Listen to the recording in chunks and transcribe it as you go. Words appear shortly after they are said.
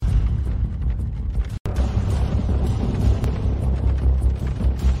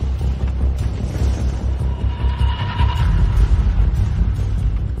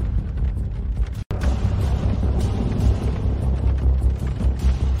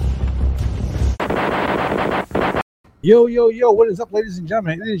Yo, yo, yo, what is up, ladies and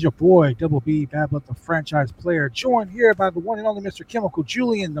gentlemen? It is your boy, Double B, Bad But the Franchise Player, joined here by the one and only Mr. Chemical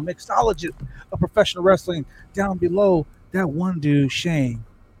Julian, the mixologist of professional wrestling. Down below, that one dude, Shane.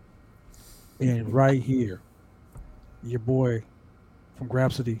 And right here, your boy from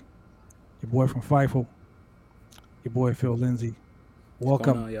Grapsody, your boy from Fifel, your boy Phil Lindsay. What's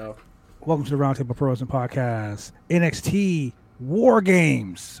going Welcome. on, y'all? Welcome to the Roundtable Pro Wrestling Podcast. NXT War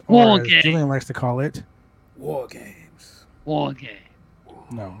Games, War or as game. Julian likes to call it. War games. War game.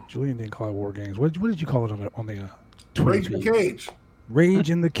 No, Julian didn't call it War Games. What did you call it on the Twitter Rage in the feed? Cage. Rage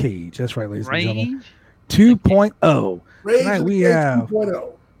in the Cage. That's right, ladies and gentlemen. Rage? 2.0. Rage Tonight in the we Cage have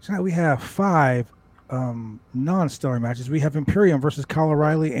 2.0. tonight we have five non-stellar matches. We have Imperium versus Kyle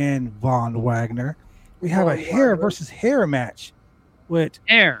O'Reilly and Von Wagner. We have a Von hair Wagner. versus hair match with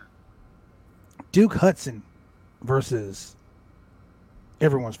Air. Duke Hudson versus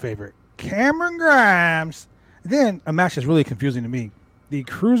everyone's favorite Cameron Grimes. Then a match that's really confusing to me: the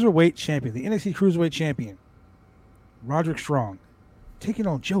Cruiserweight Champion, the NXT Cruiserweight Champion, Roderick Strong, taking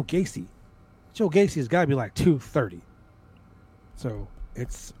on Joe Gacy. Joe Gacy has got to be like 230, so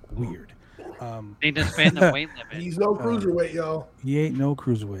it's weird. They just banned the weight limit. He's no cruiserweight, y'all. He ain't no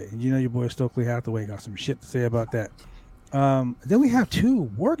cruiserweight, and you know your boy Stokely Hathaway got some shit to say about that. Then we have two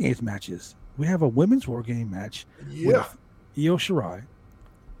War Games matches. We have a women's War Game match Yeah. with Io Shirai,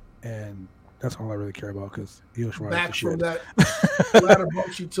 and that's all I really care about because Io Shirai is Back the from shit. that ladder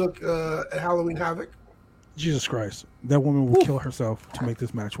bump she took at Halloween Havoc. Jesus Christ, that woman will kill herself to make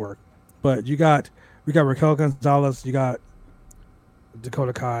this match work. But we got Raquel Gonzalez, you got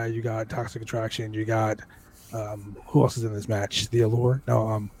Dakota Kai, you got Toxic Attraction, you got who else is in this match? The Allure?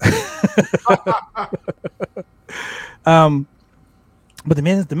 No, but the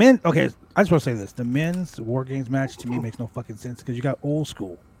men. Okay, I just want to say this: the men's War Games match to me makes no fucking sense because you got old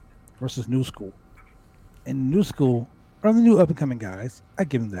school versus new school, and new school are the new up and coming guys. I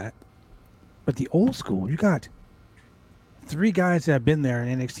give them that, but the old school, you got three guys that have been there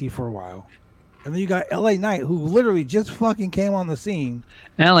in NXT for a while, and then you got LA Knight who literally just fucking came on the scene,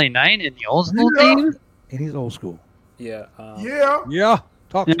 LA Knight in the old school Yeah. team? and he's old school. Yeah. Yeah, Yeah,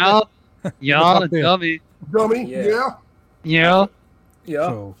 talk to Yeah. me. Yeah, Talk there. dummy. dummy. Yeah. Yeah. Yeah. Yeah.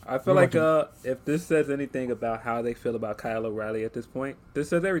 So, I feel we're like about if this says anything about how they feel about Kyle O'Reilly at this point, this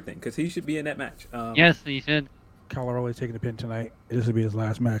says everything because he should be in that match. Yes, he should. Kyle O'Reilly taking the pin tonight. This will be his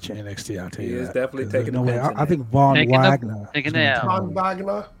last match in NXT. I'll tell He you is that. definitely 'Cause there's taking no the way. pin I tonight. think Von Taking the- Wagner. taking is the gonna L. tell Von him.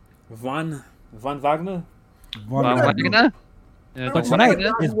 Wagner. Von Wagner. Von Von Wagner. Wagner? But Von tonight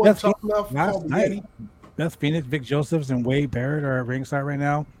Wagner? is He wasn't Beth tough enough last for night. Spaghetti. Beth Phoenix, Vic Josephs, and Wade Barrett are at ringside right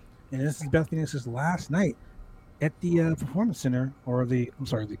now, and this is Beth Phoenix's last night at the Performance Center, or the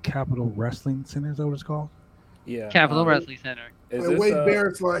Capitol Wrestling Center. Is that what it's called? Yeah. Capital Wrestling Center. Is And this, Wade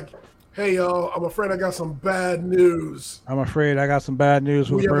Barrett's like, hey, y'all, I'm afraid I got some bad news. I'm afraid I got some bad news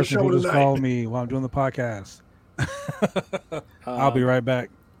for We the have a person show who just tonight. called me while I'm doing the podcast. I'll be right back.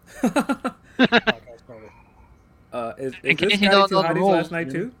 Is In this case you Scotty don't Two know the Hotties rules, last night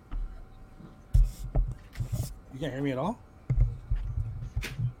too? You can't hear me at all?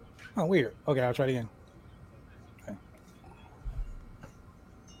 Oh, weird. Okay, I'll try it again. Okay.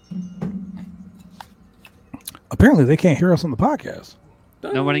 Apparently, they can't hear us on the podcast.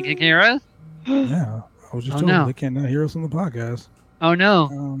 Nobody can hear us? Yeah, I was just Oh, told no. they cannot hear us on the podcast. Oh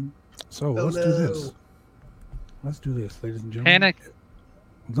no. So Oh, let's do no. this. Let's do this, ladies and gentlemen. Panic.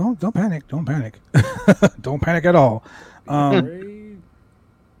 Don't panic. Don't panic. Don't panic at all.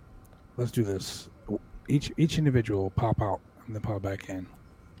 Let's do this. Each individual pop out and then pop back in.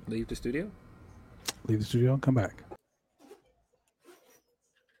 Leave the studio. Leave the studio and come back.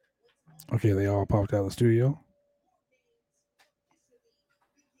 Okay, they all popped out of the studio.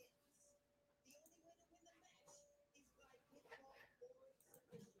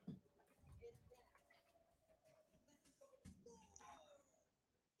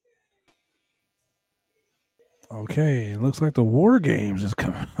 Okay, it looks like the War Games is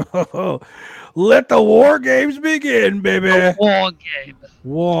coming. Let the War Games begin, baby. War game.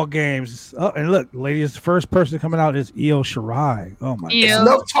 War Games. Oh, and look, ladies, the first person coming out is Io Shirai. Oh my Io. god.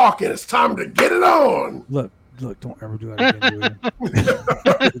 Enough talking. It's time to get it on. Look, don't ever do that again,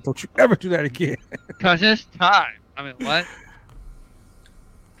 Julian. Don't you ever do that again. Cause it's time. I mean, what?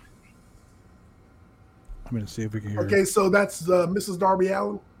 I'm gonna see if we can hear Okay, so that's Mrs. Darby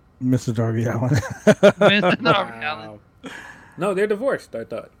Allin. Mr. Darby Allin. Mr. Darby Allin. No, they're divorced. I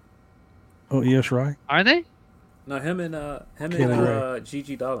thought. Oh, Io Shirai? Are they? No, him and Kaylee Ray.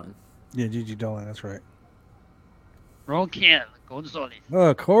 Gigi Dolan. Yeah, Gigi Dolan, that's right. Roll can. Gold Soli.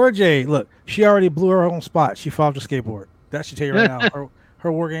 Cora Jade, look, she already blew her own spot. She fell off the skateboard. That should tell you right now.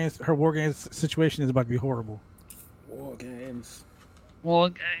 Her War Games situation is about to be horrible. Games. War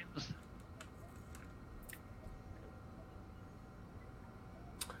Games.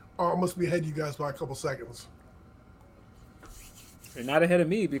 Oh, I must be ahead of you guys by a couple seconds. You're not ahead of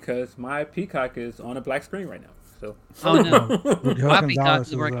me because my Peacock is on a black screen right now. So. Oh no. Raquel My Gonzalez Peacock is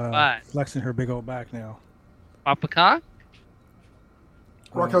is working fine. flexing her big old back now. Papa Cock?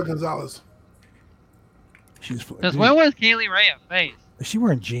 Raquel Gonzalez. Because when was Kaylee Ray a face? Is she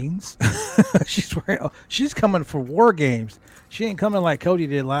wearing jeans? She's coming for War Games. She ain't coming like Cody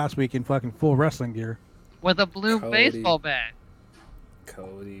did last week in fucking full wrestling gear. With a blue baseball bat.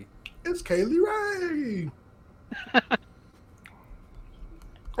 Cody. It's Kaylee Ray.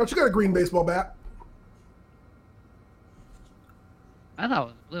 Oh, she got a green baseball bat. I thought it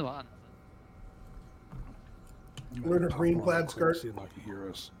was blue, honestly. Wearing her green plaid skirt. See if I can hear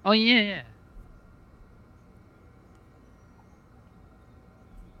us. Oh, yeah.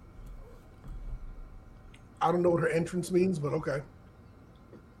 I don't know what her entrance means, but okay.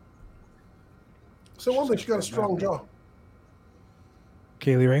 So one thing, she got a strong jaw.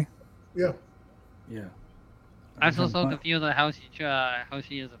 Kaylee Ray? Yeah. Yeah. I'm still so confused on how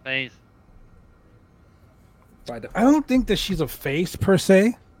she is a face. By default. I don't think that she's a face per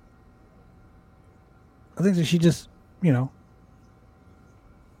se. I think that she just,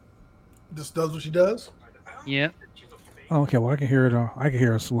 Just does what she does. Yep. Oh, okay, well, I can hear it. I can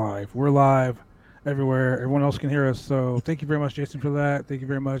hear us live. We're live everywhere. Everyone else can hear us. So thank you very much, Jason, for that. Thank you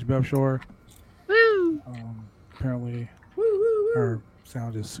very much, Bev Shore. Woo! Apparently, our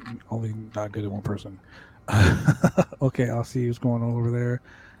sound is only not good at one person. Okay, I'll see what's going on over there.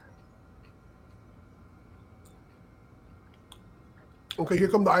 Okay, here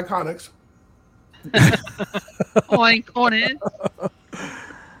come the Iconics. Oh, I ain't caught it.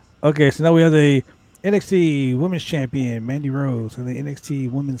 Okay, so now we have the NXT Women's Champion, Mandy Rose, and the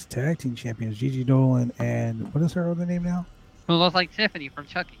NXT Women's Tag Team Champions, Gigi Dolan, and what is her other name now? Who looks like Tiffany from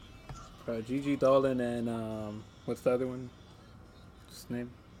Chucky. Gigi Dolan and what's the other one? What's his name?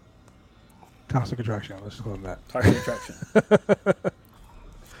 Toxic Attraction. Let's just call them that. Toxic Attraction.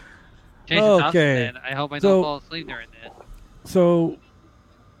 Jason Okay. Thompson said, I hope I don't fall asleep during this. So,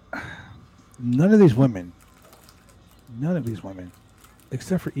 none of these women,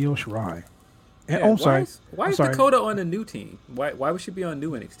 except for Io Shirai. And, Yeah, I'm sorry. Why I'm is sorry. Dakota on the new team? Why would she be on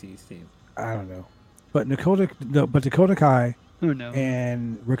new NXT's team? I don't know. But Dakota Kai Who knows?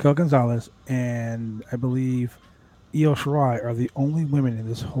 and Raquel Gonzalez and I believe Io Shirai are the only women in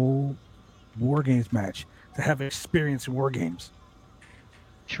this whole War Games match that have experience in War Games.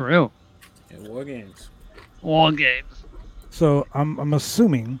 True. In War Games. War Games. So I'm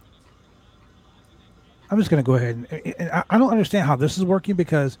assuming. I'm just gonna go ahead and I don't understand how this is working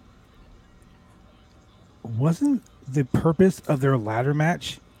because wasn't the purpose of their ladder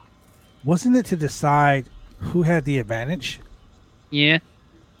match wasn't it to decide who had the advantage? Yeah.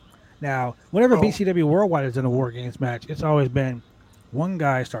 Now, whenever BCW Worldwide has done a War Games match, it's always been one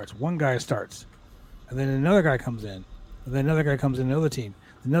guy starts, and then another guy comes in, and then another guy comes in, another team,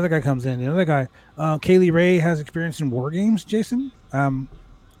 another guy comes in, another guy. Kaylee Ray has experience in War Games, Jason. I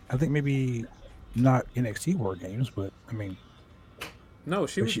think maybe not NXT War Games, but I mean, No,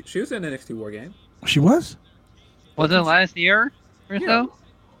 she was in NXT War Game. she was. Was it last year or Yeah. so?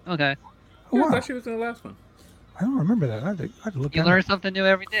 Okay. Oh, Yeah, I wow. thought she was in the last one. I don't remember that. I had to look You that learn up. something new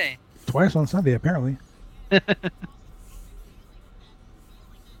every day. Twice on Sunday, apparently.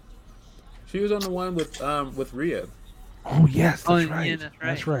 She was on the one with Rhea. Oh yes, Oh, that's yeah, right. that's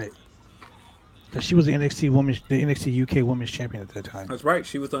That's right. Because she was the NXT UK Women's Champion at that time, That's right.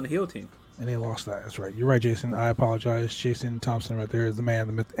 She was on the heel team. and they lost that. That's right. You're right, Jason. I apologize. Jason Thompson, right there, is the man,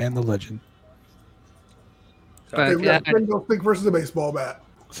 the myth, and the legend. But Okay, we got yeah, Bingo Stick versus the baseball bat.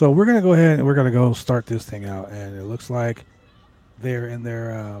 So we're gonna go ahead and we're gonna go start this thing out, and it looks like they're in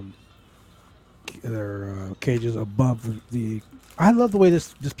their cages above the. I love the way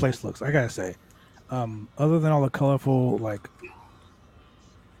this place looks. I gotta say, other than all the colorful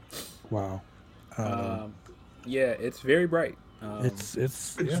wow. Yeah, it's very bright. It's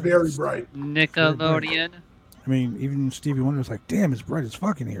It's very bright. Nickelodeon. I mean, even Stevie Wonder's like, "Damn, it's bright as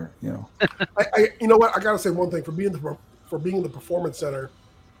fuck in here," you know. You know what? I gotta say one thing for being in the performance center.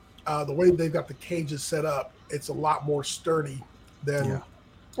 The way they've got the cages set up, it's a lot more sturdy than. Yeah.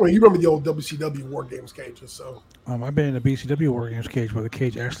 Well, you remember the old WCW War Games cages, so. I've been in a BCW War Games cage where the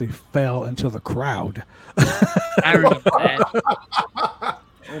cage actually fell into the crowd. I remember that.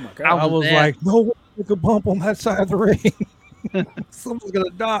 Oh my god! I was there. like, "No one took a bump on that side of the ring. Someone's gonna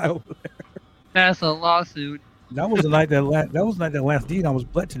die over there." That's a lawsuit. That was the night that last Dean almost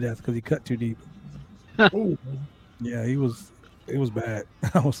bled to death because he cut too deep. Ooh. Yeah, it was bad.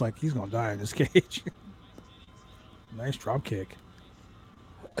 I was like, he's gonna die in this cage. Nice drop kick.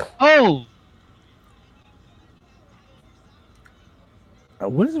 Oh,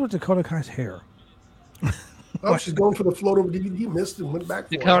 What is it with Dakota Kai's hair? Oh, she's going for the float over. He missed and went back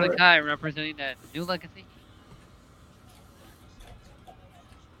for it. Dakota All right. Kai representing that new legacy.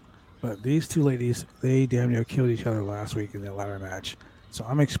 But these two ladies, they damn near killed each other last week in that ladder match. So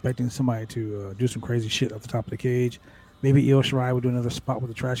I'm expecting somebody to do some crazy shit off the top of the cage. Maybe Io Shirai will do another spot with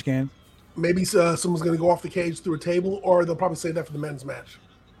a trash can. Maybe someone's going to go off the cage through a table, or they'll probably save that for the men's match.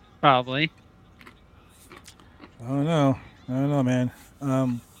 Probably. I don't know, man.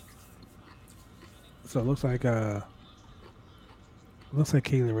 So it looks like Kaylee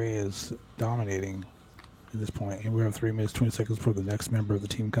Ray is dominating at this point, and we have 3 minutes 20 seconds before the next member of the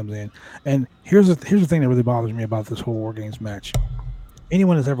team comes in. And here's the thing that really bothers me about this whole War Games match.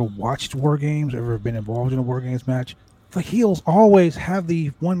 Anyone that's ever watched War Games, ever been involved in a War Games match, the heels always have the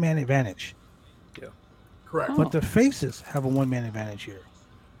one-man advantage. Yeah, Correct. But the faces have a one-man advantage here.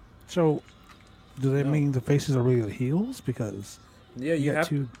 So, do that mean the faces are really the heels? Because yeah, you got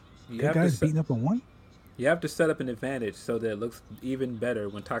two good guys beating up on one? You have to set up an advantage so that it looks even better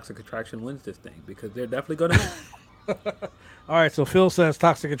when Toxic Attraction wins this thing, because they're definitely going to win. All right, so Phil says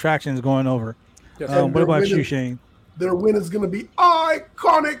Toxic Attraction is going over. Yes, what about you, Shane? Their win is going to be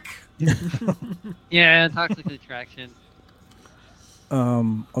iconic. Yeah, Toxic Attraction.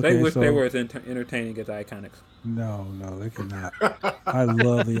 Okay, they wish they were as entertaining as Iconics. No, they cannot. I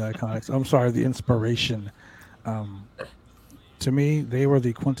love the Iconics. I'm sorry, the inspiration. To me, they were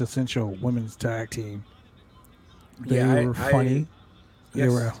the quintessential women's tag team. They were funny. They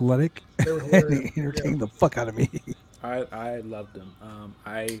were athletic. They were and hilarious. they entertained the fuck out of me. I loved them.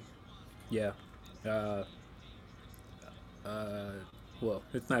 Well,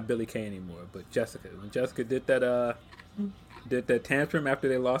 it's not Billie Kay anymore, but Jessica. When Jessica did that tantrum after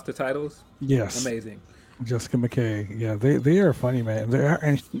they lost the titles, Yes, amazing. Jessica McKay. Yeah, they are funny, man. They are,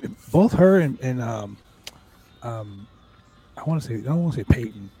 and both her and I don't want to say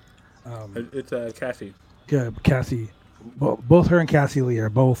Peyton. It's Cassie. Yeah, Cassie. Both her and Cassie Lee are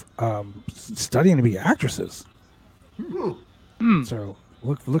both studying to be actresses. So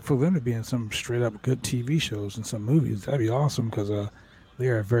look for them to be in some straight up good TV shows and some movies. That'd be awesome because they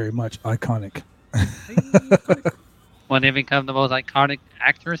are very much iconic. When they become the most iconic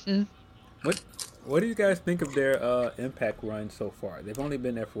actresses. What do you guys think of their Impact run so far? They've only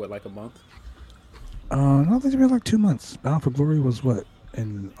been there for like a month. I don't think it's been like 2 months. Bound for Glory was what,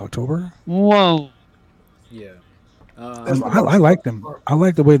 in October? Whoa. Yeah. I like them. I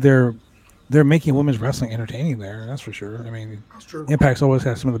like the way they're making women's wrestling entertaining there. That's for sure. I mean, That's true. Impact's always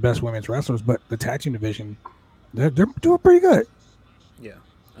had some of the best women's wrestlers, but the tag team division, they're doing pretty good. Yeah.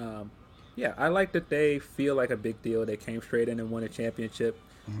 Yeah, I like that they feel like a big deal. They came straight in and won a championship.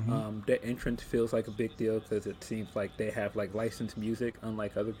 Their entrance feels like a big deal because it seems like they have like licensed music,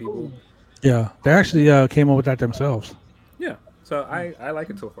 unlike other people. Yeah, they actually came up with that themselves. Yeah, so I like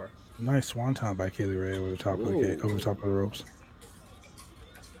it so far. Nice swanton by Kaylee Ray over the top of the ropes.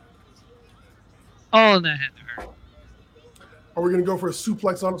 Oh, that had to hurt. Are we going to go for a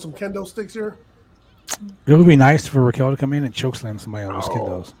suplex on some kendo sticks here? It would be nice for Raquel to come in and chokeslam somebody on those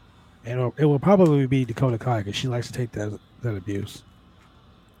kendos. And it will probably be Dakota Kai because she likes to take that abuse.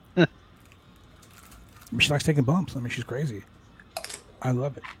 She likes taking bumps. I mean, she's crazy. I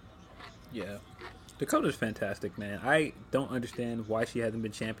love it. Yeah. Dakota's fantastic, man. I don't understand why she hasn't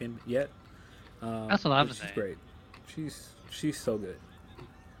been champion yet. That's what I'm she's saying. Great. She's so good.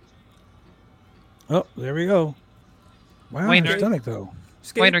 Oh, there we go. Wow, Wait, her stomach though.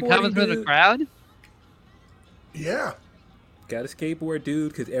 Wait, are coming Skateboarding, through the dude. crowd? Yeah. Got a skateboard,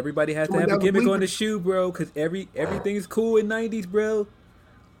 dude, because everybody has to Going have a down the gimmick on the bleachers. shoe, bro, because everything's cool in 90s, bro.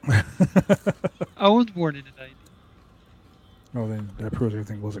 I was born in the 90s. Oh, then that proves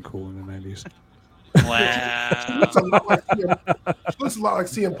everything wasn't cool in the 90s. Wow. Looks a lot like she looks a lot like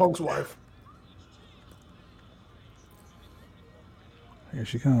CM Punk's wife. Here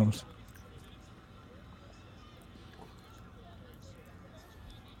she comes.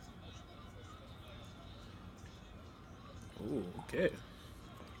 Ooh, okay.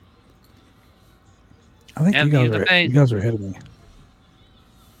 I think Yeah, you guys are ahead of me.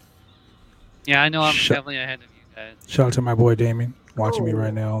 Yeah, I know I'm Shut- definitely ahead of you guys. Shout out to my boy Damien watching me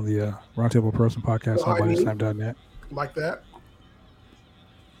right now on the Roundtable Person podcast Oh, on hi, Nate. bodyslam.net. Like that.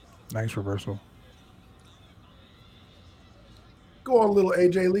 Nice reversal. Go on, little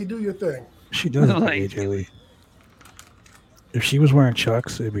AJ Lee. Do your thing. She does look like Like- AJ Lee. If she was wearing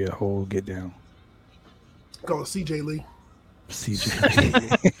Chucks, it'd be a whole get down. Call it CJ Lee. CJ.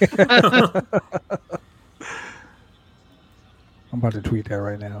 I'm about to tweet that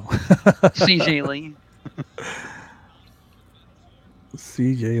right now. CJ Lee.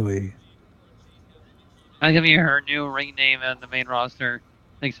 CJ Lee. That's gonna be her new ring name on the main roster.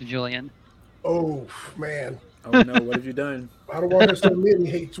 Thanks to Julian. Oh man, Oh no, what have you done? I don't want her to send me any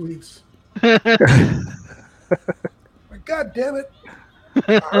hate tweets. Like, God damn it!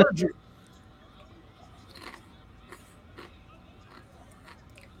 I heard you.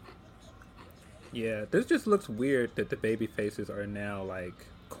 Yeah, this just looks weird that the baby faces are now like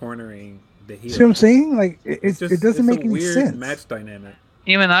cornering the heel. See what I'm saying? Like It's just it doesn't it's make a any weird sense. match dynamic.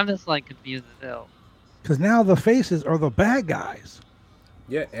 Even I'm just like confused as hell. Because now the faces are the bad guys.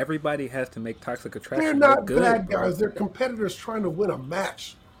 Yeah, everybody has to make Toxic They're Attraction not look good, bad bro. guys. They're competitors trying to win a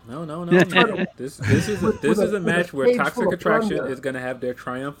match. No. Yeah. This is a match where cage Toxic full of Attraction thunder. is going to have their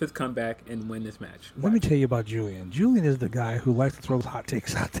triumphant comeback and win this match. Let me tell you about Julian. Julian is the guy who likes to throw his hot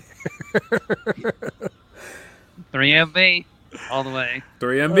takes out there. 3MB all the way.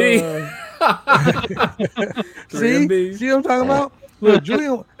 3MB. See what I'm talking about? Look,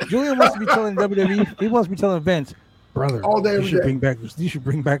 Julian wants to be telling WWE. He wants to be telling Vince, brother, All day, you every should day.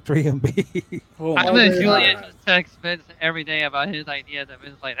 bring back 3MB. Oh I my bet God. Julian just texts Vince every day about his ideas, and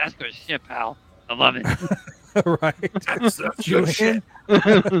Vince's like, "That's good shit, pal. I love it." Right? That's good Julian. shit.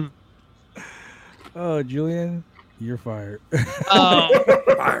 Oh, Julian, you're fired.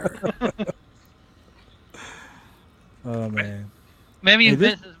 Fire. Oh man, Maybe Hey,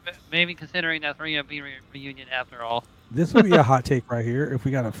 this- Vince is maybe considering that 3MB reunion after all. this would be a hot take right here if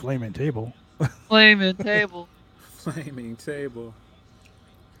we got a flaming table. Flaming table. Flaming table.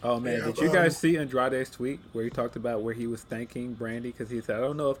 Oh man, Yeah, did you guys see Andrade's tweet where he talked about where he was thanking Brandy because he said, "I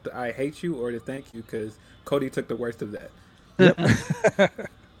don't know if I hate you or to thank you because Cody took the worst of that."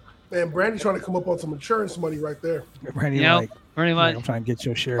 Man, Brandy's trying to come up on some insurance money right there. Randy, Yep, like, pretty like, much. I'm trying to get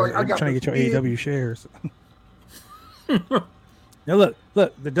your shares. Like, I I'm got trying to get your the AEW shares. Now look,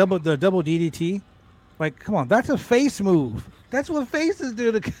 the double DDT. Like, come on, that's a face move. That's what faces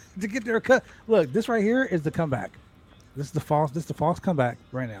do to get their cut. Look, this right here is the comeback. This is the false comeback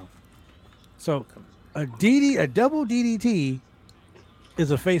right now. So a double DDT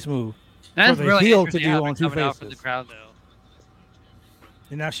is a face move. That's the really heel to interesting do how on they're two coming out from the faces. crowd, though.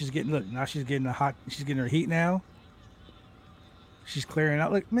 And now she's getting she's getting her heat now. She's clearing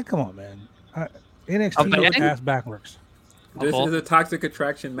out. Like, man, come on, man. NXT Okay. look ass backwards. This is a Toxic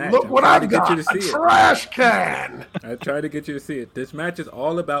Attraction match. Look I'm what trying I've to get got. you to A see it. trash can. I tried to get you to see it. This match is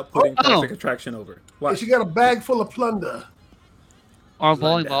all about putting Toxic Attraction over. And Watch. she got a bag full of plunder. Or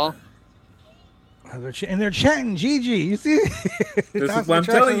bowling ball. And they're chanting GG. You see? This is what I'm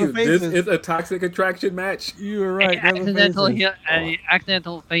telling you. This is a Toxic Attraction match. You were right. An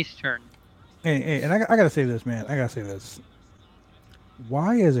accidental face turn. Hey, and I gotta say this, man. I gotta say this.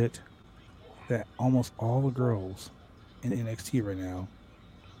 Why is it that almost all the girls in NXT right now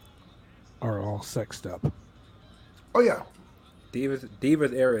are all sexed up? Oh yeah.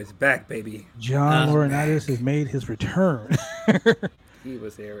 Divas era is back, baby. John Laurinaitis has made his return.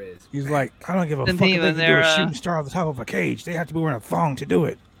 Divas era is. He's like, I don't give a The fuck if they Divas can do a era. shooting star on the top of a cage. They have to be wearing a thong to do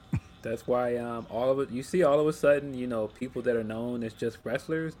it. That's why all of a sudden, people that are known as just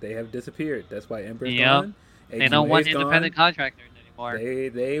wrestlers, they have disappeared. That's why Ember's Yep. gone. They don't want AQA's independent gone. contractors anymore.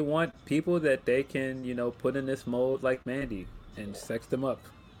 They want people that they can, put in this mold like Mandy and sex them up.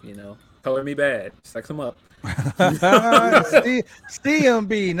 Color me bad, sex them up.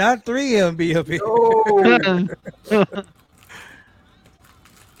 CMB, not 3MB up here. Oh,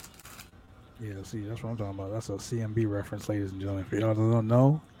 Yeah, see, that's what I'm talking about. That's a CMB reference, ladies and gentlemen. If y'all don't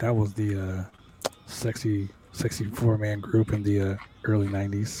know, that was the sexy 4-man group in the early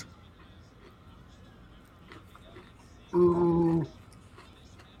 90s. mm,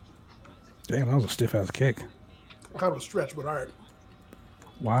 Damn, that was a stiff-ass kick. kind of a stretch, but all right.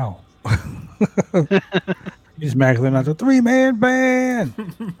 Wow. He's macking out the 3-man band.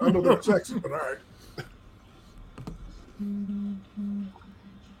 I know they're sexy, but all right.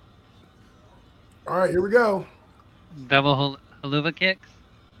 All right, here we go. Double haluva kicks.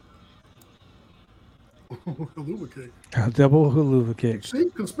 Haluva kick. Double haluva kick. See,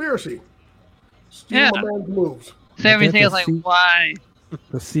 conspiracy. Steal Yeah. my man's moves. So everything is the like, C- why?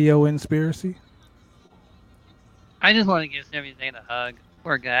 The CO conspiracy. I just want to give Sami Zayn a hug.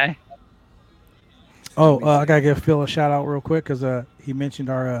 Poor guy. Oh, I gotta give Phil a shout out real quick because he mentioned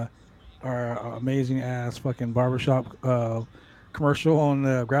our amazing ass fucking barbershop commercial on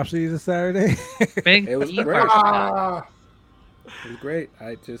Grapsody this Saturday. Big It was E great. barbershop. It was great.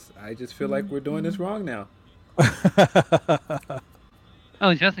 I just feel like we're doing this wrong now.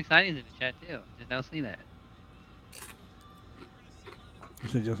 Oh, just exciting in the chat too. Did not see that. You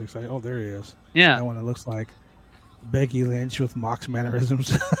said just excited. Oh, there he is. Yeah. That one that looks like Becky Lynch with Mox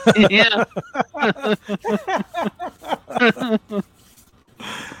mannerisms. Yeah.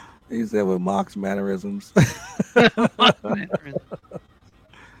 He said with Mox mannerisms.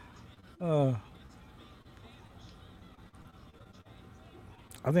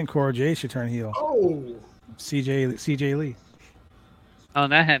 I think Cora Jade should turn heel. Oh, CJ Lee. Oh,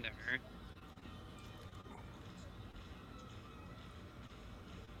 that had to hurt.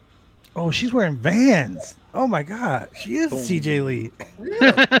 Oh, she's wearing Vans. Oh my God, she is Boom. CJ Lee.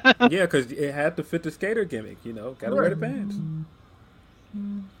 yeah. Yeah, because it had to fit the skater gimmick. You know, gotta wear the pants.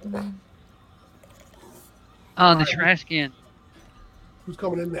 Oh, the trash can. Who's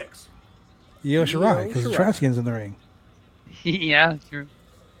coming in next? Io Shirai, because the Shirai. trash can's in the ring. Yeah, true.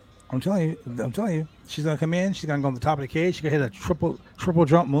 I'm telling you, she's gonna come in. She's gonna go on the top of the cage. She's gonna hit a triple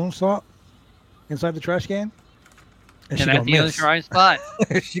jump moonsault inside the trash can, and she's And gonna that's the miss. Shirai spot.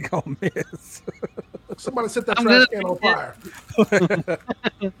 She gonna miss. Somebody set that I'm trash gonna can on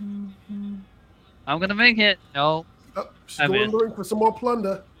make fire. I'm gonna make it. No. Oh, she's I going in missed. the ring for some more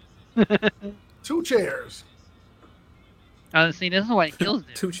plunder. 2 chairs. See, this is what kills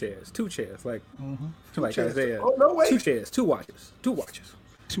it. Two chairs, like like chairs. Isaiah. Oh, no, wait. 2 chairs, 2 watches. Two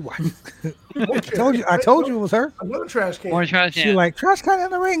wives. More I chairs. I told you it was her. Another trash can. More trash She can. like trash can in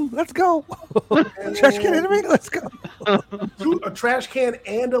the ring. Let's go. Trash can in the ring. Let's go. A trash can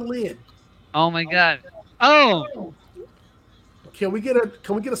and a lid. Oh my god. Oh, Can we get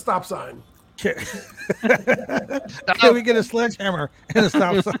a stop sign? Can stop! we get a sledgehammer and a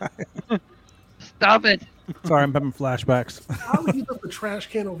stop sign? Stop it! Sorry, I'm having flashbacks. How would you lift the trash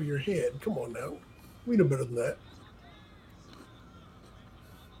can over your head? Come on now. We know better than that.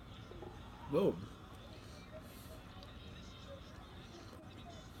 Whoa.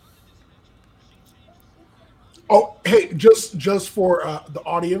 Oh, hey, just for the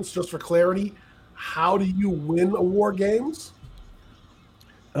audience, just for clarity, how do you win a war games?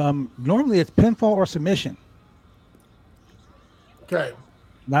 Normally it's pinfall or submission, Okay.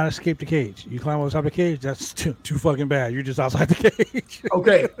 not escape the cage. You climb on top of the cage, that's too fucking bad. You're just outside the cage.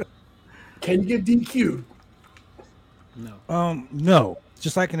 Okay. Can you get DQ'd? No. No.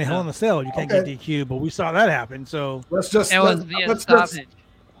 Just like in the Hell in a Cell, you can't Okay. get DQ, but we saw that happen. So Let's just It was via stoppage.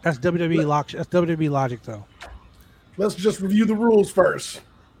 that's WWE logic. That's WWE logic, though. let's just review the rules first.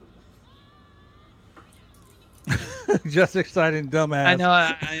 Just exciting, dumbass. I know.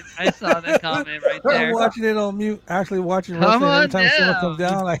 I saw that comment right I'm there. watching it on mute. Actually watching Come wrestling every on time someone down. comes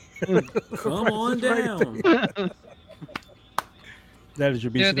down. Like Come on down. that is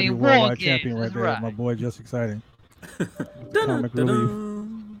your They're the BCW Worldwide War Champion right Games, there, right. my boy. Just exciting. Comic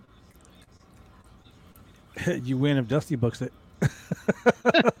Dun-dun-dun-dun. relief. You win if Dusty books it.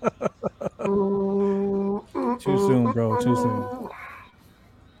 Too soon, bro. Too soon.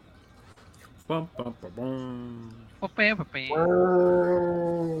 Bum, bum, bum, bum.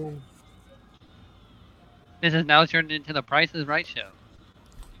 This is now turned into the Price is Right show.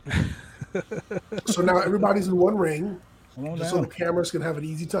 So now everybody's in one ring, Come on just so down. the cameras can have an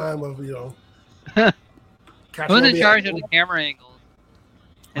easy time of catching Who's all in the charge action. of the camera angles?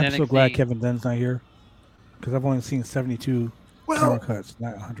 in I'm so NXT? glad Kevin Dunn's not here because I've only seen 72 camera Well, cuts,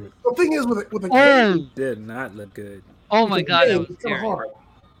 not 100. the thing is with a Oh, game, Did not look good. oh with my a god, that game, was it's kind of scary. hard.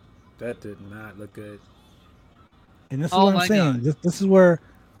 That did not look good. And this is Oh what my I'm saying. God. This is where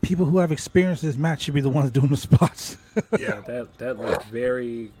people who have experienced this match should be the ones doing the spots. Yeah, that looked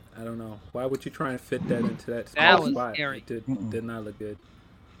very. I don't know. Why would you try and fit that into that That small was spot? scary. It did not look good.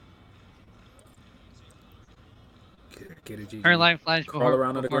 Get it, Gigi. Her life flashed Crawl before,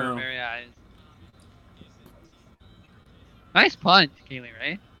 around on the before her ground. very eyes. Nice punch, Kaylee,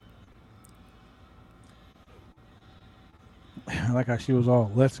 right? I like how she was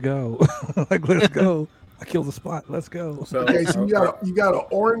all, let's go. Like, let's go. I killed the spot. Let's go. So, Okay, so you got an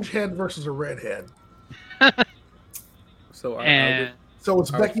orange head versus a red head. so I And So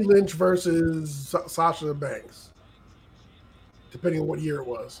it's All right. Becky Lynch versus Sasha Banks, depending on what year it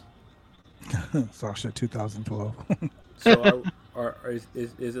was. Sasha 2012. so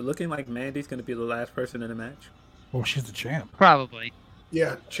is it looking like Mandy's going to be the last person in the match? Oh, she's the champ. probably.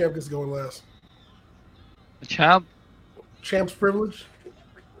 Yeah, champ gets going last. The chub. Champ's privilege.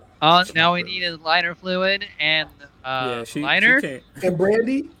 Now we need is lighter fluid and liner. She came, And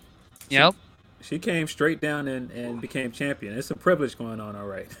Brandy. Yep. she came straight down and became champion. It's a privilege going on, all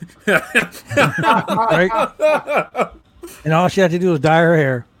right. Right? And all she had to do was dye her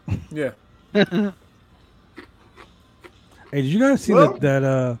hair. Yeah. Hey, did you guys see Well- did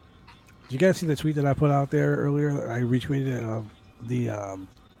you guys see the tweet that I put out there earlier? I retweeted the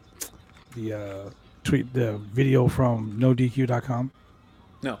tweet, the video from NoDQ.com.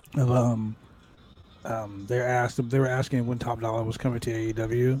 No. Of, they were asking when Top Dollar was coming to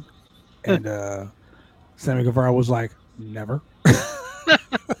AEW, and Sammy Guevara was like, never. I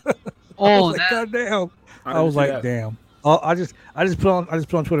was Oh, like, that. God damn. I I didn't was see like, that. damn. I just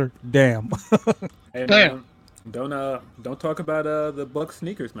put on Twitter, damn. Hey Damn. man, don't talk about the Bucks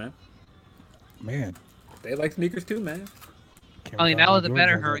sneakers, man. Man, They like sneakers too, man. can't I mean, forget that my was a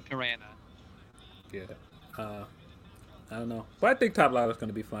better Jordans. Hurricane. Yeah. I don't know, but I think Top Dollar's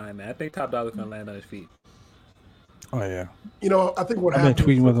gonna be fine, man. I think Top Dollar's gonna land on his feet. Oh yeah, I think what I've been happened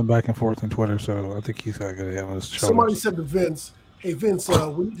tweeting is with him back and forth on Twitter, so I think he's got a good head on his somebody shoulders. said to Vince, "Hey Vince,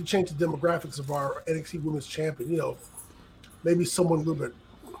 we need to change the demographics of our NXT Women's Champion. Maybe someone a little bit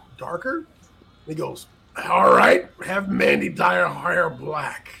darker." And he goes, "All right, have Mandy dye her hair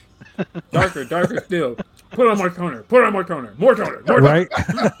black." Darker still. Put on more toner. Put on more toner. More toner. More toner. Right?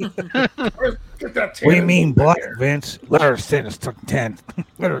 Get that. What do you tan mean in black, there. Vince? Let her sit and stuck tan.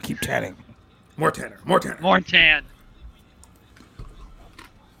 Let her keep tanning. More tanner. More tanner. More tan.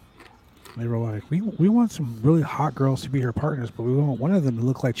 They were like, we want some really hot girls to be her partners, but we want one of them to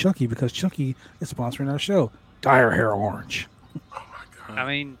look like Chucky because Chucky is sponsoring our show. Dye her hair orange. Oh my god. I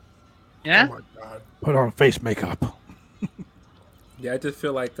mean, yeah. Oh my god. Put on face makeup. Yeah, I just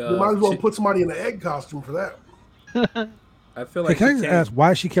feel like You might as well put somebody in an egg costume for that. I feel Hey, like can I she just can't- ask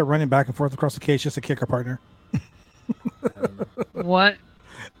why she kept running back and forth across the cage just to kick her partner? What?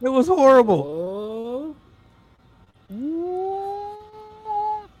 It was horrible. Oh,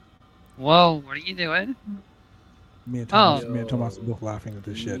 Whoa, what are you doing? Me and Oh. Thomas are both laughing at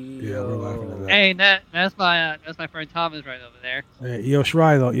this shit. Yeah, we're laughing at that. Hey, that's my friend Thomas right over there. Hey, Io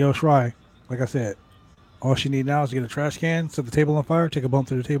Shirai though, Io Shirai. Like I said, all she need now is to get a trash can, set the table on fire, take a bump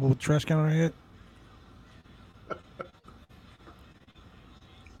to the table with the trash can on her head.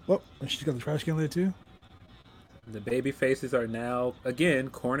 Oh, and she's got the trash can there too. the baby faces are now again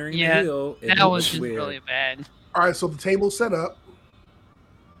cornering Yeah, the heel. It That looks was just weird. really bad. All right, so the table's set up.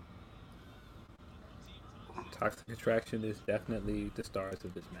 Toxic Attraction is definitely the stars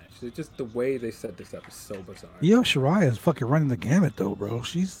of this match. It's just the way they set this up is so bizarre. Io Shirai is fucking running the gamut though, bro.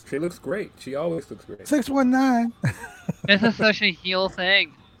 She's She looks great. She always looks great. 619. This is such a heel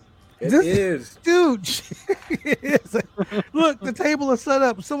thing. It This- is. Dude, it is. Look, the table is set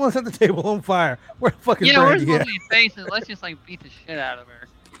up. Someone set the table on fire. Where the fucking Yeah, we're Brandy supposed at? to be faces. Let's just beat the shit out of her.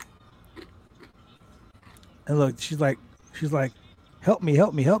 And look, she's like, help me.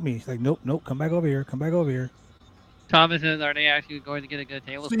 She's like, nope, come back over here. Thomas says, are they actually going to get a good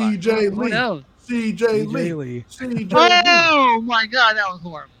table spot? CJ Who Lee. knows? CJ CJ Lee. Lee. CJ Lee. Oh my god, that was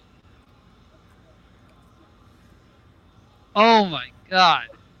horrible. Oh my god.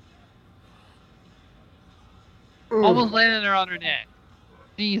 Almost landed her on her neck.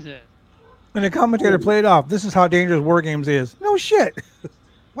 Jesus. And the commentator played off. This is how dangerous War Games is. No shit.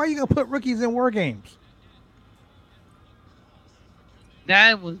 Why are you gonna put rookies in War Games?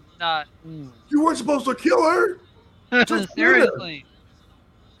 That was not. You weren't supposed to kill her. Just Seriously.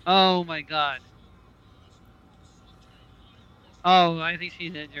 Oh my god. Oh, I think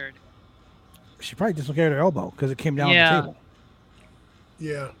she's injured. She probably dislocated her elbow because it came down Yeah. the table.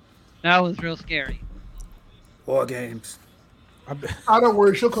 Yeah. That was real scary. War Games. I don't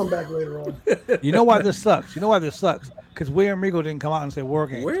worry. She'll come back later on. You know why this sucks? Because William Regal didn't come out and say War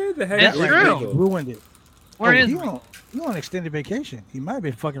Games. Where the heck That's is true. Regal? Ruined it. Where is he Regal? on extended vacation. He might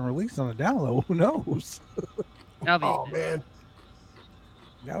be fucking released on a down low. Who knows? That'll be- Oh man.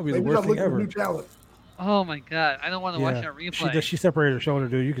 That would be Maybe the I'm worst thing looking for ever. new talent. Oh my god. I don't want to watch Yeah. that replay. She separated her shoulder,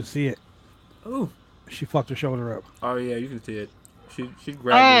 dude. You can see it. Oh. She fucked her shoulder up. Oh yeah, you can see it. She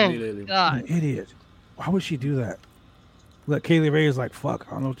grabbed it Oh immediately. god. An idiot. Why would she do that? Look, Kaylee Ray is like, fuck,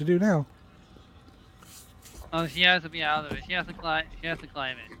 I don't know what to do now. Oh, she has to be out of it. She has to climb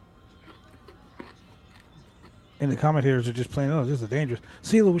it. And the commentators are just playing, oh, this is dangerous.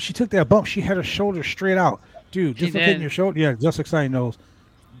 See, look, when she took that bump, she had her shoulder straight out. Dude, She just looking at did. your shoulder. Yeah, just exciting knows. Are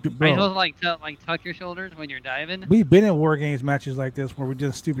you Bro, supposed to tuck your shoulders when you're diving? we've been in War Games matches like this where we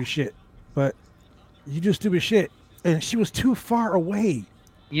did stupid shit. But you do stupid shit. And she was too far away.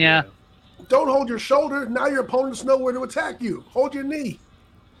 Yeah. Don't hold your shoulder. Now your opponents know where to attack you. Hold your knee.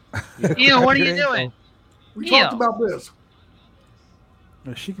 Ian, what are you Your ankle. doing? We Yeah. talked about this.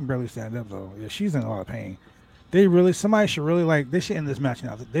 No, she can barely stand up though. Yeah, she's in a lot of pain. Somebody should really they should end this match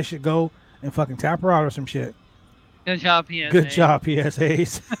now. They should go and fucking tap her out or some shit. Good job, PSA. Good job,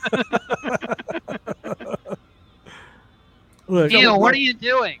 PSAs. Look, Ian, what are you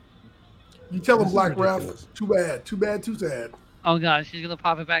doing? You tell them This is Black Ref. ridiculous. Too bad. Too bad. Too sad. Oh god, she's gonna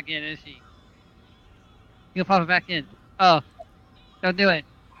pop it back in, is she? You're gonna pop it back in. Oh. Don't do it.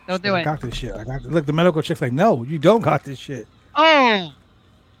 Don't do I it. got this shit. Look, the medical chick's like, no, you don't got this shit. Oh!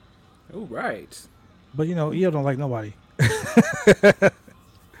 Oh right. But Io don't like nobody.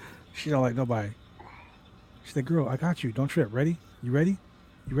 She don't like nobody. She's like, girl, I got you. Don't trip. Ready? You ready?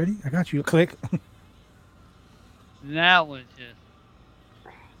 You ready? I got you. Click. That was just.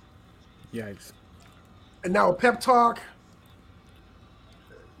 Yikes. And now a pep talk.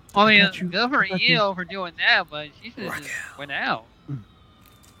 I mean, got you. good for I got you. Io for doing that, but she should have just went out.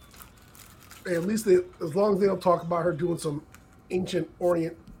 Hey, at least as long as they don't talk about her doing some ancient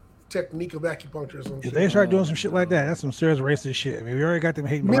Orient technique of acupuncture or some If shit. they start doing some shit like that, that's some serious racist shit. I mean, we already got them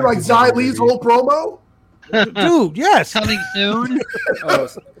hating. You mean black like people on Xi Lee's WWE. whole promo? Dude, yes. Coming soon. Oh,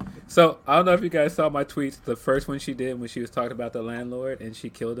 so I don't know if you guys saw my tweets. The first one she did when she was talking about the landlord and she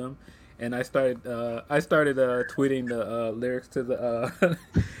killed him, and I started tweeting the lyrics to the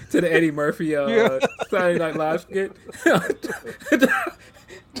to the Eddie Murphy Saturday Night Live skit.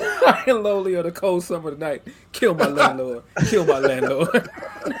 Dying lowly on a cold summer night. Kill my landlord. Kill my landlord.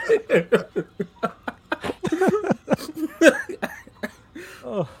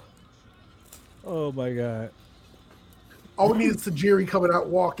 Oh my god. All we need is Tajiri coming out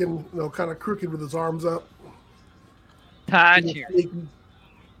walking, kind of crooked with his arms up. Touch here. Sneaky.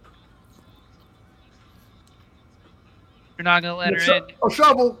 You're not gonna let her in. A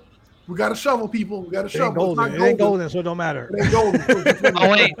shovel. We got a shovel, people. We got a It shovel. ain't golden. It ain't golden, so it don't matter. It ain't golden.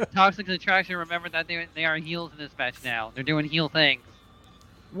 Oh wait, Toxic Attraction. Remember that they are heels in this match now. They're doing heel things.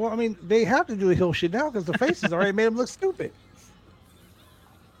 Well, I mean, they have to do the heel shit now because the faces already made them look stupid.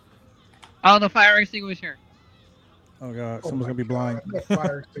 Oh, the fire extinguisher. Oh god, someone's gonna be blind.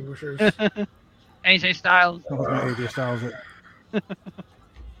 Fire extinguishers. AJ Styles. Someone's gonna AJ Styles it.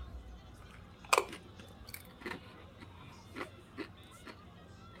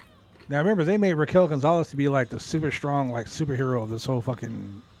 Now remember, they made Raquel Gonzalez to be like the super strong, like superhero of this whole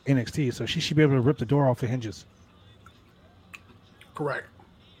fucking NXT, so she should be able to rip the door off the hinges. Correct.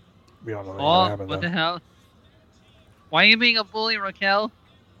 We all know that Oh, happened. what the hell? Why are you being a bully, Raquel?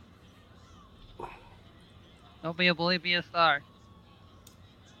 Don't be a bully, be a star.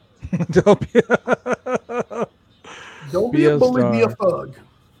 Don't be, Don't be a bully, be a star.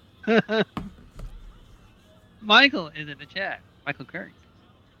 thug. Michael is in the chat. Michael Curry.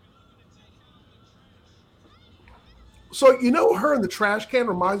 So, her in the trash can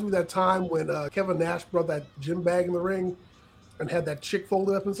reminds me of that time when Kevin Nash brought that gym bag in the ring and had that chick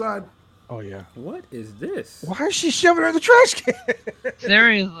folded up inside. Oh yeah. What is this? Why is she shoving her in the trash can?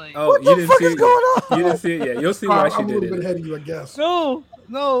 Seriously. Oh, What you the didn't fuck see is it going yet. on? You didn't see it yet. You'll see why she I'm a did little bit it. ahead of you, I guess. No,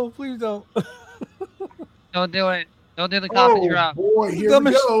 please don't. Don't do it. Don't do the coffee drop. Boy, here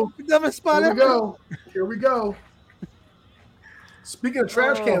we go. Dumbest spot Here we ever. go. Here we go. Speaking of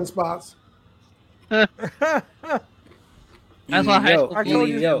trash can spots, That's why high school I told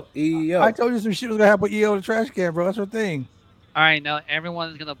you- EO. I told you some shit was gonna happen with EO in the trash can, bro. That's her thing. All right, now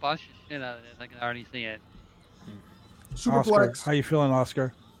everyone's gonna bust the shit out of this. I can already see it. Oscar, Superplex. how you feeling,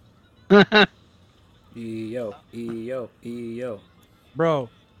 Oscar? EO. Bro,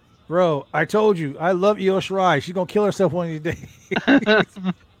 I told you, I love Io Shirai. She's gonna kill herself one of these days.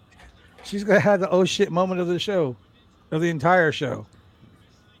 She's gonna have the oh shit moment of the show, of the entire show.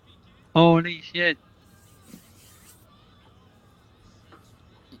 Holy shit.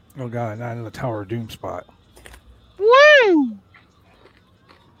 Oh god, not in the Tower of Doom spot. Woo!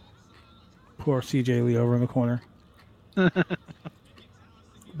 Poor CJ Lee over in the corner. Back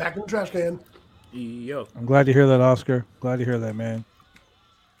in the trash can. EO. I'm glad to hear that, Oscar. Glad to hear that, man.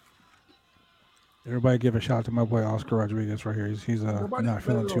 Everybody give a shout out to my boy Oscar Rodriguez right here. He's Nobody not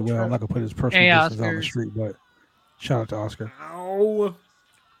feeling put it too on well. I'm trash. not gonna put his personal Hey, business out on the Oscar. street, but shout out to Oscar. Ow,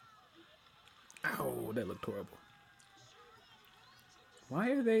 that looked horrible. Why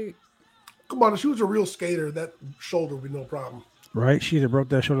are they? Come on, if she was a real skater, that shoulder would be no problem. Right? She just broke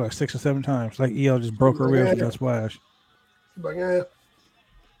that shoulder like 6 or 7 times. Like EL just broke her ribs with that splash. But yeah,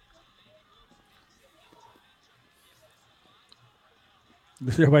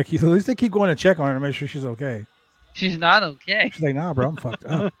 Everybody keeps, at least they keep going to check on her to make sure she's okay. She's not okay. She's like, nah, bro, I'm fucked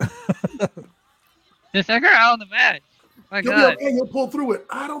up. Just take her out of the match. My you'll God. be okay. You'll pull through it.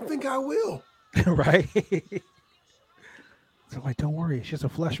 I don't think I will. Right? So like, don't worry, it's just a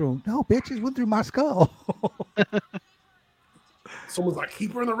flesh wound. No, bitch, it went through my skull. Someone's like,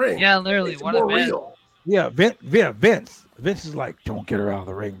 keep her in the ring. Yeah, literally. It's What a more man. real. Yeah, Vince. Vince is like, don't get her out of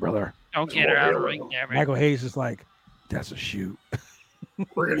the ring, brother. Don't get her out of the ring, damn it. Michael Hayes is like, that's a shoot.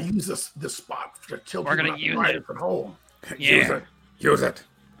 We're gonna use this spot to kill We're people gonna not use right it. at home. Yeah. Use it.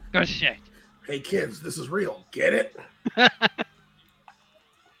 Good shit. Hey kids, this is real. Get it?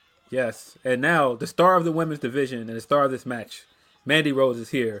 Yes, and now the star of the women's division and the star of this match, Mandy Rose, is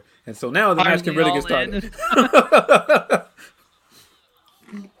here, and so now the Are match can they really all get started.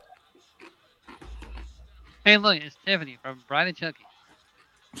 Hey, look, it's Tiffany from Bride and Chucky.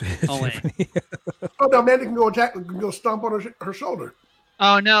 Oh, wait. Oh, now Mandy can go attack, can go stomp on her shoulder.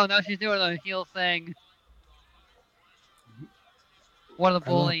 Oh, no, she's doing the heel thing. What a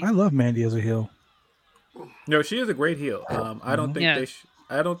bully. I love Mandy as a heel. No, she is a great heel. I don't think Yeah.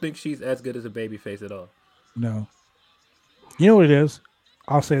 I don't think she's as good as a babyface at all. No. You know what it is?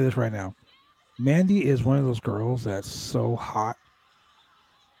 I'll say this right now. Mandy is one of those girls that's so hot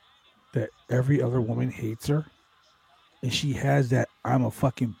that every other woman hates her. And she has that I'm a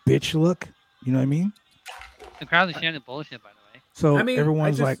fucking bitch look. You know what I mean? The crowd is sharing the bullshit, by the way. So I mean,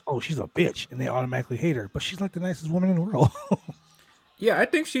 everyone's like, oh, she's a bitch. And they automatically hate her. But she's like the nicest woman in the world. Yeah, I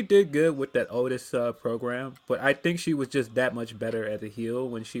think she did good with that Otis program, but I think she was just that much better at the heel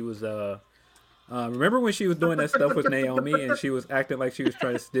when she was. Remember when she was doing that stuff with Naomi and she was acting like she was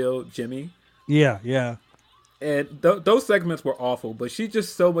trying to steal Jimmy? Yeah. And those segments were awful, but she's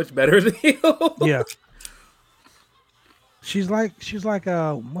just so much better as a heel. Yeah. She's like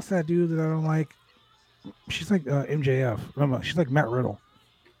what's that dude that I don't like? She's like MJF. No, she's like Matt Riddle.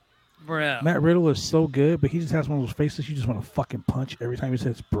 Bro. Matt Riddle is so good, but he just has one of those faces you just want to fucking punch every time he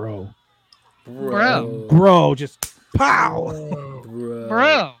says bro. Bro, just pow.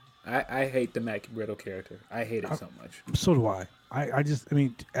 Bro. I hate the Matt Riddle character. I hate it so much. So do I. I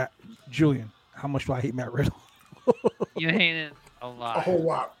mean, Julian, how much do I hate Matt Riddle? You hate it a lot. A whole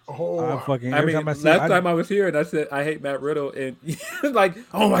lot. I mean, last time I was here and I said I hate Matt Riddle, and like,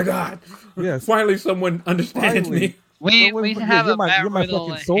 oh my god, yes, finally someone understands me. We should have a Matt you're my Riddle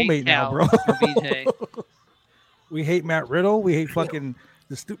fucking soulmate now, bro. for BJ. We hate Matt Riddle. We hate fucking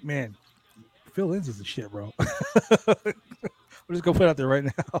the stupid man. Phil Lindsay's the shit, bro. We're just gonna put it out there right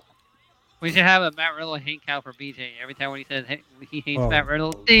now. We should have a Matt Riddle hate cow for BJ. Every time when he says he hates Matt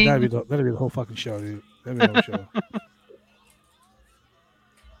Riddle, ding. That'd be the whole fucking show, dude. That'd be the whole show.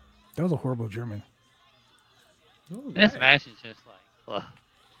 That was a horrible German. This match is just like, ugh.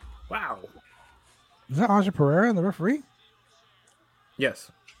 Wow. Is that Aja Pereira and the referee? Yes.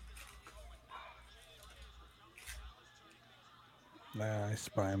 Nice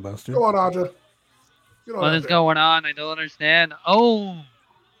spine buster. Go on, Aja. What is going on? I don't understand. Oh.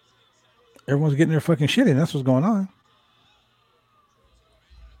 Everyone's getting their fucking shit in. That's what's going on.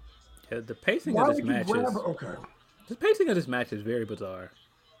 Yeah, the pacing of this match is okay. The pacing of this match is very bizarre.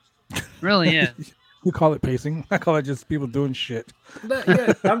 Really is. You call it pacing. I call it just people doing shit.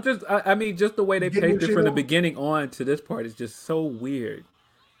 Yeah, I mean, just the way they paced it from the beginning on to this part is just so weird.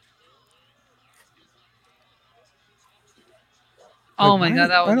 Oh my god,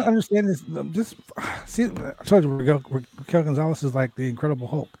 that was... I don't understand this. See, I told you, Raquel Gonzalez is like the Incredible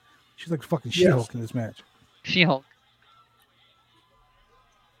Hulk. She's like fucking She-Hulk in this match. She-Hulk.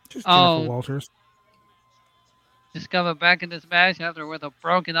 Just Jennifer Walters. Just coming back in this match after with a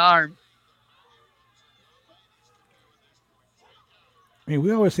broken arm. I mean,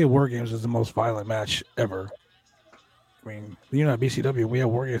 we always say War Games is the most violent match ever. I mean, at BCW, we have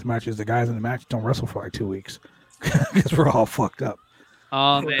War Games matches. The guys in the match don't wrestle for like 2 weeks because we're all fucked up.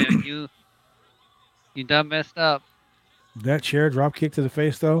 Oh man, you done messed up. That chair drop kick to the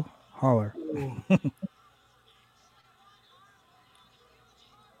face though, holler.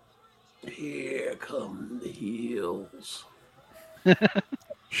 Here come the heels.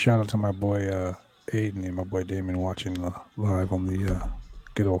 Shout out to my boy Aiden and my boy Damon watching live on the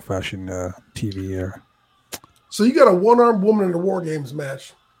good old fashioned TV air. So you got a one-armed woman in a War Games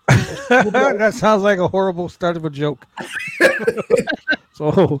match. That sounds like a horrible start of a joke.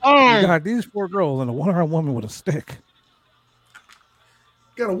 So you got these 4 girls and a one-armed woman with a stick.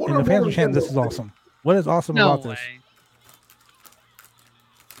 Got a and the fans are chanting, "This is awesome." What is awesome about this?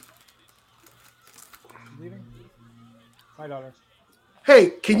 Hi, daughter.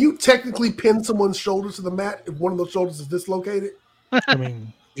 Hey, can you technically pin someone's shoulders to the mat if one of those shoulders is dislocated? I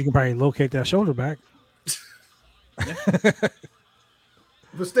mean, you can probably locate that shoulder back. If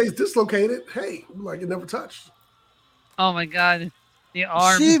it stays dislocated, hey, like it never touched. Oh my god. The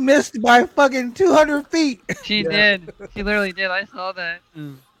arm. She missed by fucking 200 feet. She did. She literally did. I saw that.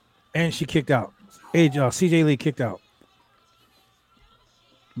 And she kicked out. CJ Lee kicked out.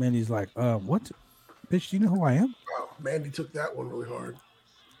 Mandy's like, what? Bitch, do you know who I am? Wow, Mandy took that one really hard.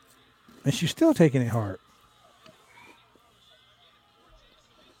 And she's still taking it hard.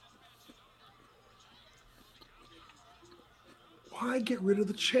 Why get rid of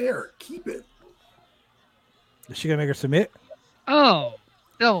the chair? Keep it. Is she going to make her submit? Oh,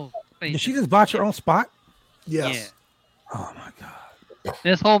 double. Did she just botch her own spot? Yes. Yeah. Oh my god.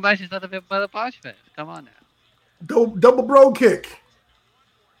 This whole match is nothing but a botch fest. Come on now. Double bro kick.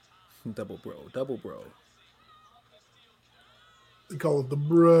 Double bro. They call it the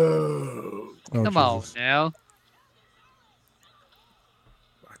bro. Oh, Come on now.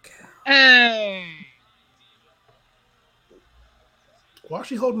 Hey. Why is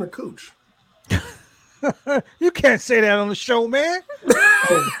she holding her cooch? You can't say that on the show, man.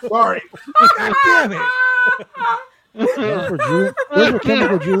 Oh, sorry. God damn it. Those were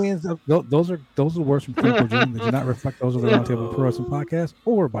Chemical Julians. Those are the words from Chemical Julian that do not reflect those of the Roundtable Pro Wrestling Podcast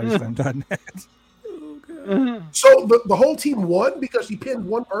or BodySlam.net. So the whole team won because he pinned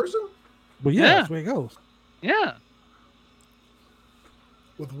one person? But yeah, that's the way it goes. Yeah.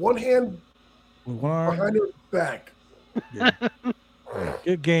 With one hand With one arm behind her back. Yeah.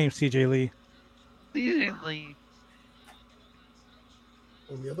 Good game, CJ Lee. CJ Lee.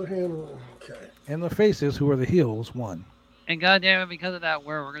 On the other hand, okay. And the faces, who are the heels, won. And goddamn it, because of that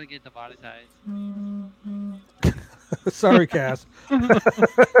word, we're gonna get demonetized. Sorry, Cass.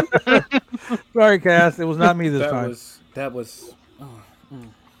 Sorry, Cass. It was not me this time.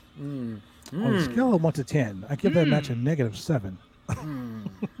 On a scale of 1 to 10, I give that match a -7.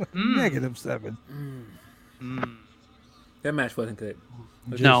 -7. That match wasn't good.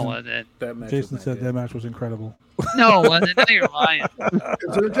 No, it wasn't. That match Jason was not said good. that match was incredible. No, it wasn't. Now you're lying.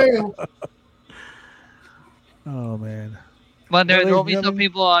 It's entertaining. Oh, man. But there Ladies will and be some gentlemen,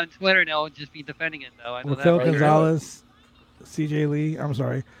 people on Twitter that will just be defending it, though. I know Raquel that. Right? Gonzalez, CJ Lee, I'm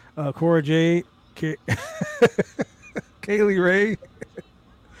sorry, Cora Jade, Kaylee Ray,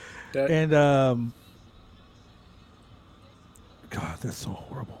 and God, that's so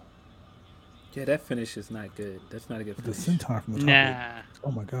horrible. Yeah, that finish is not good. That's not a good The finish. senton from the top. Nah.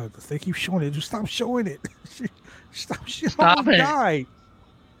 Oh my God, they keep showing it. Just stop showing it. Stop Stop it. Die.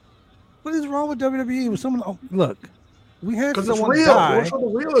 What is wrong with WWE? With someone, look, we had Because it's someone real. die. What's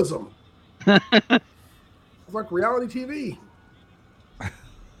wrong with realism? It's like reality TV.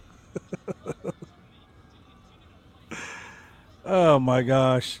 Oh my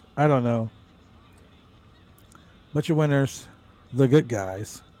gosh, I don't know. But your winners, the good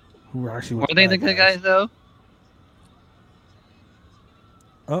guys, who were actually Were they the good guys, though?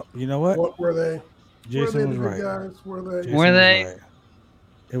 Oh, you know what? What were they? Jason was the right. good guys? Were they? Jason Were was they? right.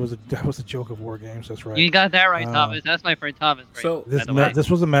 That was a joke of War Games. That's right. You got that right, Thomas. That's my friend Thomas. Right, So This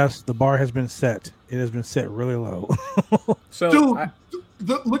was a mess. The bar has been set. It has been set really low. So Dude,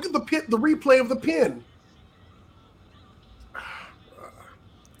 look at the pin, the replay of the pin.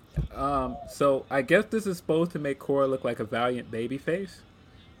 So I guess this is supposed to make Cora look like a valiant babyface,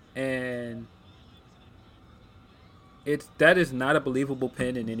 and that is not a believable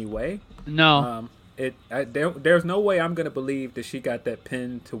pin in any way. No. There's no way I'm gonna believe that she got that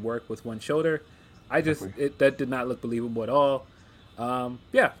pin to work with one shoulder. That did not look believable at all.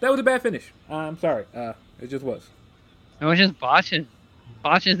 Yeah, that was a bad finish. I'm sorry. It just was. It was just botches.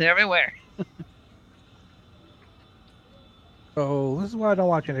 Botches everywhere. Oh, this is why I don't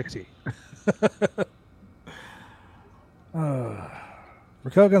watch NXT.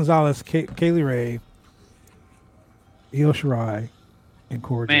 Raquel Gonzalez, Kaylee Ray, Io Shirai, and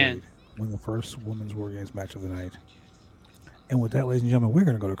Cora Jade won the first Women's War Games match of the night. And with that, ladies and gentlemen, we're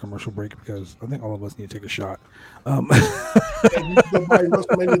going to go to commercial break because I think all of us need to take a shot. And you can go buy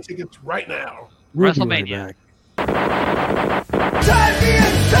WrestleMania tickets right now. We'll WrestleMania. be right back. Drive me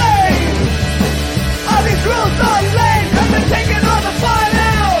insane! All these rules are lame, cause they're taking all the fun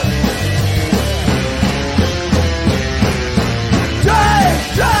out!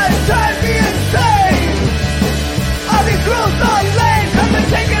 Drive me insane! All these rules are lame, cause they're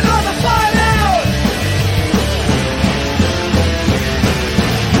taking all the fun out!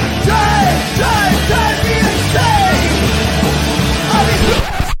 Drive me insane! All these rules...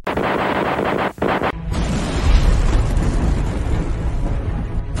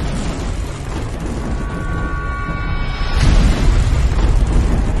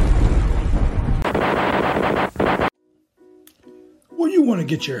 When you want to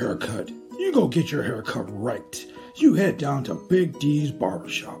get your hair cut, you go get your hair cut right. You head down to Big D's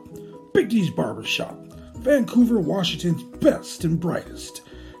Barbershop. Big D's Barbershop, Vancouver, Washington's best and brightest.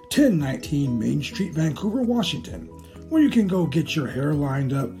 1019 Main Street, Vancouver, Washington, where you can go get your hair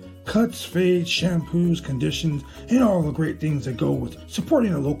lined up, cuts, fades, shampoos, conditions, and all the great things that go with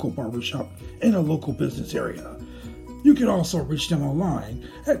supporting a local barbershop in a local business area. You can also reach them online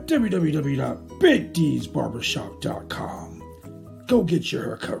at www.bigdsbarbershop.com. Go get your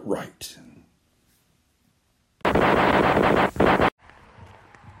haircut right.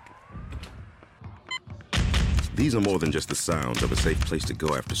 These are more than just the sounds of a safe place to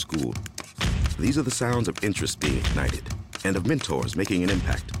go after school. These are the sounds of interest being ignited and of mentors making an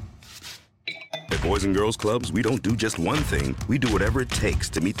impact. At Boys and Girls Clubs, we don't do just one thing. We do whatever it takes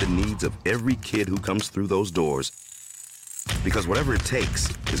to meet the needs of every kid who comes through those doors. Because whatever it takes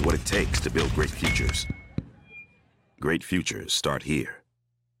is what it takes to build great futures. Great futures start here.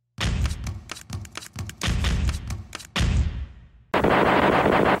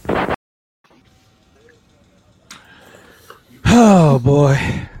 Oh boy,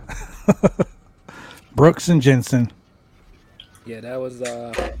 Brooks and Jensen. Yeah, that was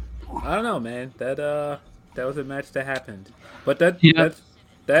I don't know, man. That was a match that happened. But that Yep.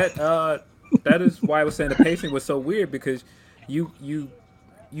 that's that is why I was saying the pacing was so weird because you you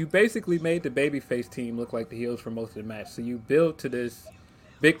you basically made the babyface team look like the heels for most of the match. So you build to this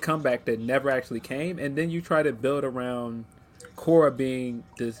big comeback that never actually came, and then you try to build around Cora being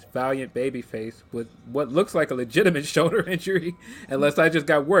this valiant babyface with what looks like a legitimate shoulder injury, unless I just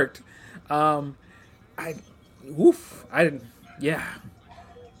got worked. Um, I, woof, I didn't. Yeah,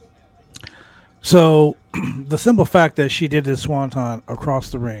 So the simple fact that she did this swanton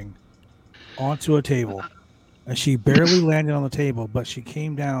across the ring onto a table, and she barely landed on the table, but she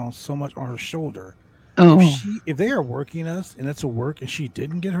came down so much on her shoulder. Oh, If they are working us and it's a work and she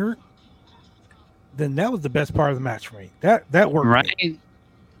didn't get hurt, then that was the best part of the match for me. That worked for me. right.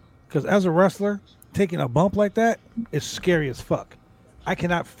 Because as a wrestler, taking a bump like that is scary as fuck. I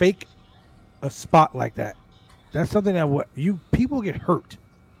cannot fake a spot like that. That's something that what you people get hurt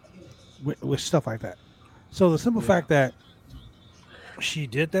with stuff like that. So the simple fact that she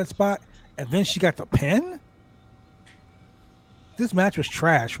did that spot and then she got the pin, this match was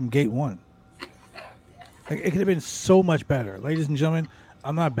trash from gate one. Like, it could have been so much better, ladies and gentlemen.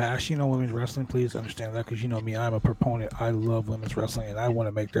 I'm not bashing on women's wrestling. Please understand that, because you know me, I'm a proponent. I love women's wrestling, and I want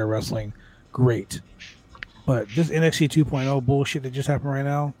to make their wrestling great. But this NXT 2.0 bullshit that just happened right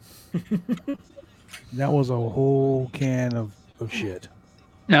now, that was a whole can of shit.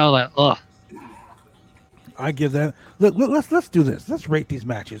 No, like, ugh. I give that. Look, let's do this. Let's rate these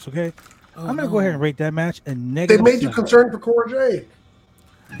matches, okay? I'm gonna go ahead and rate that match a They negative. made you 7. concerned for Cora Jade.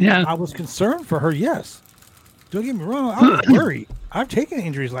 Yeah. I was concerned for her. Yes, don't get me wrong. I was worried. I've taken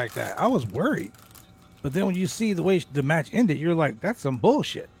injuries like that. I was worried. But then when you see the way the match ended, you're like, that's some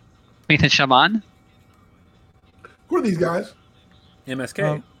bullshit. Nathan Shaman. Who are these guys?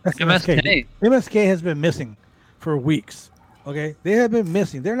 MSK. That's MSK. MSK has been missing for weeks. Okay, they have been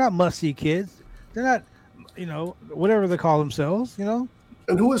missing. They're not must-see kids. They're not, whatever they call themselves. And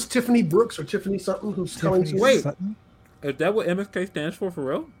who is Tiffany Brooks or Tiffany something who's coming Tiffany to Wait. Sutton? Is that what MSK stands for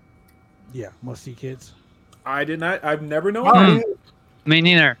real? Yeah, must-see kids. I did not. I've never known. Wow, that. he- Me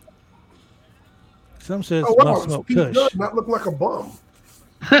neither. Some says Oh, wow, must smoke Pete kush. Dunne not look like a bum.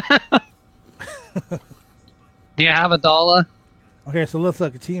 Do you have a dollar? Okay, so let's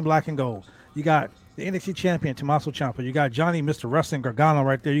look at Team Black and Gold. You got the NXT champion, Tommaso Ciampa. You got Johnny, Mr. Wrestling Gargano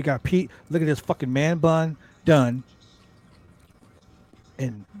right there. You got Pete. Look at this fucking man bun done.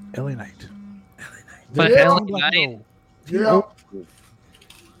 And LA Knight. But Yeah. LA Team Black and Knight, Gold.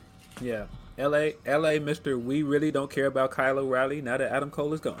 Yeah. Yeah, LA, Mister. We really don't care about Kyle O'Reilly now that Adam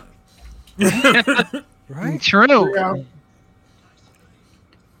Cole is gone. Right? true. Yeah.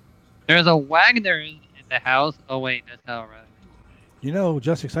 There's a Wagner in the house. Oh wait, that's how right.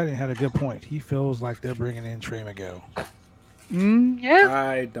 Just Exciting had a good point. He feels like they're bringing in Trey Miguel. Yeah.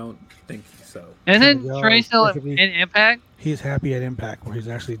 I don't think so. Isn't Miguel Trey is still in perfectly- Impact? He's happy at Impact where he's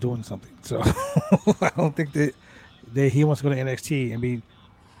actually doing something. So I don't think that he wants to go to NXT and be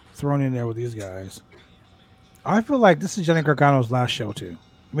thrown in there with these guys. I feel like this is Johnny Gargano's last show too.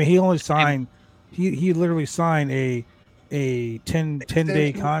 I mean, he only signed, he literally signed a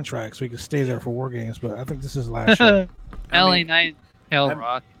 10-day contract so he could stay there for War Games. But I think this is his last show. LA Knight, Hell I'm-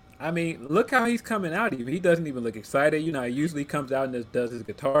 Rock. I mean, look how he's coming out. He doesn't even look excited. He usually comes out and just does his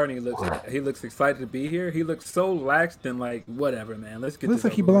guitar, and he looks excited to be here. He looks so laxed and like whatever, man. Let's get. Looks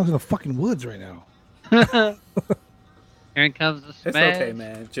this like he over belongs with. in the fucking woods right now. Here comes the It's smash. okay,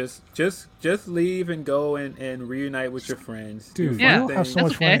 man. Just leave and go and reunite with your friends. Do Dude, Yeah, you'll have so that's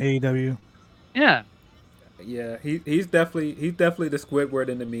much fun in okay. AEW. Yeah. Yeah, he's definitely the Squidward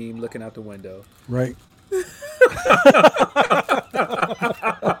in the meme looking out the window. Right.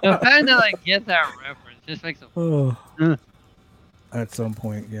 The fact that I get that reference just makes it. Oh. Mm. At some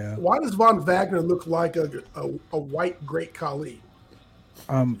point, yeah. Why does Von Wagner look like a white Great Khali?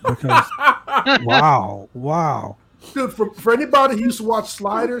 Because wow. Dude, for anybody who used to watch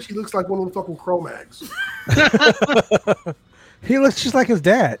Sliders, he looks like one of them fucking Cro-Mags. He looks just like his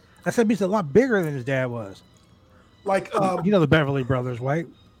dad. That said, he's a lot bigger than his dad was. Like, The Beverly Brothers, right?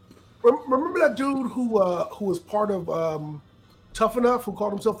 remember that dude who was part of Tough Enough, who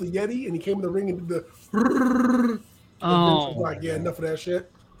called himself the Yeti, and he came in the ring and did the. Oh. Like, yeah, enough of that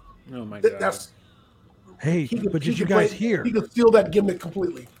shit. Oh my god. That's Hey, he could, but he did you could guys play- hear? He could steal that gimmick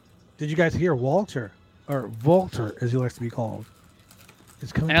completely. Did you guys hear Walter, or Volter, as he likes to be called?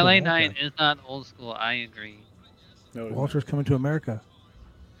 Is coming to LA America. Knight is not old school. I agree. No, Walter's coming to America.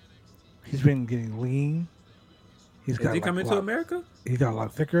 He's been getting lean. He's is got he like coming a to lot- America? He got a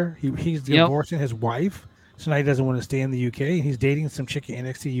lot thicker. He's Yep. divorcing his wife. So now he doesn't want to stay in the UK. He's dating some chick in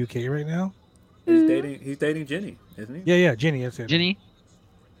NXT UK right now. He's dating Jenny, isn't he? Yeah, Jenny. That's it. Jenny.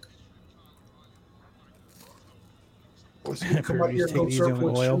 Was he come out here and go Taking it easy surf on the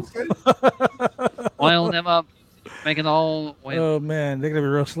with oil. Shinsuke? Oil them up. Make it all oil. Oh man, they're gonna be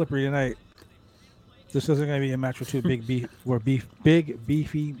real slippery tonight. This isn't gonna be a match with two big big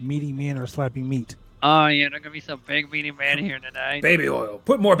beefy meaty men are slapping meat. Oh yeah, there's gonna be some big meaty man here tonight. Baby oil.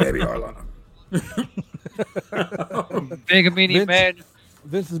 Put more baby oil on him. Big meaty man.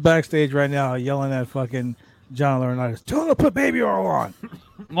 Vince is backstage right now yelling at fucking John Laurinaitis. Tell him to put baby oil on.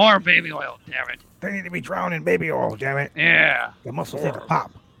 More baby oil, damn it. They need to be drowned in baby oil, damn it. Yeah. The muscles need to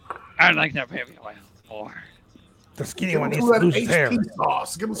pop. I like that baby oil more. The skinny Give one him needs some to of lose that his hair. HP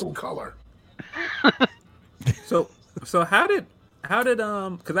sauce. Give him some color. So how did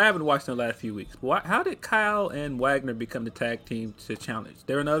because I haven't watched in the last few weeks. How did Kyle and Wagner become the tag team to challenge?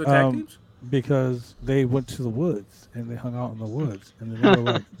 There are other tag teams? Because they went to the woods and they hung out in the woods and then they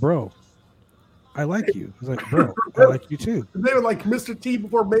were like, bro, I like you. It's like, bro, I like you too. They were like Mr. T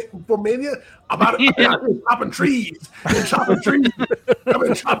before Mania. About it, I've been chopping trees. I've been chopping trees. I've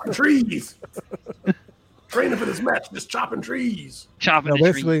been chopping trees. Training for this match, just chopping trees. Chopping No,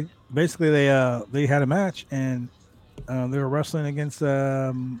 the tree. basically they had a match and they were wrestling against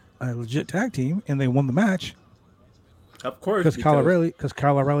a legit tag team and they won the match. Of course, Because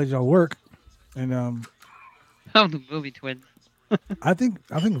Kyle O'Reilly's all work. And Oh, the movie twins. I think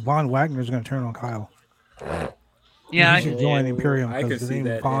Von Wagner's going to turn on Kyle. Yeah, He should join Imperium. I can 'cause the see name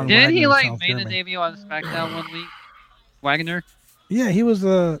that. Von didn't he Wagner like sounds made a German. debut on SmackDown one week? Wagner? Yeah, he was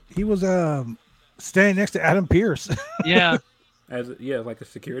standing next to Adam Pearce Yeah. like a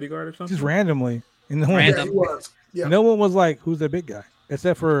security guard or something. just randomly. And no one, Yeah, Random. he was. Yeah. no one was like, "Who's that big guy?"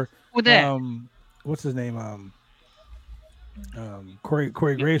 Except for Who that? what's his name? Corey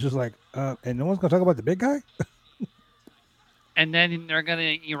Graves was like, and no one's gonna talk about the big guy. And then they're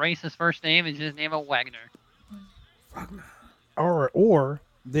gonna erase his first name and just name it Wagner. Or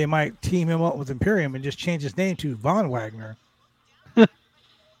they might team him up with Imperium and just change his name to Von Wagner.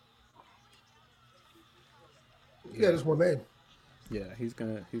 Yeah, just one name. Yeah, he's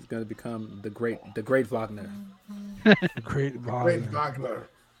gonna become the great Wagner. The Great Von. Great Wagner.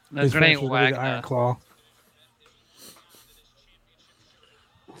 The His great finish was gonna be the Iron Wagner. Claw.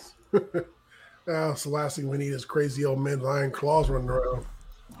 It's the last thing we need is crazy old men with iron claws running around.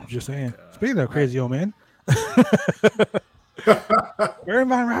 I'm just saying. Speaking of crazy old man, Baron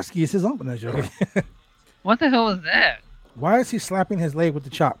Von Raschke is his uncle. No joke. What the hell was that? Why is he slapping his leg with the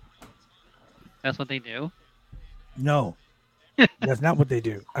chop? That's what they do. No, that's not what they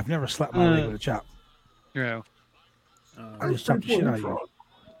do. I've never slapped my leg with a chop. True. I just chop the shit out of you.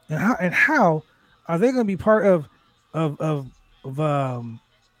 And how are they going to be part of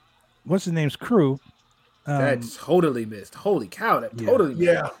what's his name's crew? That totally missed. Holy cow! That Yeah. totally missed.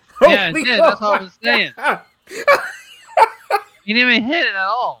 Yeah. Yeah, it did. That's all I was saying. You didn't even hit it at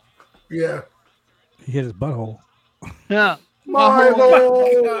all. Yeah. He hit his butthole. Yeah. My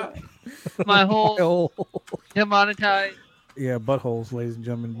Lord. My whole Oh. demonetized. Yeah, buttholes, ladies and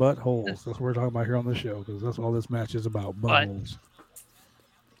gentlemen, buttholes. That's what we're talking about here on the show because that's all this match is about. Buttholes.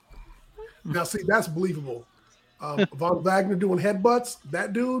 Now, see, that's believable. Von Wagner doing headbutts,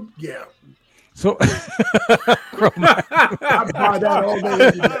 that dude, yeah. So I'd buy that all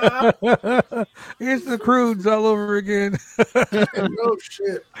day. it's the Crudes all over again. No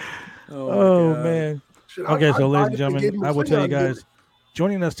shit. Oh man. Shit, Okay, so I'd ladies buy and it if they gentlemen, gave him a I will tell you finger, I'd give guys,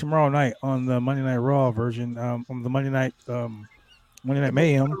 joining us tomorrow night on the Monday Night Raw version, on the Monday Night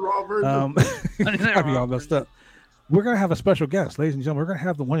Mayhem. it. Raw version. I'll be all messed up. We're gonna have a special guest, ladies and gentlemen. We're gonna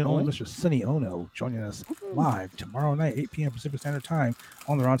have the one and only Mr. Sonny Ono joining us live tomorrow night, 8 p.m. Pacific Standard Time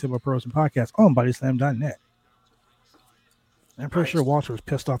on the Roundtable Pros and Podcast on BodySlam.net. I'm pretty sure Walter was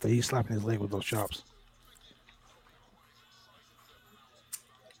pissed off that he's slapping his leg with those chops.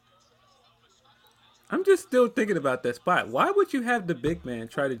 I'm just still thinking about that spot. Why would you have the big man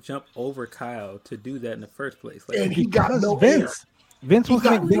try to jump over Kyle to do that in the first place? Like, And he got Because no Vince. Vince He wants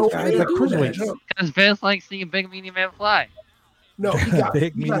to got make big no guys air like to that cruiserweights. jump. Because Vince likes seeing big meaty men fly. No, he got,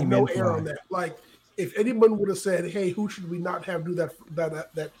 Big he got meaty no man air fly. on that. Like, if anyone would have said, "Hey, who should we not have do that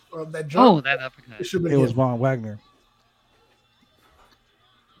jump?" Oh, that it uppercut. should have It been was him. Von Wagner.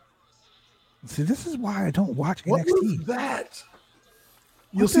 See, this is why I don't watch What was NXT. that?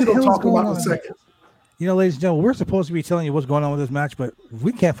 You'll What see the what I'm hell is talking going about in a on? second. You know, ladies and gentlemen, we're supposed to be telling you what's going on with this match, but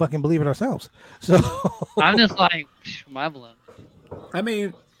we can't fucking believe it ourselves. So I'm just like, my blood. I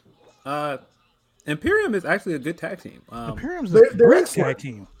mean, Imperium is actually a good tag team. Imperium's a They're great excellent. tag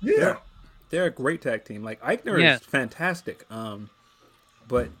team. Yeah. They're a great tag team. Like Eichner Yeah. is fantastic.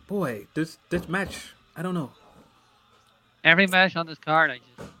 But boy, this match I don't know. Every match on this card, I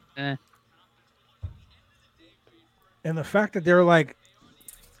just. And the fact that they're like,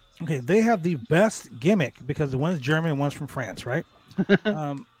 okay, they have the best gimmick because the one's German and one's from France, right?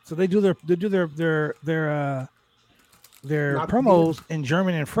 So they do their Not promos in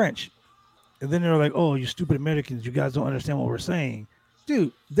German and French, and then they're like, "Oh, you stupid Americans, you guys don't understand what we're saying."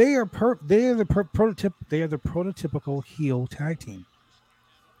 Dude, they are the prototypical heel tag team.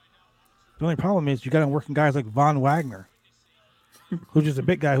 The only problem is you got them working guys like Von Wagner, who's just a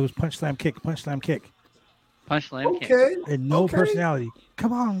big guy who's punch slam kick, Punch slam kick. Okay. and no personality.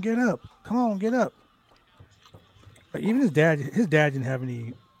 Come on, get up! Come on, get up! Like, even his dad didn't have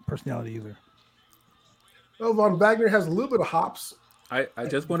any personality either. Well, Von Wagner has a little bit of hops. I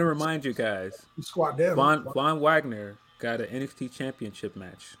just want to remind you guys, You squat down. Von Wagner got an NXT championship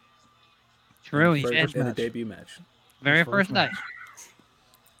match. True, he in did. the debut match. Very first night.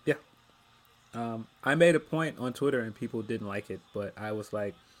 Yeah. I made a point on Twitter and people didn't like it, but I was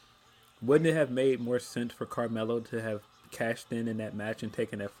like, wouldn't it have made more sense for Carmelo to have cashed in that match and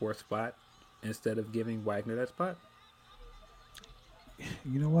taken that 4th spot instead of giving Wagner that spot?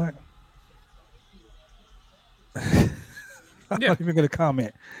 You know what? I'm not even gonna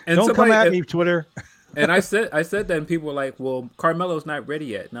comment. And Don't come at me, Twitter. And I said that, and people were like, "Well, Carmelo's not ready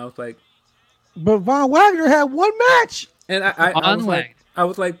yet." And I was like, But Von Wagner had one match. and I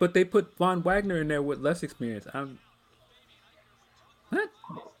was like, but they put Von Wagner in there with less experience. What?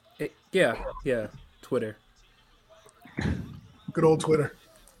 Yeah, Twitter. Good old Twitter.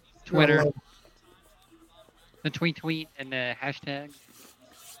 The tweet, and the hashtag.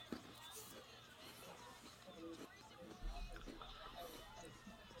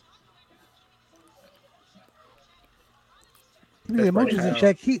 The emotions in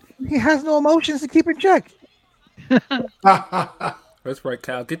check. He has no emotions to keep in check. That's right,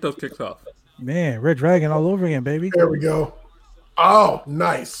 Kyle. Get those kicks off. Man, Red Dragon all over again, baby. There we go. Oh,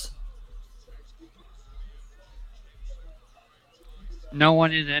 nice. No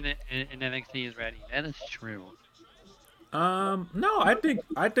one in NXT is ready. That is true. No, I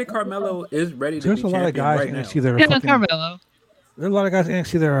think Carmelo is ready to There's be a lot of champion guys right in now. NXT that are Yeah, fucking, Carmelo. there's a lot of guys in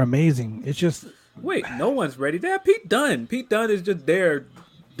NXT that are amazing. It's just Wait, no one's ready. That Pete Dunne. Pete Dunne is just there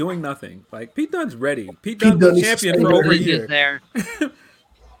doing nothing. Like, Pete Dunne's ready. Pete Dunne was Dunne champion is for over a He's year. just there.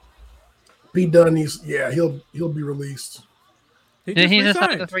 Pete Dunne, he'll be released. Did he just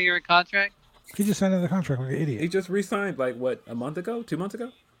sign re-signed. a 3-year contract? he just signed another contract like an He idiot. just re-signed like what, a month ago, 2 months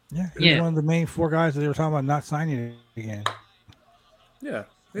ago? Yeah, he was Yeah. one of the main 4 guys that they were talking about not signing it again. Yeah.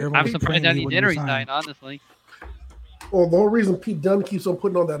 Everyone I'm was surprised praying that he wouldn't did resign. resign, honestly. Well, the whole reason Pete Dunne keeps on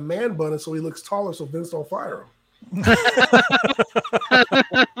putting on that man bun is so he looks taller, so Vince don't fire him.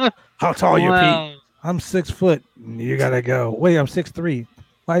 How tall are you, Pete? Wow. I'm 6 foot. You gotta go. Wait, I'm 6'3".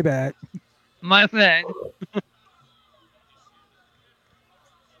 My bad. My bad.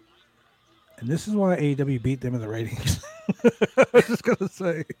 And this is why AEW beat them in the ratings. I was just gonna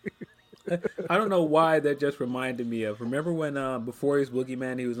say. I don't know why that just reminded me of. Remember when before he was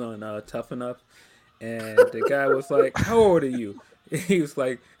Boogeyman, he was on Tough Enough, and the guy was like, "How old are you?" He was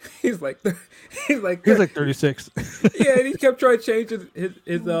like 36. yeah, and he kept trying to change his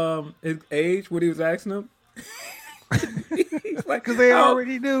age when he was asking him. He's like, Because they "How-"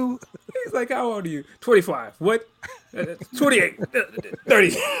 already knew. He's like, "How old are you?" 25. What? 28.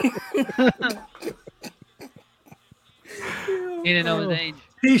 30. He didn't know his age.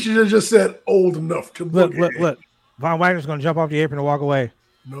 He should have just said old enough to Look, boogie. look. Von Wagner's gonna jump off the apron and walk away.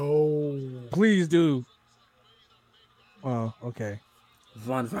 No. Please do. Oh, okay.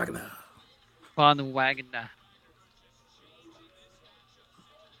 Von Wagner. On the wagon.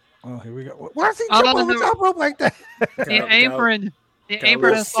 Oh, here we go. Why does he Oh, jump no, over no. the top rope like that? The apron. The Gal- apron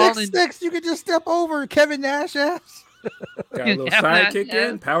You're has fallen. 6'6", you can just step over Kevin Nash ass. Got a little Yeah, sidekick yeah.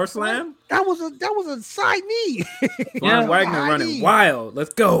 in. Power slam. That was a side knee. Von Wagner Side running knee. wild.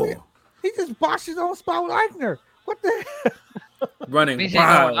 Let's go. He just boxed his own spot with Eichner. What the Running He's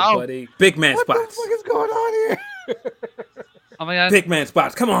wild, going out. buddy. Big man what spots. the fuck is going on here? Oh my god. Big man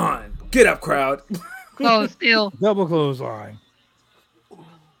spots. Come on. Get up, crowd. Close steel. Double clothesline.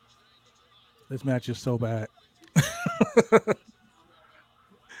 This match is so bad.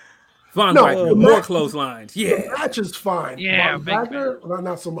 Von No, Wagner, the more match- clotheslines. The Yeah. match is fine. Yeah, Von big Wagner,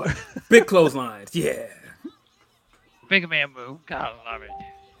 not so much. Big clotheslines. Yeah. Big man move. God, I love it.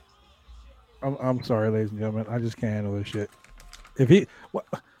 I'm sorry, ladies and gentlemen. I just can't handle this shit. If he what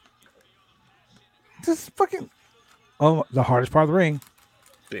this fucking the hardest part of the ring.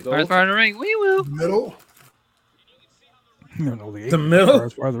 Big First old. part of the ring. We will. Middle. No, The middle?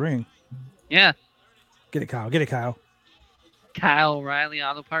 hardest part of the ring. Yeah. Get it, Kyle. Get it, Kyle. Kyle O'Reilly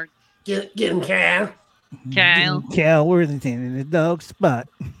auto parts. Get him, Cal. Cal Worthington in the dog spot.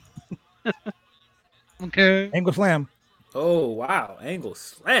 Okay. Angle slam. Oh wow, angle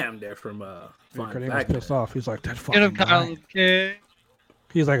slam there from Von Kurt Angle's Wagner. pissed off. He's like, that Get fucking him, Kyle. guy. Okay.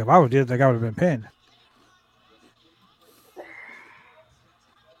 He's like, if I would did, that guy would have been pinned.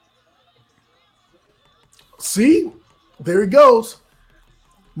 See? There he goes.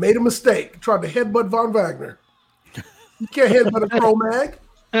 Made a mistake. Tried to headbutt Von Wagner. You can't headbutt a pro mag.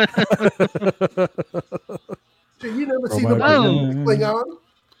 You never seen the Klingon?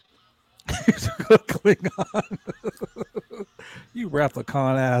 Klingon. You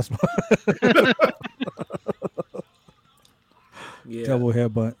replicon ass. Yeah, Double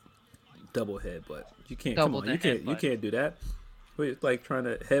headbutt. double headbutt. You can't. Double Come on, the you headbutt. can't do that. It's like trying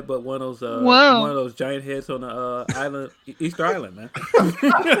to headbutt one of those Whoa. one of those giant heads on the island, Easter Island, man.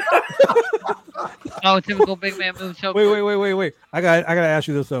 Oh, typical big man move. Choke. Wait. I gotta ask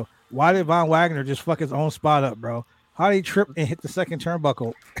you this though. Why did Von Wagner just fuck his own spot up, bro? How did he trip and hit the second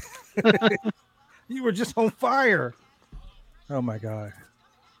turnbuckle? You were just on fire. Oh my god.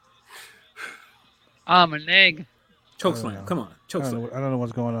 My leg. Choke slam. Come on, choke slam. I don't know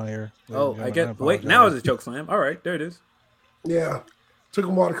what's going on here. Oh, I get. Wait, now it's a choke slam. All right, there it is. Yeah. Took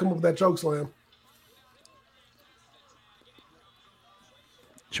him a while to come up with that choke slam.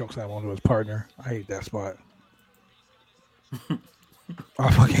 Choke slam onto his partner. I hate that spot.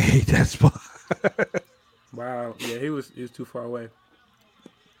 I fucking hate that spot. Wow. Yeah, he was too far away.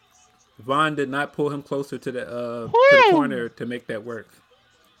 Vaughn did not pull him closer to the corner to make that work.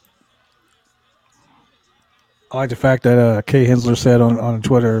 I like the fact that Kay Hensler said on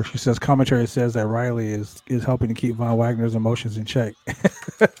Twitter, she says commentary says that Riley is helping to keep Von Wagner's emotions in check.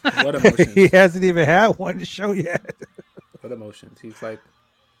 What emotions? He hasn't even had one to show yet. What emotions? He's like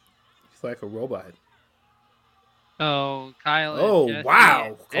a robot. Oh, Kyle. Oh is just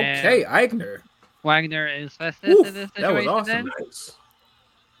wow. it. And Okay, Eigner. Wagner is festive Oof, in this that situation. was awesome. Then? Nice.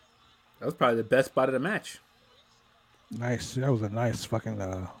 That was probably the best spot of the match. Nice. That was a nice fucking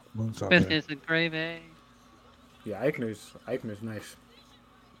moonsault there. Biscuits and gravy. Yeah, Eigner's nice.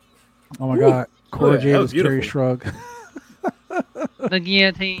 Oh my god. Cora that was Jade Terry beautiful. Shrug. The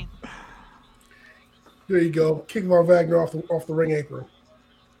guillotine. There you go. Kick Von Wagner off the ring apron.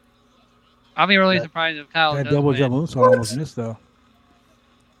 I'll be really surprised if Kyle That doesn't double win. jump moonsault almost missed though.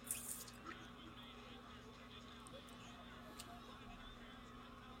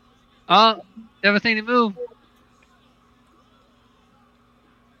 Oh, devastating move.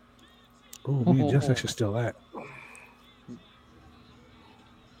 Oh, me and Jessica should still at.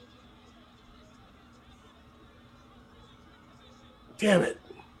 Damn it.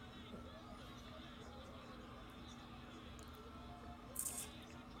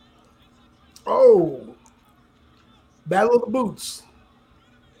 Oh. Battle of the Boots.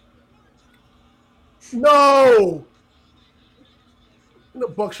 No. The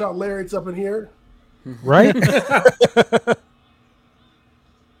buckshot lariats up in here. Right?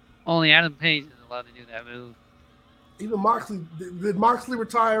 Only Adam Page is allowed to do that move. Even Moxley. Did Moxley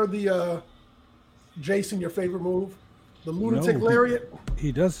retire the Jason, your favorite move? The lunatic No. lariat?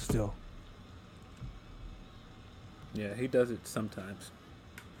 He does still. Yeah, he does it sometimes.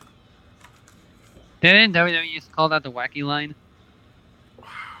 Didn't WWE used to call that the wacky line?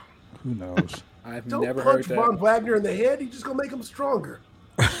 Who knows? I've Don't never heard punch that. Von Wagner in the head. He's just going to make him stronger.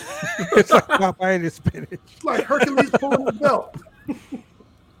 It's like Popeye and his spinach. It's like Hercules pulling the belt.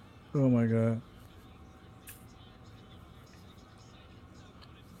 Oh my god.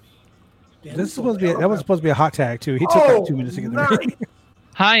 Damn, This is he's supposed to be so that was supposed to be a hot tag too. He took like 2 minutes to get the nice. ring.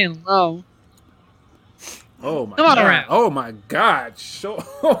 High and low. Oh my Come on god! around. Oh my god!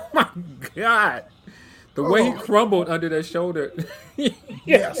 Oh my god! The way he Oh. crumbled under that shoulder.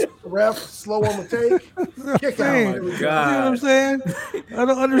 Yes, ref, slow on the take. Kick out. Dang. There we Oh, You go. know what I'm God. saying? I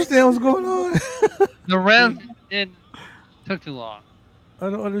don't understand what's going on. The ref didn't took too long. I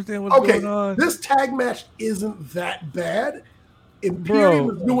don't understand what's Okay, going on. this tag match isn't that bad. Imperium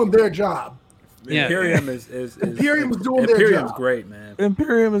Bro. is doing their job. Yeah. Imperium is Imperium is doing their Imperium's job. great, man.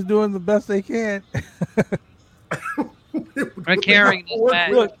 Imperium is doing the best they can. We're carrying this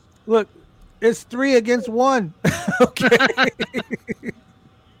match. Look, it's 3 against 1. Okay.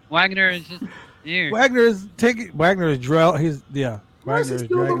 Wagner is just here. Wagner is Drell. Why is Wagner he is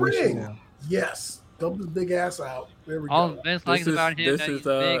still in the dragging this shit ring? down. Yes, dump his big ass out. There we All go. Vince likes about him that he's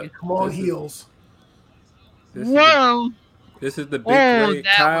big. Come on, this is- heels. Whoa! This is the big Oh, great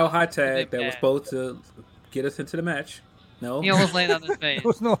that Kyle was hot a tag big that was match. supposed to get us into the match. No, He almost landed on his face. There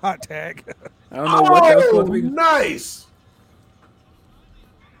was no hot tag. I don't know what that was supposed to be. Nice.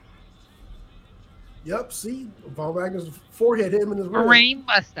 Yep, see? Von Wagner's forehead hit him in his ring. Marine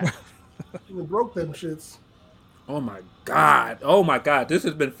Buster. You broke them shits. Oh my god! Oh my god! This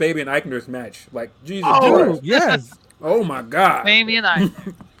has been Fabian Eichner's match. Like Jesus Oh. Christ! Yes. Oh my god! Fabian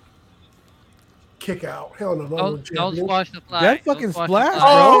Eichner. Kick out. Hell no, Don't squash the flag. That fucking Don't splash, the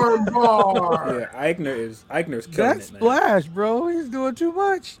flag. bro. Armbar. Yeah, Eichner's killing That it, man. splash, bro. He's doing too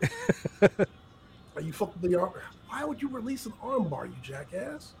much. Are you fucking the arm? Why would you release an armbar, you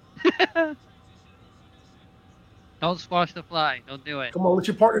jackass? Don't squash the flag. Don't do it. Come on, let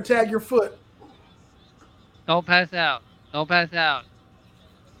your partner tag your foot. Don't pass out. Don't pass out.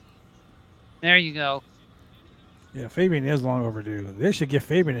 There you go. Yeah, Fabian is long overdue. They should give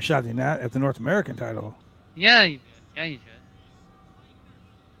Fabian a shot at the North American title. Yeah, you should. Yeah, you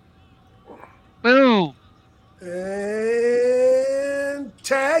should. Boom. And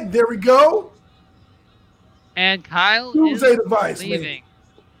tag. There we go. And Kyle Doomsday is device, leaving.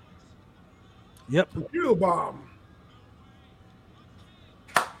 Yep. Computer bomb.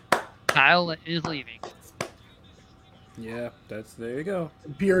 Kyle is leaving. Yeah, there you go.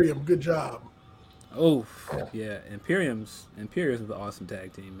 Imperium, good job. Oh yeah, Imperium's an awesome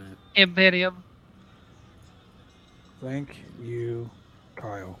tag team, man. Imperium. Thank you,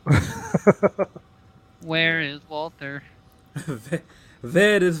 Kyle. Where is Walter?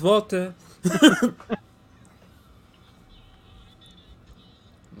 Where is Walter?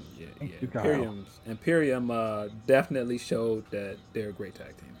 Yeah. Imperium definitely showed that they're a great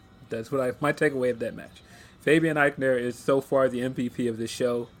tag team. That's what my takeaway of that match. Fabian Eichner is so far the MVP of this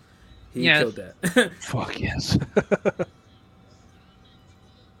show. He killed that. Fuck yes.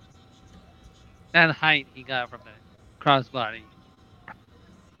 That height he got from the crossbody.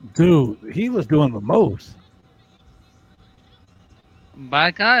 Dude, he was doing the most.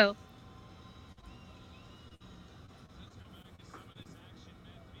 Bye, Kyle.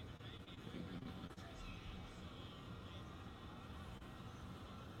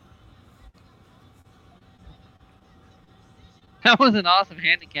 That was an awesome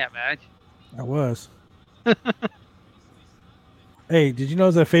handicap match. That was. Hey, did you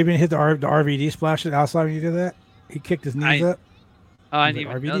know that Fabian hit the RVD splash outside when you did that? He kicked his knees up. Oh, I didn't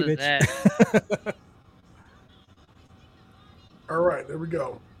even notice that. All right, there we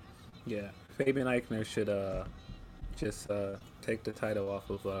go. Yeah, Fabian Eichner should just take the title off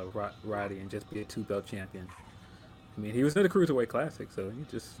of Roddy and just be a 2-belt champion. I mean, he was in the Cruiserweight Classic, so he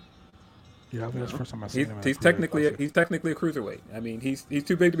just. Yeah, I think that's the first time I've seen him. He's technically a cruiserweight. I mean, he's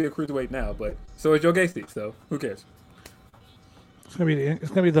too big to be a cruiserweight now, but so is Joe Gacy. So who cares? It's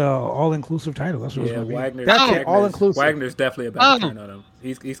gonna be the all-inclusive title. That's what it's gonna be. Wagner's all-inclusive. Wagner's definitely about to turn on him.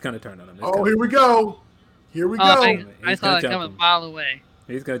 He's gonna turn on him. Here we go. Here we go. I saw it coming a mile away.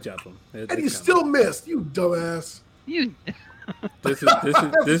 He's gonna jump him. And he still missed. You dumbass. You. This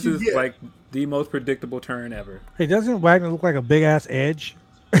is like the most predictable turn ever. Hey, doesn't Wagner look like a big ass Edge?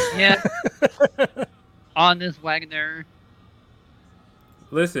 Yeah. On this Wagner.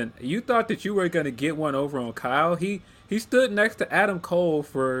 Listen, you thought that you were gonna get one over on Kyle. He stood next to Adam Cole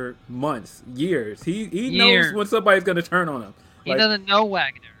for months, years. He knows when somebody's gonna turn on him. He doesn't know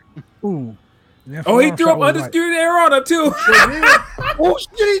Wagner. Ooh. Oh, he threw up Undisputed Era on him too. Oh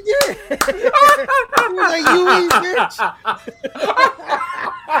shit, he did. He was like, "You bitch."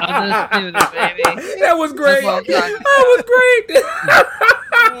 Undisputed, baby. That was great. That was great.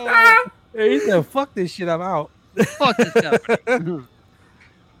 Hey, he said, "Fuck this shit, I'm out." Fuck this company.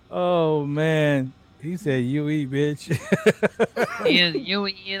 Oh man, he said, "You eat, bitch." You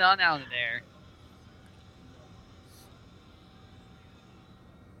eat on out of there.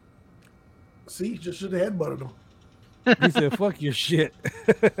 See, just should have headbutted him. He said, "Fuck your shit."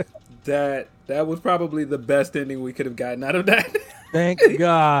 That was probably the best ending we could have gotten out of that. Thank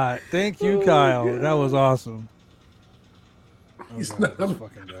God. Thank you, Kyle. Yeah. That was awesome.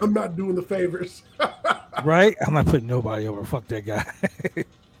 I'm not doing the favors. Right? I'm not putting nobody over. Fuck that guy.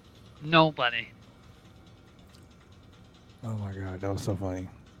 Nobody. Oh my God, that was so funny.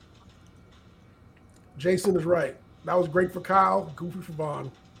 Jason is right. That was great for Kyle, goofy for Vaughn.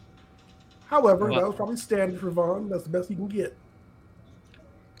 However, that was probably standard for Vaughn. That's the best he can get.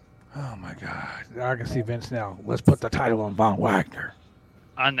 Oh my God. I can see Vince now. Let's put the title on Von Wagner.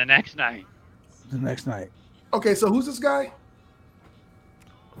 On the next night. The next night. Okay, so who's this guy?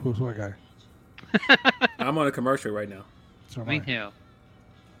 Who's what guy? I'm on a commercial right now. So Me too.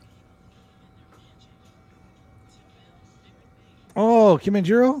 Oh,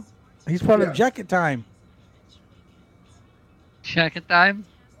 Kimanjiro? He's part of Jacket Time. Jacket Time?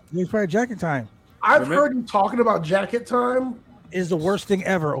 He's part of Jacket Time. I've heard him talking about Jacket Time. Is the worst thing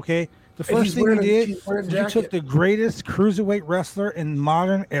ever, okay? The first thing you did is you took the greatest cruiserweight wrestler in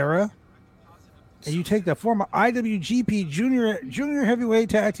modern era, and you take the former IWGP junior heavyweight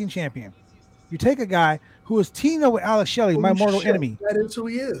tag team champion. You take a guy who is teamed up with Alex Shelley, my mortal Shit, enemy. that is who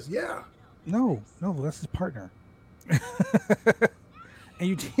he is. Yeah. No, that's his partner. And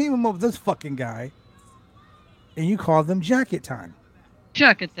you team him up with this fucking guy, and you call them Jacket Time.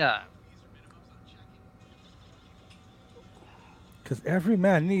 Jacket time. Because every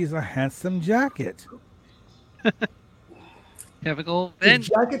man needs a handsome jacket. Typical Is Vince.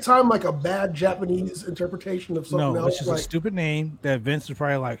 Jacket Time like a bad Japanese interpretation of something No, else? it's just Like, a stupid name that Vince was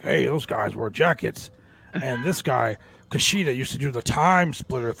probably like, hey, those guys wear jackets. And this guy, Kushida, used to do the time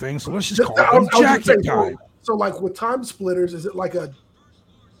splitter thing, so let's just call I them was gonna Jacket say, Time. So like with Time Splitters, is it like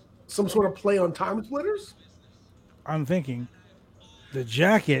some sort of play on Time Splitters? I'm thinking the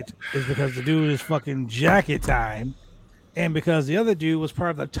jacket is because the dude is fucking Jacket Time, and because the other dude was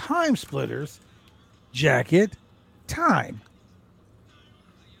part of the Time Splitters, Jacket Time.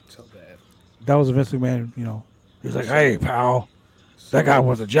 So bad. That was a Vince McMahon, He's like, hey, pal, that guy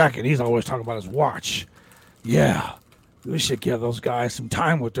wears a jacket. He's always talking about his watch. Yeah, we should give those guys some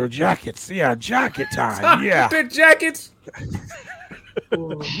time with their jackets. Yeah, jacket time. Yeah, Their jackets.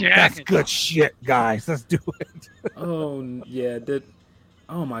 that's good shit, guys. Let's do it. Oh yeah,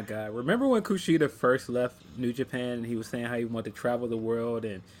 oh my god! Remember when Kushida first left New Japan and he was saying how he wanted to travel the world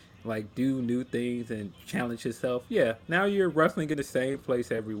and like do new things and challenge himself? Yeah, now you're wrestling in the same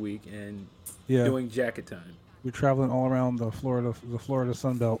place every week and doing jacket time. We're traveling all around the Florida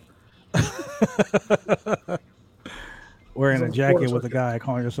Sun Belt, wearing a jacket with a guy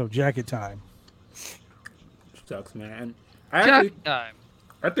calling yourself Jacket Time. Sucks, man. Jacket time.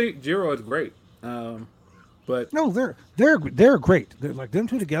 I think Jiro is great. But no, they're great. They're like them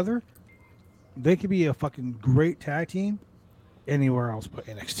two together. They could be a fucking great tag team anywhere else but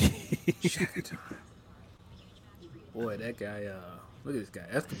NXT. Boy, that guy. Look at this guy.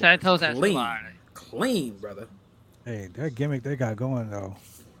 That's Santos clean, Escobar. clean, brother. Hey, that gimmick they got going though.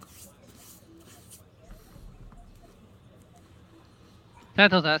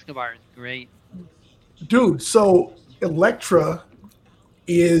 Santos Escobar is great. Dude, so Elektra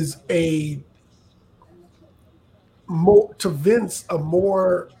is to Vince a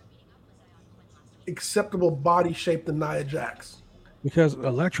more acceptable body shape than Nia Jax. Because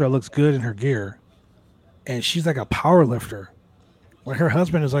Elektra looks good in her gear, and she's like a power lifter. Like her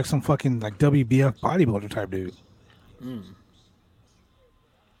husband is like some fucking like WBF bodybuilder type dude.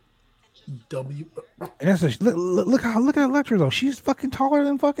 W. And that's look at Elektra though. She's fucking taller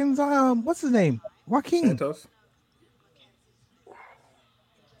than fucking what's his name? Joaquin. Santos.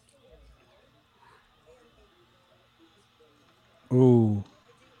 Ooh.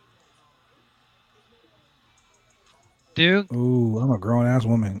 Dude. Ooh, I'm a grown ass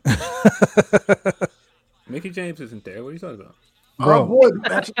woman. Mickey James isn't there. What are you talking about? Oh boy,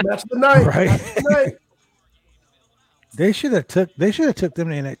 match of the night. Right. Match of the night. They should have took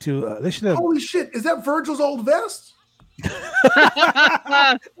them in it too. They should have. Holy shit! Is that Virgil's old vest?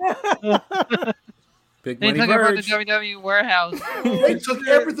 They Big Money took it from the Verge. WWE warehouse. They took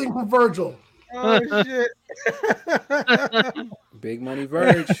everything from Virgil. Oh shit! Big Money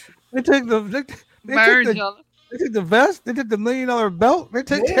Verge. They took the vest. They took the $1 million belt. They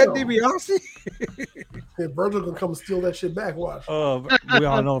took Ted Damn. DiBiase. Yeah, Virgil gonna come steal that shit back. Watch. We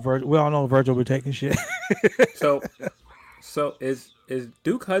all know Virgil. We all know Virgil be taking shit. So is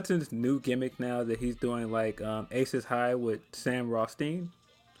Duke Hudson's new gimmick now that he's doing like Aces High with Sam Rothstein?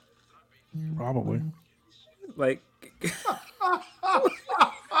 Probably. Like, I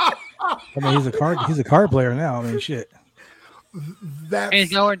mean, he's a card player now. I mean, shit. He's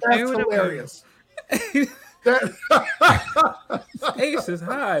going That's to the hilarious. Aces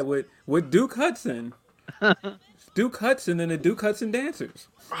High with Duke Hudson. Duke Hudson and the Duke Hudson Dancers.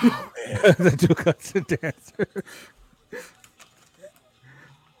 Oh, man. The Duke Hudson dancer.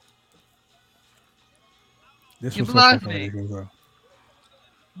 This You was blocked so me. fucking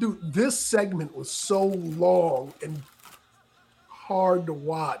Dude, this segment was so long and hard to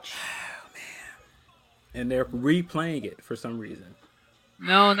watch. And they're replaying it for some reason.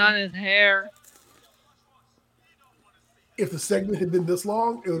 No, not his hair. If the segment had been this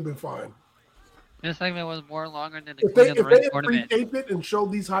long, it would have been fine. This segment was more longer than the If they Queen of the Ring had tournament. pre-taped it and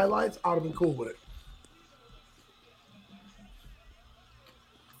showed these highlights, I would have been cool with it.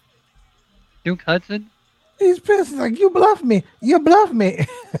 Duke Hudson? He's pissed. He's like, you bluffed me. You bluffed me.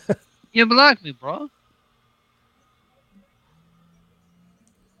 You blocked me, bro.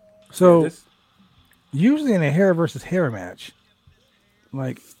 So This- usually in a hair versus hair match,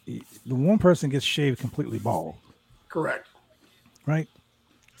 like the one person gets shaved completely bald, Correct. right?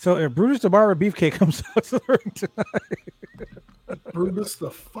 So if Brutus the Barber Beefcake comes out to the ring tonight, Brutus the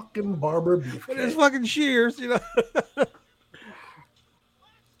fucking barber with his beefcake. fucking shears,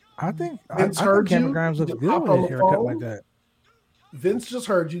 I think Vince I think heard Cameron you. Grimes He looks just good hopped with on his the haircut phone. like that. Vince just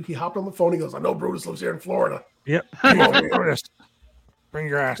heard you. He hopped on the phone. He goes, I know Brutus lives here in Florida. Yep. Come over here. Brutus, bring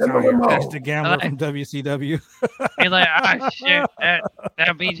your ass Send down the here. limo. That's the gambler from WCW. He's like, ah, shit, that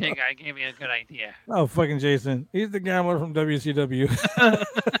BJ guy gave me a good idea. Oh, fucking Jason. He's the gambler from WCW.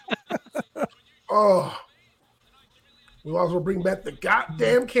 Oh, we might as well bring back the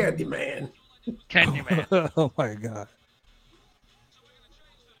goddamn Candyman. Candyman. Oh my god.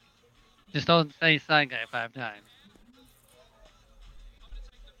 Just don't say side guy 5 times.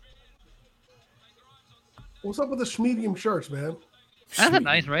 What's up with the medium shirts, man? That's a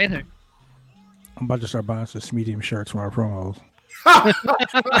nice razor. I'm about to start buying some medium shirts for our promos.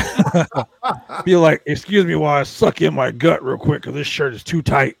 Be like, excuse me while I suck in my gut real quick because this shirt is too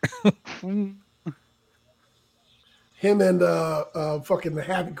tight. Him and fucking the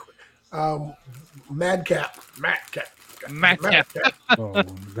happy Madcap. Oh,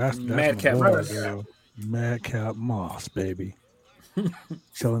 that's Madcap my boy, Moss. girl. Madcap Moss, baby.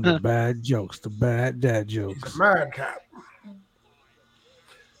 Telling the bad jokes, the bad dad jokes. Madcap.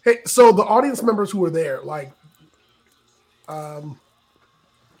 Hey, so the audience members who were there, like, how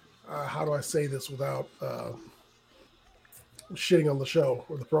do I say this without shitting on the show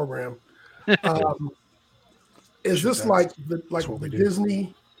or the program? Is this like the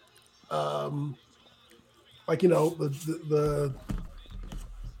Disney, like, you know, the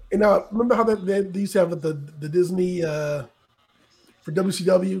you know, remember how they used to have the Disney for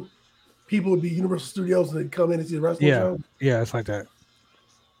WCW? People would be Universal Studios and they'd come in and see the wrestling show? Yeah, it's like that.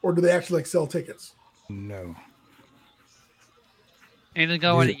 Or do they actually like sell tickets? No. You just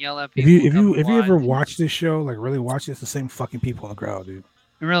go in and yell at If people. you ever watch this show, like really watch it, it's the same fucking people in the crowd, dude.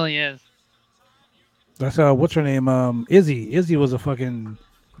 It really is. That's what's her name? Izzy. Izzy was a fucking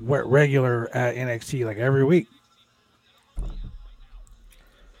regular at NXT like every week.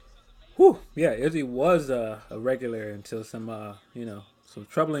 Whew. Yeah, Izzy was a regular until some some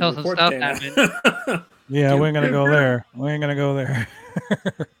troubling Until some reports stuff came happened. Yeah, we ain't gonna go there. We ain't gonna go there.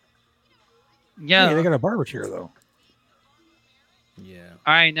 Yeah. Hey, they got a barber chair though. Yeah.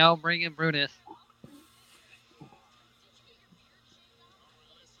 All right, now bring in Brutus.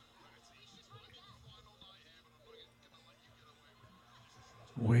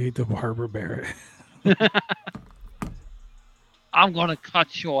 Wade the Barber Barrett. I'm gonna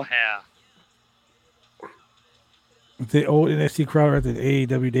cut your hair. The old NXT crowd are at the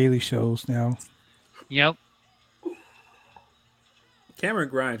AEW daily shows now. Yep. Cameron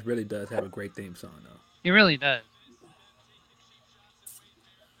Grimes really does have a great theme song, though. He really does.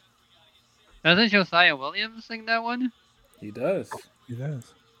 Doesn't Josiah Williams sing that one? He does. He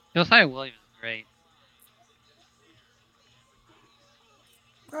does. Josiah Williams is great.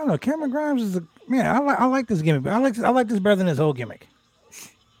 I don't know. Cameron Grimes is a man. I like this gimmick. But I like this better than his whole gimmick.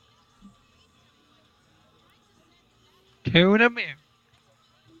 To the moon.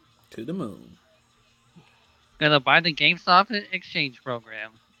 To the moon. Gonna buy the GameStop exchange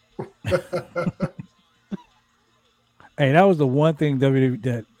program. Hey, that was the one thing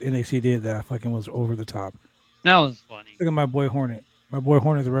that NXT did that I fucking was over the top. That was funny. Look at my boy Hornet. My boy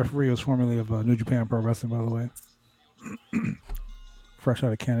Hornet, the referee, was formerly of New Japan Pro Wrestling, by the way. Fresh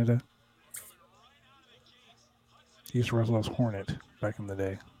out of Canada. He used to wrestle as Hornet back in the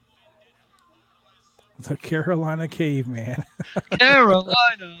day. The Carolina Caveman.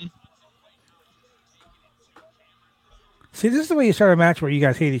 Carolina. See, this is the way you start a match where you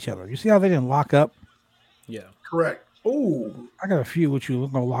guys hate each other. You see how they didn't lock up? Yeah. Correct. Oh, I got a feud with you.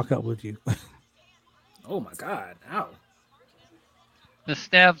 I'm going to lock up with you. Oh, my God. Ow. The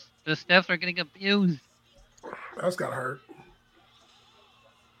steps are getting abused. that's gotta hurt.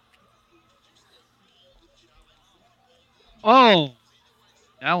 Oh,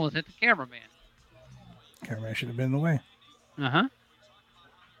 that was hit the cameraman. Cameraman should have been in the way. Uh-huh.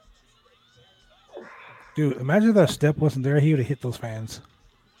 Dude, imagine if that step wasn't there. He would have hit those fans.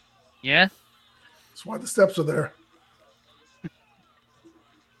 Yeah. That's why the steps are there.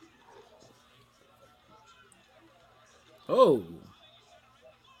 Oh.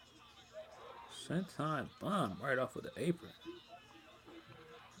 Senton bomb right off of the apron.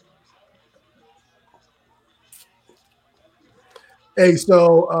 Hey,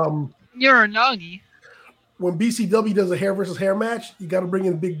 so You're a nuggy. when BCW does a hair versus hair match, you got to bring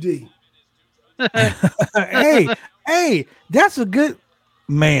in Big D. hey, that's a good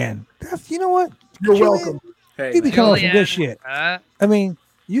man. That's, you know what? You're Julian, welcome. Hey, He be man. coming up with some good Julian, shit. I mean,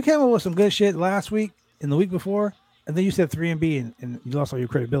 you came up with some good shit last week and the week before, and then you said 3B and you lost all your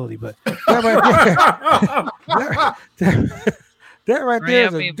credibility. But that right there, that right there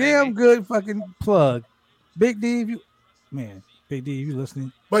is a 3MB, damn baby. good fucking plug. Big D, man, Big D, you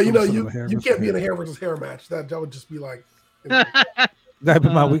listening? But you know, Son of you a hair you versus can't be in hair. a hair versus hair match. That would just be like, you know, That'd be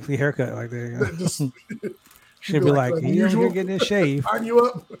my weekly haircut, like there. You know? just She'd be like, "He over here unusual. getting his shave, Sign you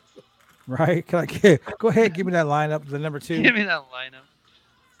up. right? Can I get, go ahead, give me that lineup, the number 2." Give me that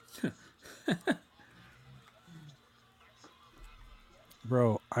lineup.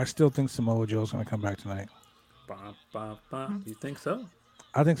 Bro, I still think Samoa Joe's gonna come back tonight. Bum, bum, bum. You think so?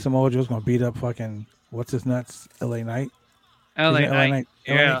 I think Samoa Joe's gonna beat up fucking what's his nuts, LA Knight. LA He's in Knight. LA Knight.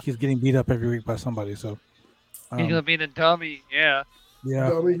 Yeah. He's getting beat up every week by somebody. So He's gonna be the dummy. Yeah. yeah,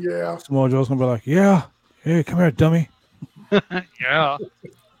 Dummy, yeah. Samoa Joe's gonna be like, yeah, hey, come here, dummy. Yeah.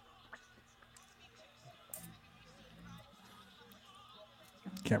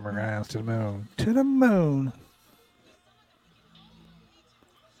 Camera guys to the moon, to the moon.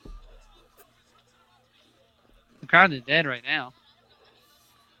 The crowd is dead right now.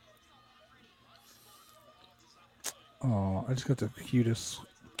 Oh, I just got the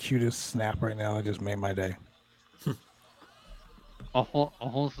cutest snap right now. It just made my day. A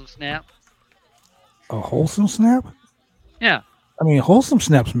wholesome snap. A wholesome snap? Yeah. I mean, wholesome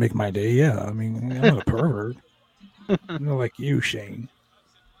snaps make my day. Yeah. I mean, I'm not a pervert. I'm not like you, Shane.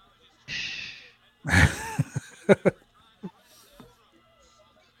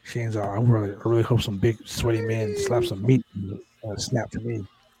 Shane's I really hope some big sweaty men slap some meat and snap to me.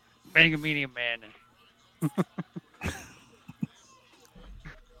 Bang a medium man.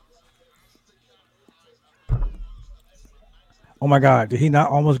 Oh my God! Did he not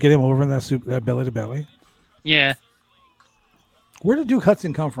almost get him over in that belly to belly? Yeah. Where did Duke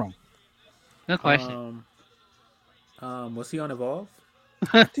Hudson come from? No question. Was he on Evolve?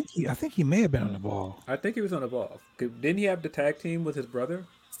 I think he may have been on the ball. I think he was on Evolve. Didn't he have the tag team with his brother?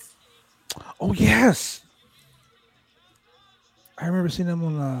 Oh yes, I remember seeing him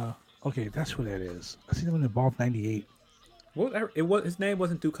on. Okay, that's who that is. I seen him in Evolve '98. His name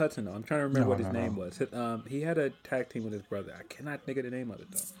wasn't Duke Hudson though. I'm trying to remember what his name was. He had a tag team with his brother. I cannot think of the name of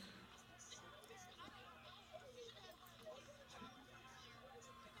it though.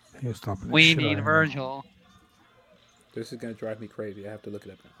 He was stopping. We need Virgil. This is gonna drive me crazy. I have to look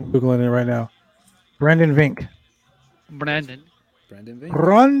it up now. Googling it right now. Brandon Vink. Brandon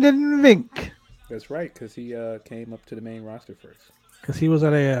Vink. That's right, because he came up to the main roster first. Because he was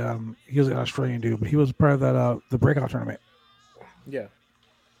at he was an Australian dude, but he was part of that the breakout tournament. Yeah.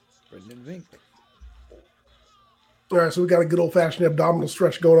 Brandon Vink. All right, so we got a good old fashioned abdominal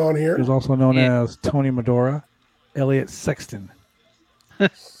stretch going on here. He was also known as Tony Medora, Elliot Sexton.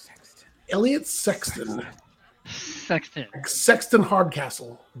 Elliot Sexton. Sexton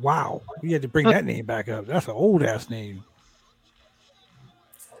Hardcastle. Wow, we had to bring that name back up. That's an old ass name.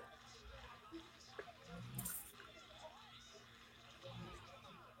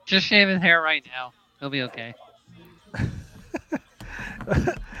 Just shave his hair right now. He'll be okay.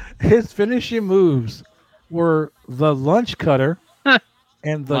 His finishing moves were the lunch cutter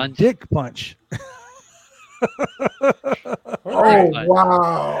and the dick punch. Oh,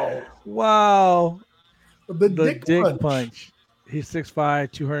 wow. Wow. The dick punch. He's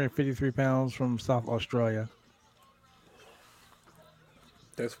 6'5", 253 pounds from South Australia.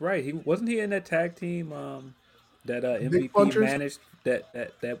 That's right. Wasn't he in that tag team that MVP managed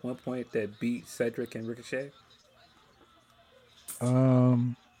that one point that beat Cedric and Ricochet?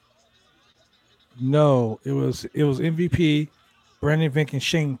 No, it was MVP, Brandon Vink, and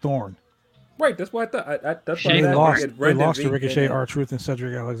Shane Thorne. Right, that's what I thought. That's why they lost to Ricochet, R-Truth, and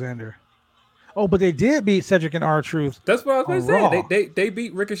Cedric Alexander. Oh, but they did beat Cedric and R-Truth. That's what I was going to say. They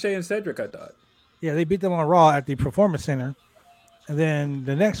beat Ricochet and Cedric, I thought. Yeah, they beat them on Raw at the Performance Center. And then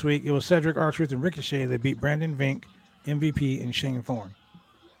the next week, it was Cedric, R-Truth, and Ricochet. They beat Brandon Vink, MVP, and Shane Thorne.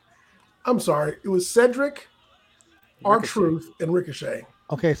 I'm sorry. It was Cedric, R-Truth, and Ricochet.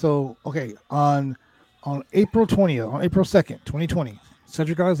 Okay, on April 20th, on April 2nd, 2020,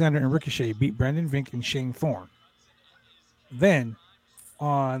 Cedric Alexander and Ricochet beat Brandon Vink and Shane Thorne. Then,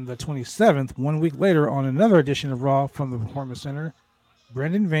 on the 27th, 1 week later, on another edition of Raw from the Performance Center,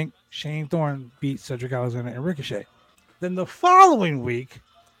 Brandon Vink, Shane Thorne beat Cedric Alexander and Ricochet. Then the following week,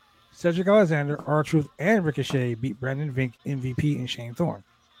 Cedric Alexander, R-Truth, and Ricochet beat Brandon Vink, MVP, and Shane Thorne.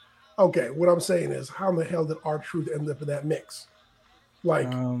 Okay, what I'm saying is, how in the hell did R-Truth end up in that mix?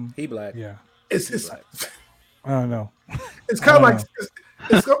 Like, he black. Yeah, it's black. I don't know. It's kind of like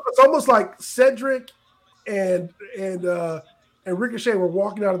it's almost like Cedric and Ricochet were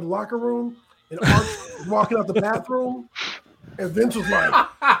walking out of the locker room, and R-Truth was walking out the bathroom, and Vince was like,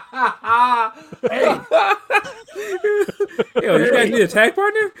 "Hey, yo, you guys need a tag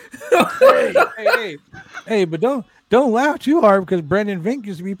partner? hey, but don't laugh too hard because Brandon Vink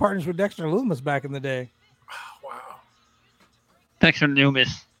used to be partners with Dexter Lumis back in the day." Wow. Dexter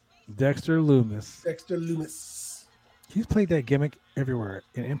Loomis. Dexter Loomis. Dexter Loomis. He's played that gimmick everywhere.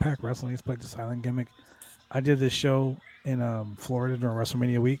 In Impact Wrestling, he's played the silent gimmick. I did this show in Florida during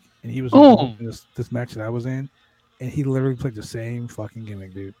WrestleMania week, and he was involved in this match that I was in, and he literally played the same fucking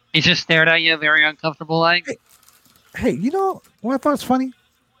gimmick, dude. He just stared at you, very uncomfortable, like. Hey, you know what I thought was funny?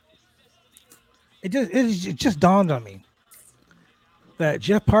 It just dawned on me that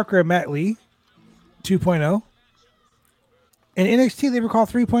Jeff Parker and Matt Lee, 2.0, and NXT they were called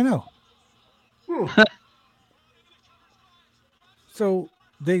 3.0. So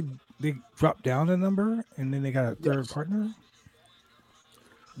they dropped down a number, and then they got a third partner.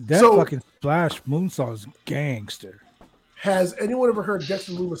 That fucking Splash Moonsault is gangster. Has anyone ever heard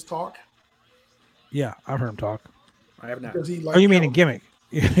Dexter Loomis talk? Yeah, I've heard him talk. I have not. Does he like? Oh, you mean in gimmick?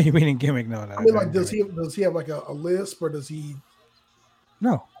 You mean in gimmick? No. I mean, like, does he have like a lisp, or does he?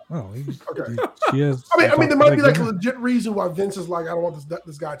 No. Okay. She has. I mean, there might be like a legit reason why Vince is like, I don't want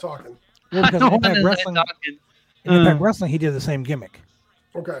this guy talking. Well, because in Impact Wrestling, he did the same gimmick.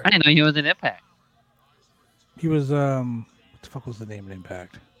 Okay. I didn't know he was in Impact. He was what the fuck was the name of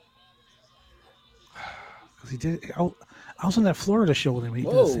Impact? Because he did. I was on that Florida show with him. He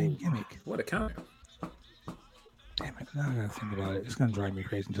did the same gimmick. What a counter! Damn it! Now I gotta think about it. It's gonna drive me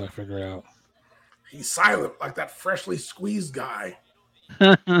crazy until I figure it out. He's silent, like that freshly squeezed guy.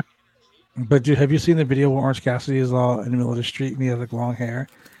 But dude, have you seen the video where Orange Cassidy is all in the middle of the street and he has like long hair,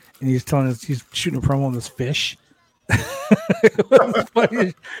 and he's shooting a promo on this fish?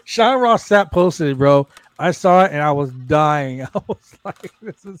 Sean Ross Sapp posted it, bro. I saw it and I was dying. I was like,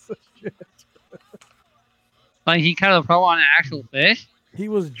 "This is so shit." Like he cut a promo on an actual fish. He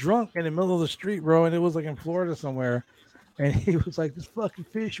was drunk in the middle of the street, bro, and it was like in Florida somewhere, and he was like, "This fucking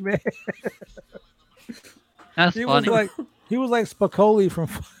fish, man." That's funny. He was like Spicoli from.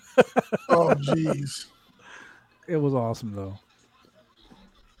 Oh, jeez. It was awesome though.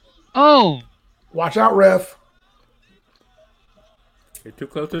 Oh, watch out, ref! You're too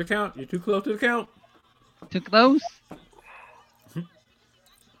close to the count. You're too close to the count. Too close.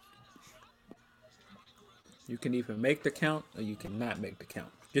 You can either make the count or you cannot make the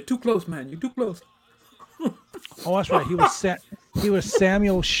count. You're too close, man. You're too close. Oh, that's right. He was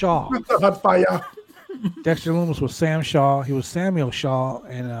Samuel Shaw. Hot fire. Dexter Loomis was Sam Shaw. He was Samuel Shaw,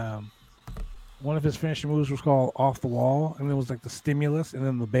 and one of his finishing moves was called Off the Wall, and it was like the stimulus, and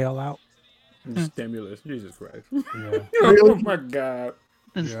then the bailout. Stimulus, Jesus Christ! Yeah. Oh my God!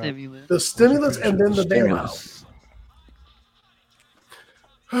 The stimulus. The stimulus, and then the bailout.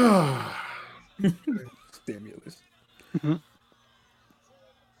 Stimulus.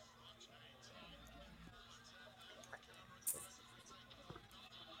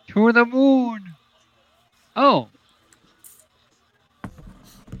 To the moon. Oh.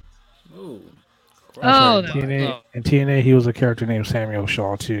 Ooh. Oh, in TNA, he was a character named Samuel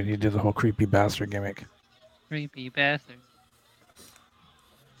Shaw too. And he did the whole creepy bastard gimmick. Creepy bastard.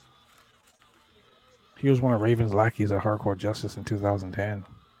 He was one of Raven's lackeys at Hardcore Justice in 2010.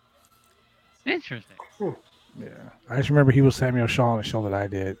 Interesting. Yeah, I just remember he was Samuel Shaw on a show that I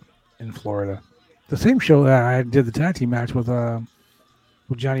did in Florida. The same show that I did the tag team match with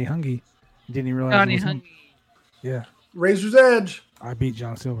Johnny Hungy. Didn't even realize Johnny it was him. Hungy. Yeah. Razor's Edge. I beat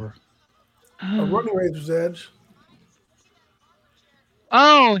John Silver. A running Razor's Edge.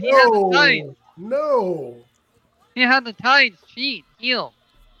 Oh, he had the tights. No. He had the tights. Cheat. Heel.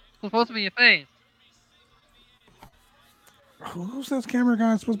 It's supposed to be a face. Who's this camera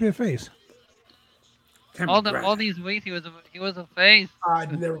guy supposed to be a face? All these weeks he was a face. I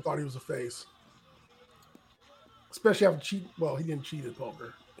never thought he was a face. Especially after cheat. Well, he didn't cheat at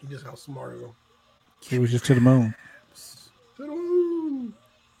poker. He just outsmarted him. He was just to the moon. To the moon.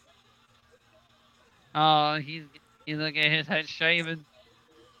 Oh, he's gonna get his head shaven.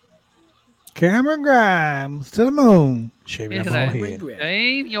 Cameron Grimes to the moon. Shaving Look that at bald that. head.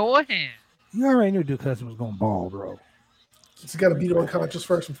 Shave your head. You already knew Duke Hudson was going bald, bro. He's got to beat him unconscious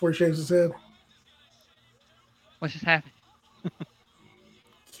first before he shaves his head. What just happened?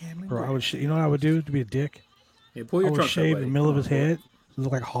 Bro, I would you know what I would do to be a dick? Yeah, pull I your would trunks up, shave buddy. the middle of his Come on, head,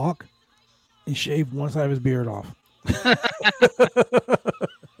 look like a hawk, and shave one side of his beard off.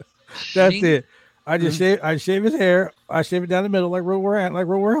 That's it. I just shave his hair. I shave it down the middle like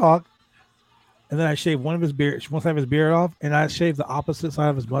Road Hawk. And then I shave one side of his beard off, and I shave the opposite side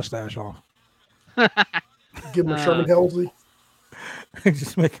of his mustache off. Give him a Sherman Helmsley. And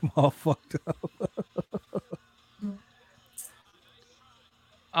just make him all fucked up.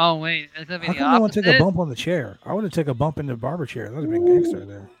 Oh wait, it's gonna be How the come I want to opposite. take a bump on the chair? I would have taken a bump in the barber chair. That would have been gangster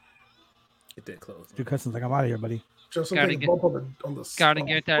there. Get that close. Dude Hudson's like, I'm out of here, buddy. Just Gotta take a get- bump on the Gotta on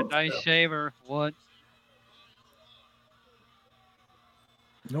get the that footstep. nice shaver. What?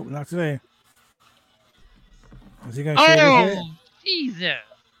 Nope, not today. Is he gonna shave his head? Oh, Jesus.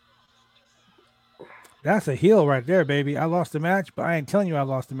 That's a heel right there, baby. I lost the match, but I ain't telling you I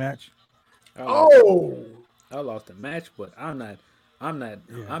lost the match. I lost, Oh, I lost the match, but I'm not. I'm not.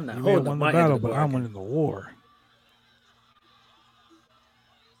 Yeah, I'm not you may have holding up won the my end battle, of the but I'm bargain. winning the war.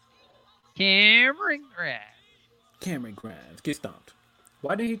 Cameron Grimes. Cameron Grimes get stomped.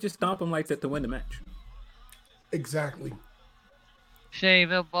 Why did he just stomp him like that to win the match? exactly.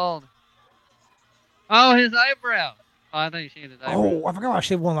 Shave it bald. Oh, his eyebrow. Oh, I thought you shaved his eyebrow. Oh, I forgot I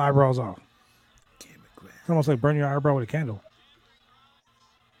shaved one of the eyebrows off. Cameron Grimes. It's almost like burning your eyebrow with a candle.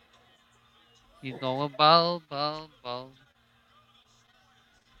 He's going bald, bald, bald.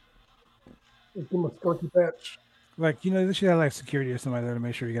 Give him a skunky patch. Like, they should have like security or somebody there to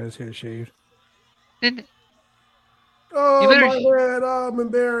make sure you got his hair shaved. Then Oh, better my sh- head. I'm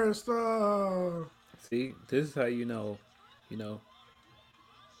embarrassed. See, this is how you know. You know,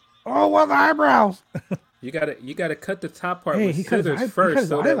 Oh, what the eyebrows? you gotta cut the top part Hey, with he cut his scissors eye, he cut first, his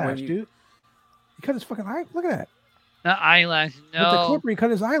so that when eyelash, you dude. He cut his fucking eye. Look at that. the eyelash. With the No. clipper, he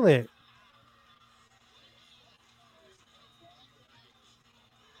cut his eyelid.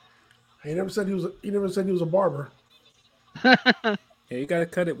 He never said he was. He never said he was a barber. yeah, you gotta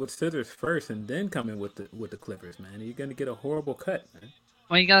cut it with scissors first, and then come in with the clippers, man. You're gonna get a horrible cut, man.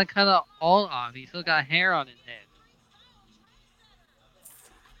 Well, you gotta cut it all off. He's still got hair on his head.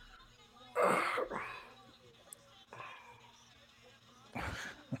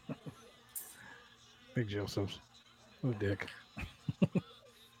 Big Joseph's. Oh, dick.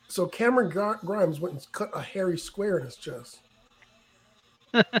 So Cameron Grimes went and cut a hairy square in his chest.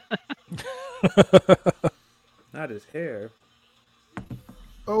 Not his hair.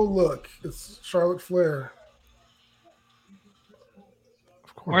 Oh, look. It's Charlotte Flair.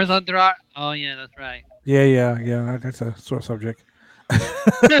 Of course. Where's Andrade? Oh, yeah, that's right. Yeah. That's a sore subject.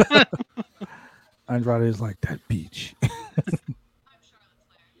 Andrade is like that beach.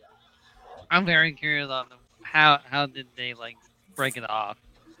 I'm very curious on them. How did they like break it off?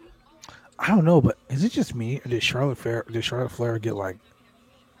 I don't know, but is it just me, or did Charlotte Flair get like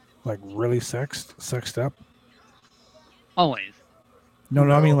really sexed up? Always. No,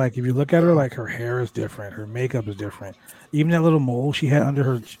 I mean No. like if you look at her, like her hair is different, her makeup is different. Even that little mole she had under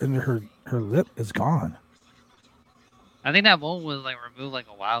her lip is gone. I think that mole was like removed like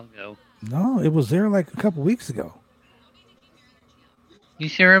a while ago. No, it was there like a couple weeks ago. You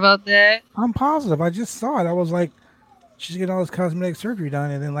sure about that? I'm positive. I just saw it. I was like, she's getting all this cosmetic surgery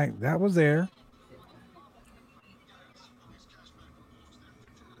done, and then like that was there.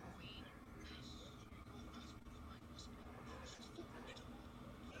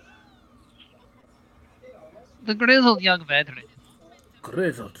 The grizzled young veteran.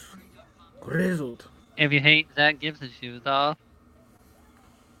 Grizzled. If you hate Zach Gibson's shoes off,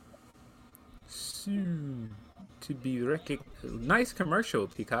 Soon to be recognized. Nice commercial,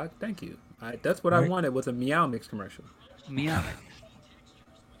 Peacock. Thank you. That's what I Right. wanted was a Meow Mix commercial. meow.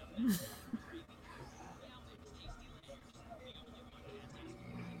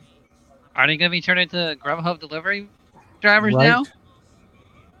 Are they gonna be turned into Grubhub delivery drivers Right. now?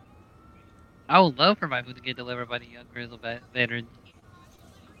 I would love for my food to get delivered by the young grizzled veteran.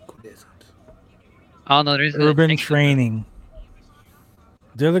 Grizzled. Oh no, there's Urban training.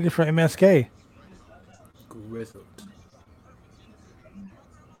 They're looking for MSK. Grizzled.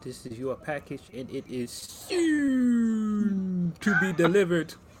 This is your package, and it is soon to be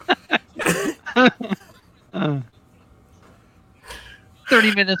delivered.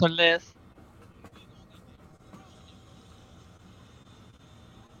 30 minutes or less.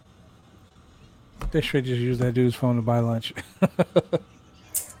 They should just use that dude's phone to buy lunch.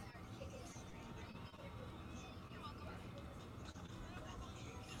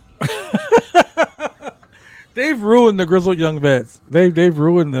 They've ruined the grizzled young vets. They've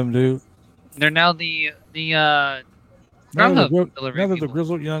ruined them, dude. They're now the Now Grubhub they're delivery the people.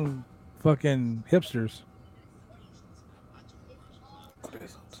 grizzled young fucking hipsters.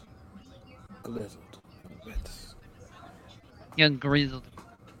 Grizzled. Young grizzled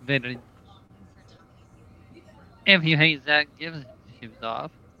veteran. If you hate Zach Gibson's shoes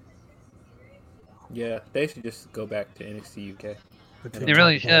off, Yeah, they should just go back to NXT UK. The They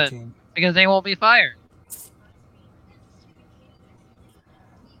really TikTok tag should. team. because they won't be fired.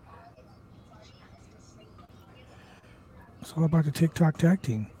 It's all about the TikTok tag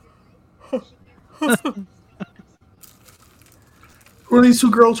team. Who are these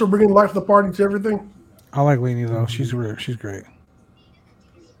two girls who are bringing life to the party to everything? I like Lainey though. She's great.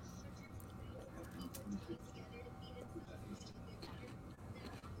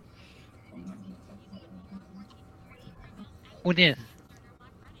 Who this?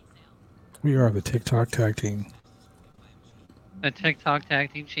 We are the TikTok tag team. The TikTok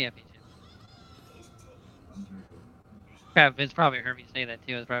Tag Team Championship. Crap, Vince probably heard me say that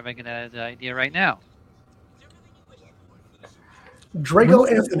too. It's probably making that as an idea right now.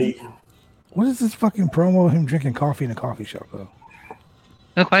 Drago Anthony. What is this fucking promo of him drinking coffee in a coffee shop, though?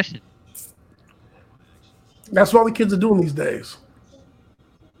 No question. That's what all the kids are doing these days.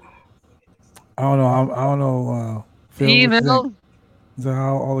 I don't know. I don't know. Phil, what you think? Evil. Is that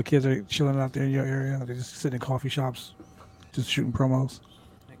how all the kids are chilling out there in your area? They just sitting in coffee shops, just shooting promos.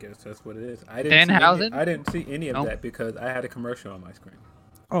 I guess that's what it is. I didn't see any of Nope. that because I had a commercial on my screen.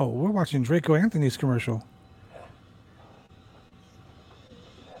 Oh, we're watching Draco Anthony's commercial.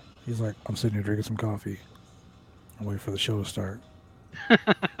 He's like, I'm sitting here drinking some coffee. I'm waiting for the show to start. I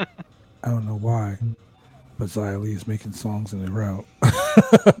don't know why, but Zia Lee is making songs in the route.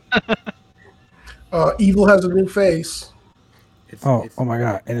 Evil has a new face. Oh my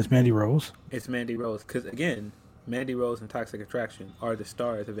God. And it's Mandy Rose? It's Mandy Rose. Because, again, Mandy Rose and Toxic Attraction are the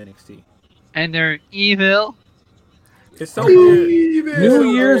stars of NXT. And they're evil. It's so weird.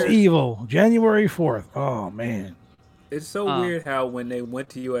 New Year's Evil, January 4th. Oh, man. It's so weird how when they went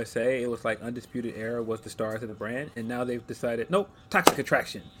to USA, it was like Undisputed Era was the stars of the brand, and now they've decided, nope, Toxic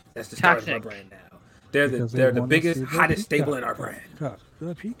Attraction. That's the stars of our brand now. They're the biggest, hottest stable in our brand.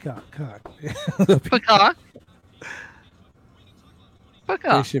 The peacock cock. Peacock. They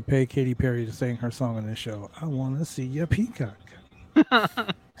Peacock. should pay Katy Perry to sing her song on this show. I want to see your peacock.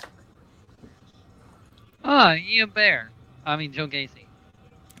 Ian Bear. I mean, Joe Gacy.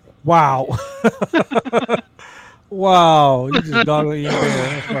 Wow. Wow. You just dogged Ian Bear.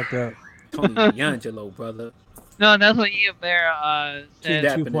 That's fucked up. Tony D'Angelo, brother. No, that's what Ian Bear said.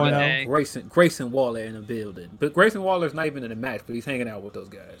 That 2.0. Grayson Waller in the building. But Grayson Waller's not even in the match, but he's hanging out with those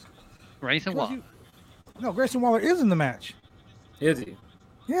guys. Grayson Waller. No, Grayson Waller is in the match. Is he?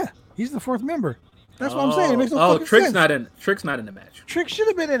 Yeah, he's the fourth member. That's what I'm saying. It makes no fucking Trick's sense. Trick's not in the match. Trick should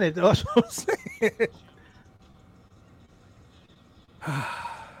have been in it. That's what I'm saying.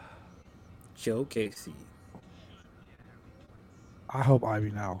 Joe Casey. I hope Ivy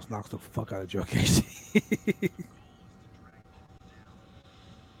Niles knocks the fuck out of Joe Casey.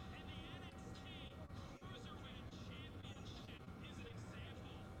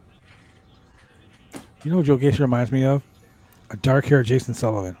 You know what Joe Casey reminds me of? A dark-haired Jason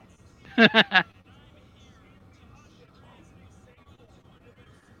Sullivan.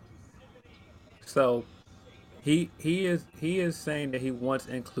 So he is saying that he wants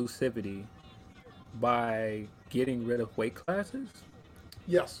inclusivity by getting rid of weight classes.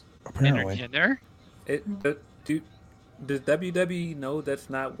 Yes. Apparently. Intergender? Does WWE know that's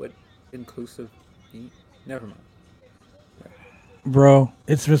not what inclusive means? Never mind. Bro,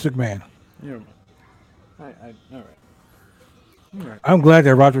 it's Vince McMahon. Never mind. All right. I'm glad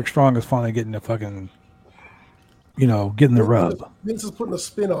that Roderick Strong is finally getting the fucking, getting the rub. Vince is putting a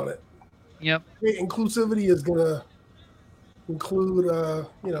spin on it. Yep. Inclusivity is going to include,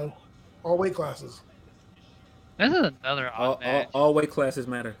 all weight classes. This is another odd match. All weight classes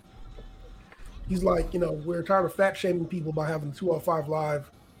matter. He's like, we're tired of fat shaming people by having the 205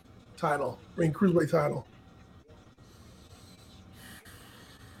 Live title, cruiserweight title.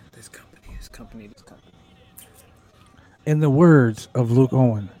 This company. In the words of Luke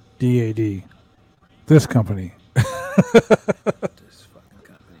Owen, DAD, this company. This fucking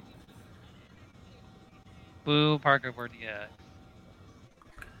company. Boo, Parker Bordia.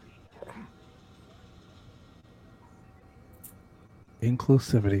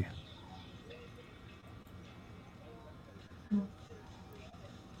 Inclusivity.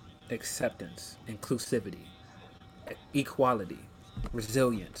 Acceptance, inclusivity, equality,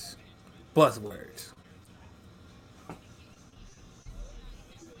 resilience, buzzwords.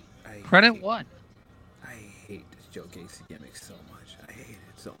 Credit one. I hate this Joe Gacy gimmick so much. I hate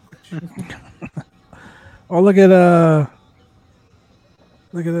it so much. Oh, look at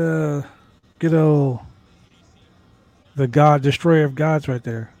good old the God Destroyer of Gods right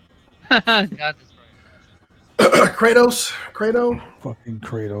there. God destroyer. Kratos. Fucking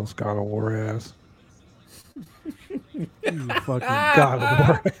Kratos, God of War ass. You fucking God of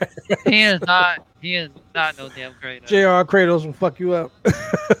War ass. He is not no damn Kratos. JR Kratos will fuck you up.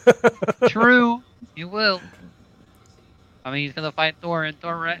 True, he will. I mean, he's gonna fight Thor in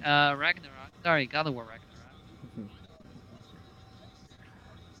Thor Ragnarok. Sorry, God of War Ragnarok.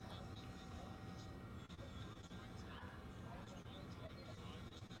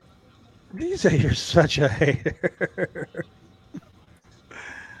 You say you're such a hater.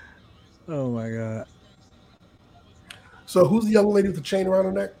 Oh my God. So who's the young lady with the chain around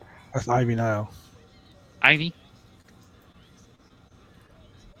her neck? That's Ivy Nile. Ivy.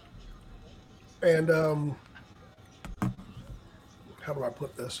 And how do I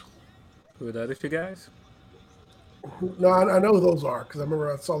put this? Who are the other two guys? No, I know who those are because I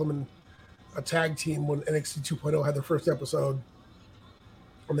remember I saw them in a tag team when NXT 2.0 had their first episode,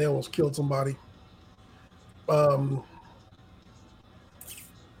 and they almost killed somebody. Are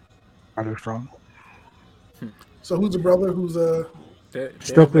they strong? So who's the brother? Who's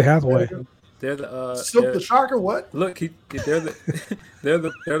Stokely Hathaway. They're the Silk the Shocker? What? Look, they're the they're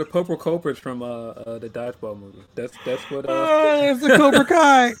the Purple Cobras from the Dodgeball movie. That's what. It's the Cobra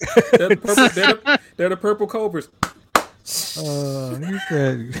Kai. They're the Purple Cobras. He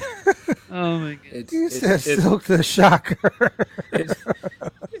said. Oh my god. He said Silk the Shocker.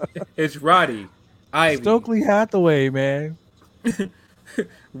 It's Roddy, Ivy, Stokely Hathaway, man.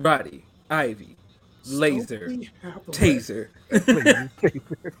 Roddy, Ivy, Laser, Stokely Hathaway. Taser.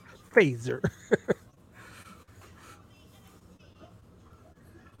 Phaser.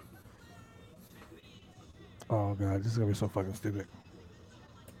 Oh god, this is gonna be so fucking stupid.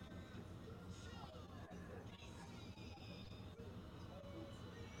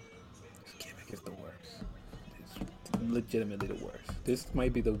 This gimmick is the worst. It's legitimately the worst. This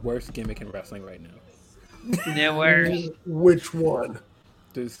might be the worst gimmick in wrestling right now. The worst. Which one?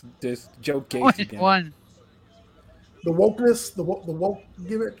 This Joe Gacy Which gimmick. one? The wokeness? The woke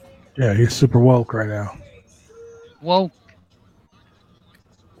gimmick? Yeah, he's super woke right now. Woke.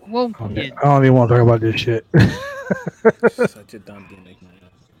 Woke. Okay. I don't even want to talk about this shit. Such a dumb gimmick, man.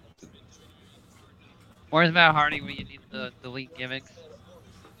 Where's Matt Hardy when you need the delete gimmicks?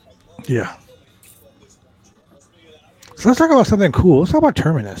 Yeah. So let's talk about something cool. Let's talk about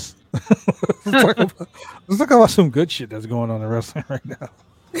Terminus. let's talk about some good shit that's going on in wrestling right now.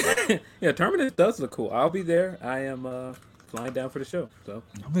 Yeah, Terminus does look cool. I'll be there. I am flying down for the show. So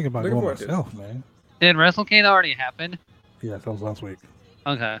I'm thinking about looking going forward to it. myself, man. Did WrestleCade already happen? Yeah, that was last week.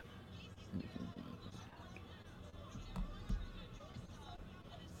 Okay.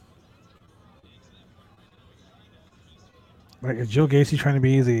 Like, is Joe Gacy trying to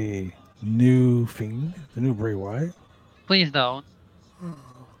be the new Fiend, the new Bray Wyatt? Please don't. Oh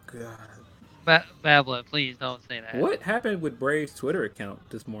god. Babla, please don't say that. What happened with Bray's Twitter account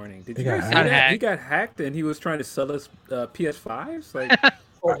this morning? Did you He got guys see hacked. that? He got hacked and he was trying to sell us PS5s. Like,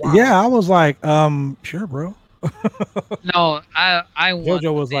 Oh, wow. Yeah, I was like, sure, bro. No, I want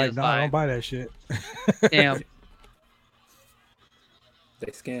JoJo was the like, nah, PS5. don't buy that shit. Damn.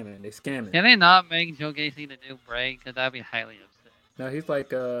 they scamming. They scamming. Can they not make Joe Gacy the new Bray? Because I'd be highly upset. No, he's like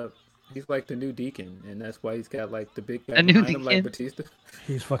the new Deacon, and that's why he's got like the big guy The new behind him, like Deacon? Batista.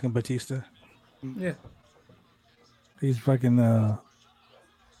 He's fucking Batista. Yeah. He's fucking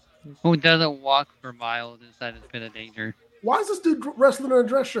Who doesn't walk for miles inside his pit of danger? Why is this dude wrestling in a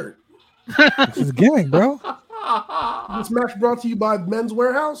dress shirt? it's his gimmick, bro. This match brought to you by Men's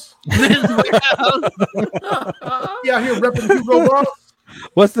Warehouse. Yeah, here repping Hugo Boss.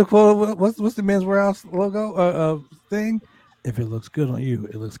 What's the quote? What's the Men's Warehouse logo? Thing. If it looks good on you,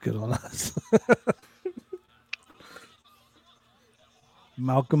 it looks good on us.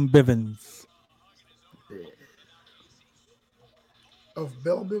 Malcolm Bivens. Of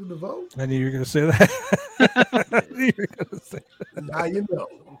Belle Biv DeVoe? I knew you were gonna say that. I knew you were gonna say that. Now you know.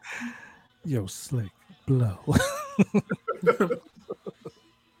 Yo, slick blow.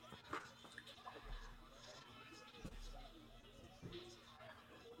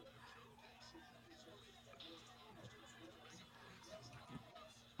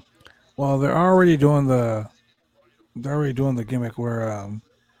 Well, they're already doing the gimmick where oh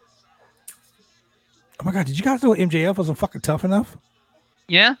my god, did you guys know MJF wasn't fucking tough enough?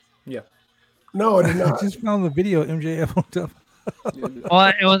 Yeah? Yeah. No, I did I not. just found the video MJF on tough.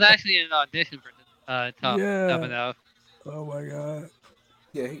 Well, it was actually an audition for Tough Enough. Oh my god.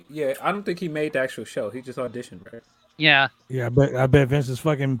 Yeah. I don't think he made the actual show. He just auditioned, right? Yeah. Yeah, I bet Vince is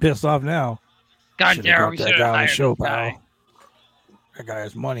fucking pissed off now. God Should've damn, got we that should guy have on the hired show, this guy. pal. That guy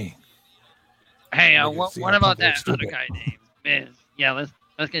has money. Hey, Make it what seem about like that stupid. other guy named Miz? Yeah,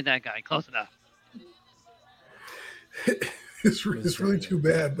 let's get that guy close enough. It's really too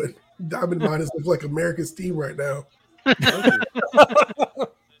bad, but Diamond Mine looks like America's team right now.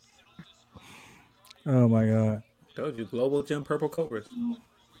 Oh my god. Told you, Global Gym Purple Cobras.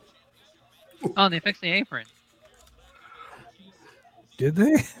 Oh, they fixed the apron. Did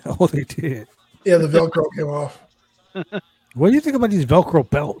they? Oh, they did. Yeah, the Velcro came off. What do you think about these Velcro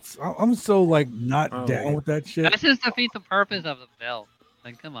belts? I'm so like not down with that shit. That just defeats the purpose of the belt.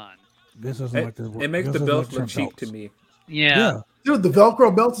 Like, come on. This doesn't like the. It makes this the doesn't belts like look cheap belts. to me. Yeah. Dude, the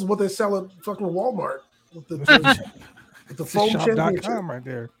Velcro belts is what they sell at fucking Walmart. With the, with the foam championship. Shop.com right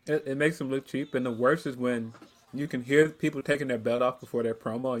there. It makes them look cheap, and the worst is when You can hear people taking their belt off before their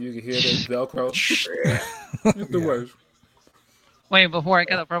promo, and you can hear the Velcro. It's the worst. Wait, before I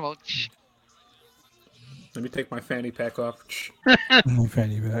cut the promo. Let me take my fanny pack off.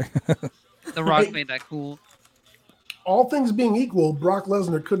 Fanny pack. The Rock Hey. made that cool. All things being equal, Brock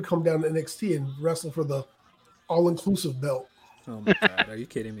Lesnar could come down to NXT and wrestle for the all-inclusive belt. Oh my god, are you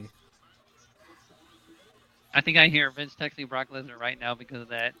kidding me? I think I hear Vince texting Brock Lesnar right now because of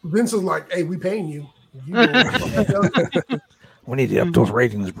that. Vince is like, "Hey, we paying you. You go." We need to up those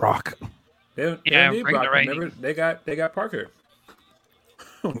ratings, Brock. They don't need bring the Brock. ratings. Remember, they got Parker.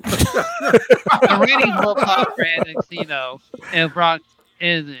 The ratings will pop for NXT though, if Brock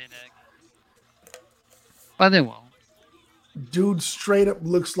is in it. But they won't. Dude straight up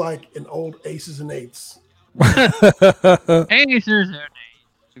looks like an old Aces and Eights. Acers are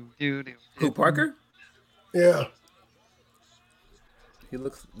names. Who, Parker? Yeah. He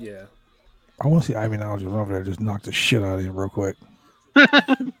looks, yeah. I want to see Ivy Knowledge was over there, just knock the shit out of him real quick.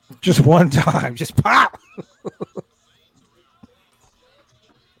 Just one time, just pop.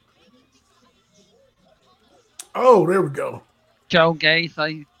 Oh, there we go. Joe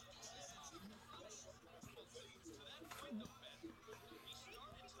Gacy. I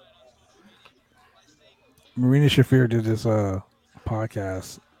Marina Shafir did this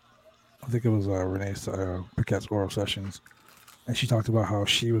podcast. I think it was Renee's Paquette's Oral Sessions, and she talked about how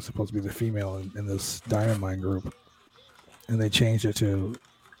she was supposed to be the female in this Diamond Mine group, and they changed it to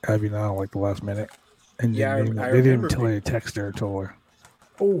Abby now like the last minute, and Yeah, they I didn't remember tell her to text her, told her.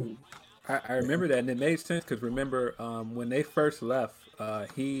 Oh, I remember that, and it made sense because remember when they first left,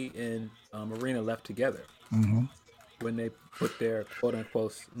 he and Marina left together Mm-hmm. when they put their quote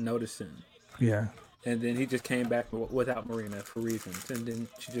unquote notice in. Yeah, And then he just came back without Marina for reasons, and then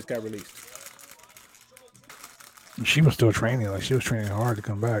she just got released. she was still training, like she was training hard to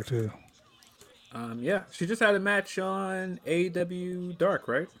come back too. Yeah, she just had a match on AEW Dark,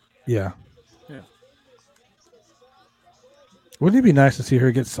 right? Yeah. Yeah. Wouldn't it be nice to see her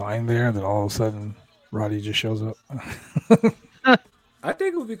get signed there, and then all of a sudden Roddy just shows up? I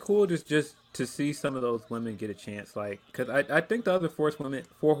think it would be cool just to see some of those women get a chance, like because I think the other four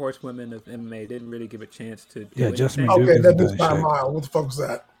horsewomen of MMA didn't really give a chance to. Yeah, Jasmine anything. Duke okay, that isn't is that 5 shit. Mile. What the fuck was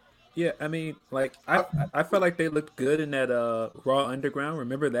that? Yeah, I mean, like I felt like they looked good in that Raw Underground.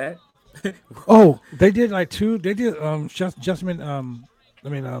 Remember that? Oh, they did like two. They did Jasmine.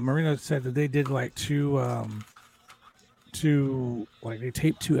 Marina said that they did like two like they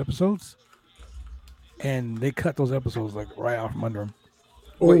taped 2 episodes, and they cut those episodes like right out from under them.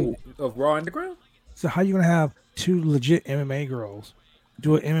 Wait, of Raw Underground? So how you gonna have 2 legit MMA girls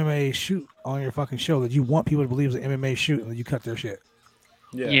do an MMA shoot on your fucking show that you want people to believe is an MMA shoot, and then you cut their shit?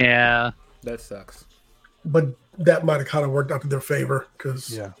 Yeah. That sucks. But that might have kind of worked out to their favor because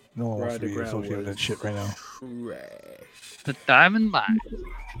Yeah, no one wants to be Underground associated with was- that shit right now. Trash. The Diamond Mine.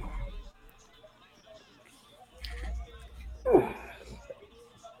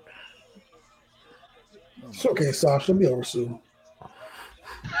 it's okay, Sasha. She'll be over soon.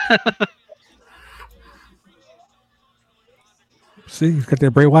 See, he's got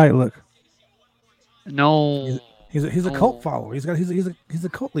that Bray Wyatt look. No. He's a cult follower. He's a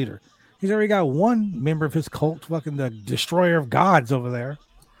cult leader. He's already got one member of his cult, fucking the destroyer of gods over there.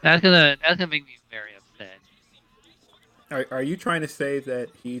 That's gonna make me very upset. Are you trying to say that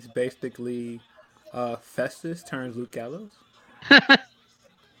he's basically Festus turns Luke Gallows?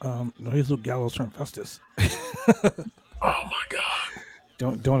 No, he's Luke Gallows turned Festus. Oh my god!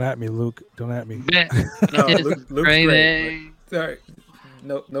 Don't at me, Luke. Don't at me. No, It's Luke's crazy. great. Sorry,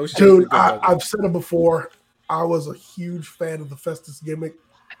 no shit. Dude, I've said it before. I was a huge fan of the Festus gimmick,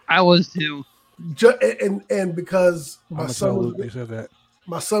 I was too. and because I'm my gonna son tell was Luke they said that.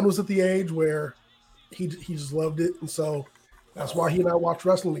 my son was at the age where he just loved it, and so that's why he and I watched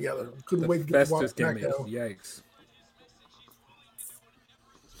wrestling together. We couldn't wait to get to watch Festus gimmick. SmackDown. Yikes.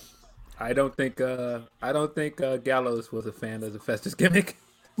 I don't think Gallows was a fan of the Festus gimmick.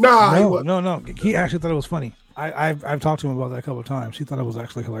 Nah, he No, wasn't. no. He actually thought it was funny. I've talked to him about that a couple of times. He thought it was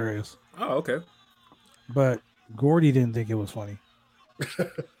actually hilarious. Oh, okay. But Gordy didn't think it was funny.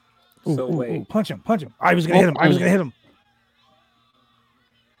 So wait. punch him. I was gonna hit him.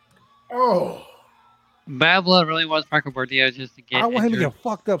 Oh, Bad Blood really wants Parker Bordeaux just to get I want him to injured. get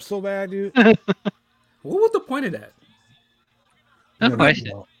fucked up so bad, dude. What was the point of that? No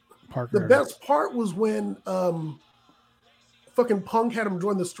question. Parker. the best part was when fucking Punk had him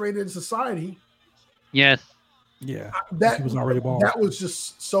join the Straight Edge Society. Yes. Yeah. That He was already bald. That was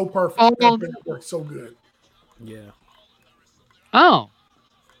just so perfect. Oh. That worked so good. Yeah. Oh.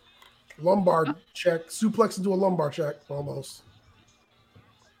 Lumbar check, suplex into a lumbar check, almost.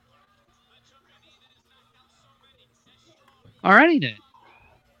 Alrighty then.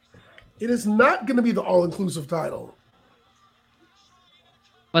 It is not going to be the all-inclusive title.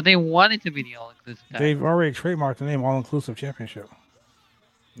 But they want it to be the all-inclusive title. They've already trademarked the name All Inclusive Championship.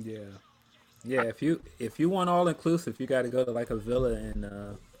 Yeah. Yeah, if you want all inclusive, you got to go to like a villa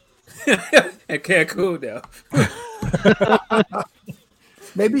in in Cancun now.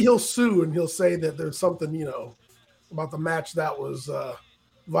 Maybe he'll sue and he'll say that there's something, about the match that was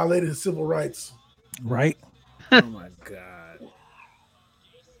violated his civil rights. Right? Oh my god.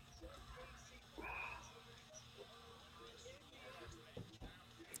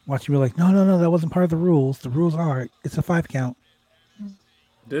 Watch you be like, no, that wasn't part of the rules. The rules are it's a 5 count.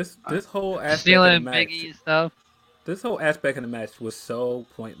 This whole aspect of the Stealing match, Biggie stuff. this whole aspect of the match was so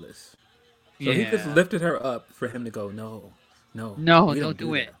pointless. So Yeah. he just lifted her up for him to go, no, No, we don't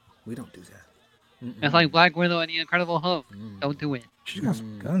do it. that. We don't do that. Mm-mm. It's like Black Widow and the Incredible Hulk. Don't do it. She's got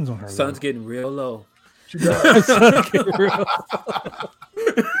some guns on her. Sun's getting real low. She does.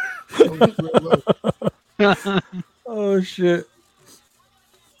 Oh shit.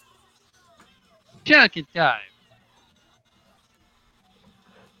 Jacket time.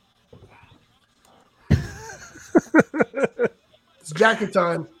 It's jacket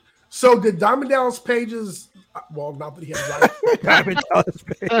time. So did Diamond Dallas Page's? Well, not that he had rights. Diamond Dallas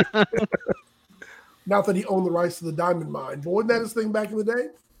Page. Not that he owned the rights to the Diamond Mine, but wasn't that his thing back in the day?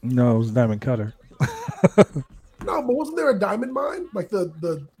 No, it was Diamond Cutter. No, but wasn't there a Diamond Mine? Like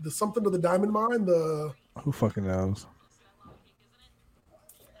the something to the Diamond Mine? Who fucking knows?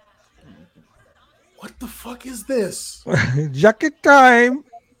 What the fuck is this? Jacket time.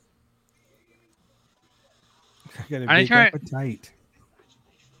 I got a Are they big trying- appetite.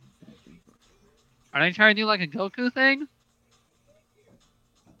 Are they trying to do like a Goku thing?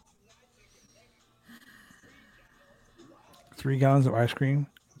 Three gallons of ice cream,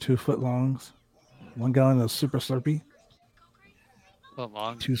 2 foot longs, 1 gallon of super slurpee, Foot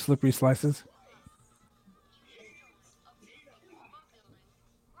long. 2 slippery slices.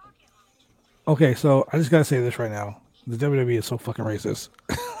 Okay, so I just gotta say this right now. The WWE is so fucking racist.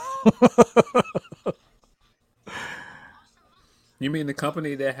 You mean the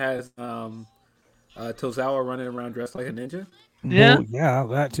company that has Tozawa running around dressed like a ninja? Yeah. Well, yeah,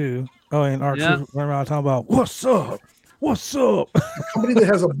 that too. Oh, and our Yeah. truth running around talking about what's up? What's up? Somebody that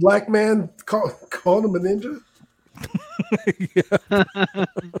has a black man calling him a ninja?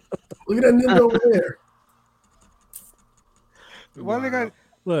 Look at that ninja over there. Why they got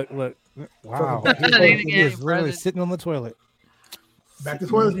look? Wow. Fucking He's back- like- He he is is literally present. sitting on the toilet. Back to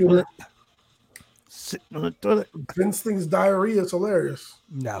toilet humor. Sitting on the toilet. Vince thinks diarrhea is hilarious.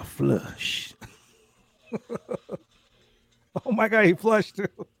 Now flush. Oh my god, he flushed too.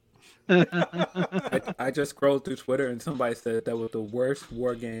 I just scrolled through Twitter and somebody said that was the worst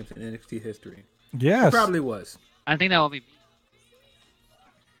War Games in NXT history. Yes. Probably was. I think that will be.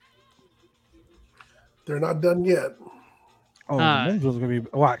 They're not done yet. Oh, the men's was gonna be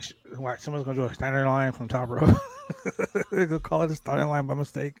watch. Someone's gonna do a Steiner line from top row. They're gonna call it a Steiner line by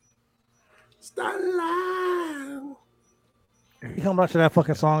mistake. Starline. If you come back to that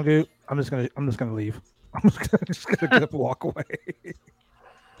fucking song, dude, I'm just gonna leave. I'm just gonna get up and walk away.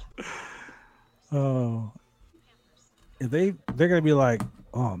 Oh, if they're gonna be like,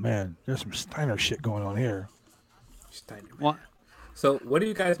 oh man, there's some Steiner shit going on here. Steiner. What? So, what do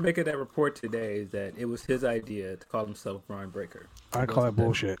you guys make of that report today? That it was his idea to call himself Braun Breaker. I call that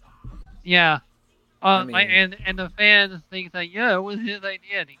bullshit. Yeah. I mean- And the fans think that yeah, it was his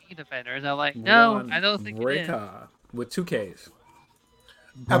idea to need defenders. I'm like, no, Braun I don't think it is. Breaker with 2 Ks.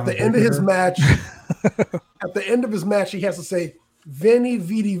 At the end of his match, he has to say, Veni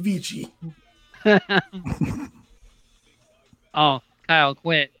Vidi Vici. Oh, Kyle,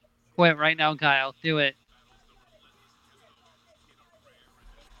 quit right now, Kyle. Do it.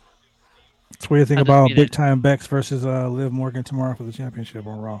 So what do you think I about disputed. Big Time Bex versus Liv Morgan tomorrow for the championship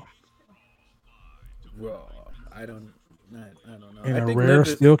on Raw? Raw. I don't know. In I a think rare Liv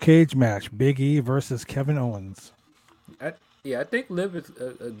is, steel cage match, Big E versus Kevin Owens. I think Liv is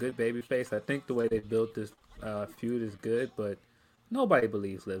a good baby face. I think the way they built this feud is good, but nobody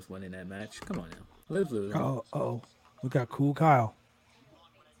believes Liv's winning that match. Come on now. Liv's losing. Oh, we got Cool Kyle.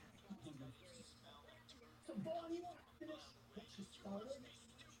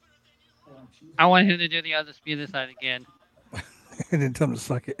 I want him to do the undisputed side again. And then tell him to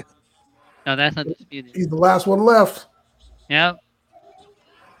suck it. No, that's not disputed. He's the last one left. Yep.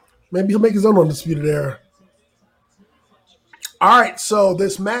 Maybe he'll make his own undisputed era. All right, so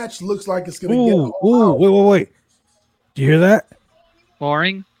this match looks like it's going to get. Wait. Do you hear that?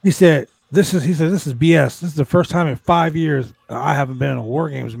 Boring. He said, this is BS. This is the first time in 5 years I haven't been in a War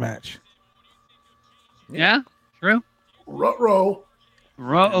Games match. Yeah. True. Ruh-roh.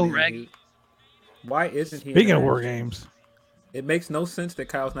 Ro mean, Reggie. why isn't he? Speaking in of a war match? games, It makes no sense that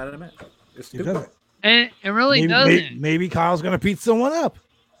Kyle's not in a match. It's it stupid. doesn't. It really Maybe, doesn't. maybe Kyle's gonna beat someone up.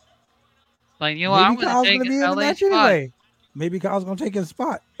 Like, you know what? I'm Maybe going to Kyle's take gonna be in the LA's match spot. anyway. Maybe Kyle's gonna take his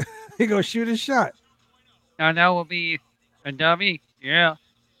spot. He gonna shoot his shot. And that will be a dummy. Yeah.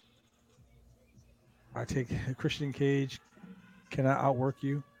 I take Christian Cage. Can I outwork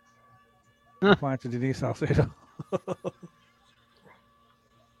you? Replying to Denise Salcedo.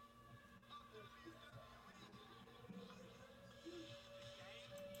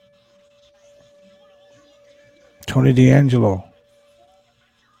 Tony D'Angelo.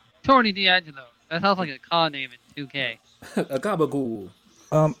 Tony D'Angelo. That sounds like a con name in 2K. A gabagool.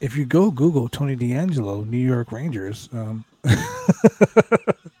 If you go Google Tony D'Angelo, New York Rangers, you'll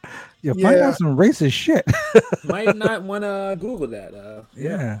find Yeah. out some racist shit. Might not want to Google that.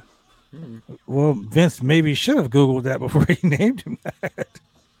 Yeah. Well, Vince maybe should have Googled that before he named him that.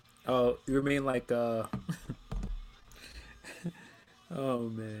 Oh, you mean like oh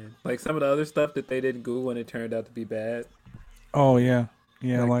man, like some of the other stuff that they didn't Google and it turned out to be bad. Oh yeah,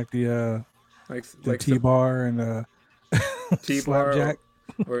 yeah, like the Like T-bar and T-bar slapjack.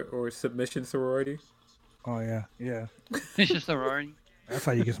 or submission sorority. Oh yeah, yeah. It's just a roaring. That's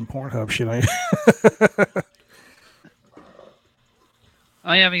how you get some Pornhub shit on you.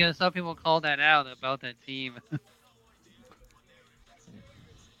 Oh, yeah, because some people call that out about that team.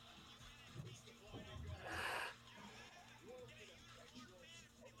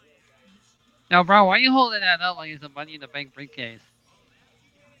 Now, bro, why are you holding that up like it's a Money in the Bank briefcase?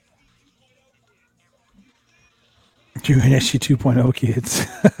 You NXT 2.0 kids.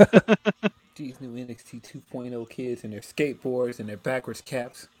 These new NXT 2.0 kids and their skateboards and their backwards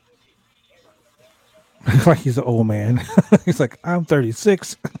caps. Like he's an old man. He's like, I'm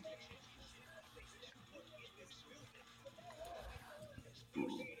 36.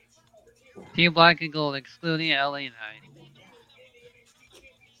 Team Black and Gold, excluding LA Knight.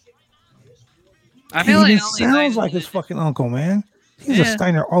 I He feel like even LA sounds Knight like is his fucking uncle, man. He's a Yeah.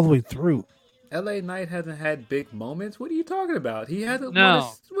 Steiner all the way through. LA Knight hasn't had big moments. What are you talking about? He hasn't.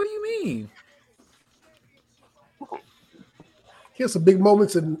 No. What do you mean? He has some big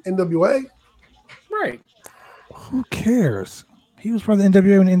moments in NWA. Right. Who cares? He was part of the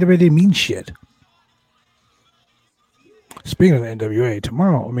NWA when NWA didn't mean shit. Speaking of the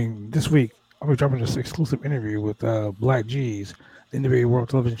NWA, this week, I'll be dropping this exclusive interview with Black G's, the NWA World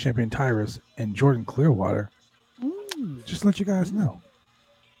Television Champion Tyrus, and Jordan Clearwater. Just to let you guys know.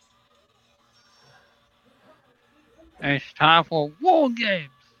 It's time for War Games.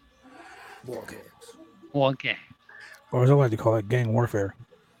 War games. War Games. Or as I like to call it, gang warfare.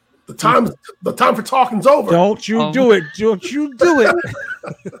 The time for talking's over. Don't you do it. Don't you do it.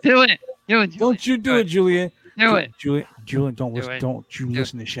 Do it. Do it, Julian. Don't you do it, Julian. Do it. Julian, don't Do listen. it. Don't you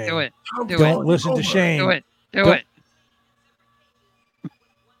listen to Shane. Do it. Do Don't it. listen to Shane. Do it. Do Don't- it.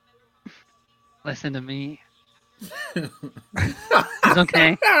 Listen to me. It's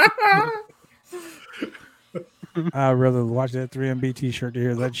okay. I'd rather watch that 3MB t-shirt to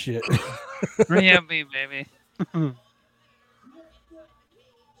hear that shit. 3MB, baby.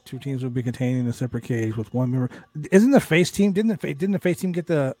 Two teams will be contained in a separate cage with one member. Isn't the face team? Didn't the face team get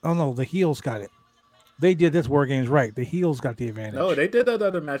the? Oh no, the heels got it. They did this War Games right. The heels got the advantage. No, they did that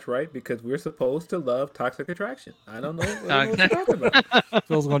other match right because we're supposed to love Toxic Attraction. I don't know what you're talking about.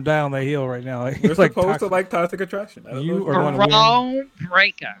 Phil's gonna die on that heel right now. We're He's like, supposed to like Toxic Attraction. I don't You know are what going to Wrong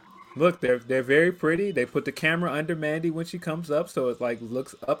breaker. Look, they're very pretty. They put the camera under Mandy when she comes up, so it like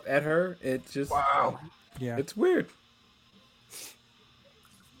looks up at her. It's just Wow. yeah. it's weird.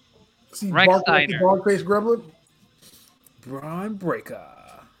 See, Rex Steiner. Barclays Gremlin. Braun Breaker.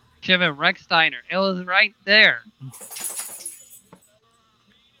 Jim Rex Steiner. It was right there.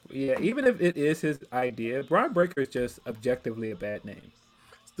 Yeah, even if it is his idea, Braun Breaker is just objectively a bad name.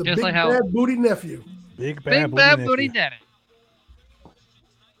 It's the Just big like how- bad booty nephew. Big Big bad booty daddy.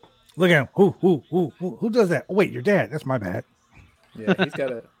 Look at him. Who does that? Oh, wait, your dad. That's my bad. Yeah, he's got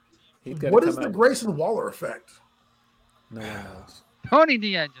to. What is the Grayson Waller effect? No one knows. Tony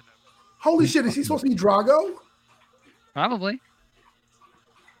D'Angelo. Holy shit, is he supposed to be Drago? Probably.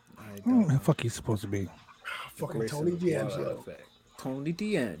 I Who don't the fuck he's supposed to be? Fucking Grayson Tony Waller D'Angelo. effect. Tony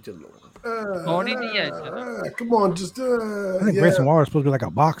D'Angelo. Tony D'Angelo. Come on, just I think yeah. Grayson Waller is supposed to be like a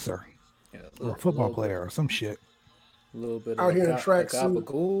boxer Yeah, or a football player or some shit. A little bit Out of here in a the tracksuit.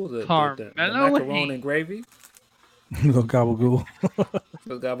 gabagool, the Carmelo macaroni Hayes. and gravy. Little gabagool.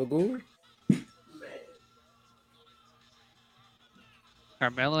 The gabagool.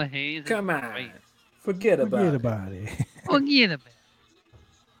 Carmelo Hayes. Come on. Great. Forget about Forget it. about it. Forget about it.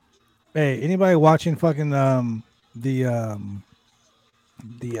 Hey, anybody watching fucking the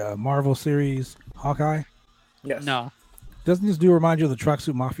Marvel series Hawkeye? Yes. No. Doesn't this do remind you of the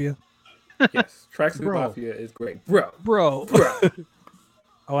Tracksuit Mafia? Yes. Tracksuit Bro. Mafia is great. Bro. Bro.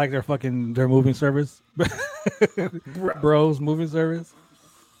 I like their moving service. Bro. Bros moving service.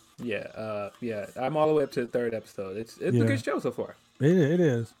 Yeah. Yeah. I'm all the way up to the 3rd episode. It's a good show so far. It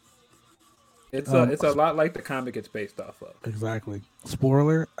is. It's a lot like the comic it's based off of. Exactly.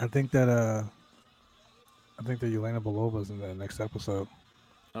 Spoiler, I think that Yelena Belova's in the next episode.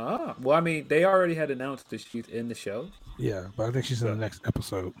 Well, I mean, they already had announced that she's in the show. Yeah, but I think she's in the next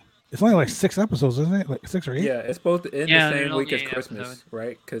episode. It's only like 6 episodes, isn't it? Like 6 or 8? Yeah, it's supposed to end Yeah, the there's same week only as 8 Christmas, episodes.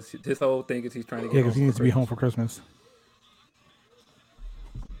 right? Because his whole thing is he's trying to get Yeah, home because he needs to be home for Christmas.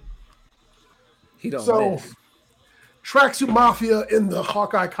 He don't So, miss. Tracksuit Mafia in the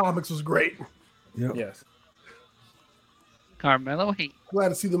Hawkeye comics was great. Yep. Yes. Carmelo Hayes. Glad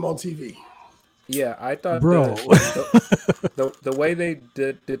to see them on TV. Yeah, I thought Bro. the way they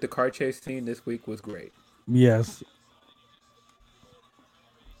did the car chase scene this week was great. Yes.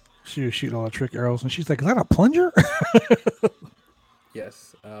 She was shooting all the trick arrows, and she's like, "Is that a plunger?"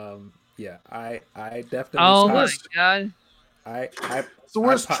 Yes. Yeah. I definitely. Oh saw my it. god. I. So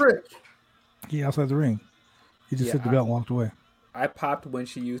where's Trick? He outside the ring. He just hit the belt and walked away. I popped when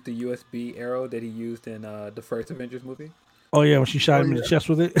she used the USB arrow that he used in the first Avengers movie. Oh yeah, when she shot him in the chest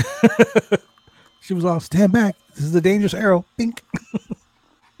with it. She was all, "Stand back. This is a dangerous arrow." Bink.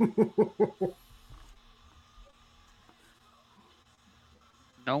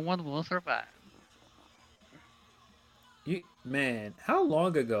 No one will survive. Man, how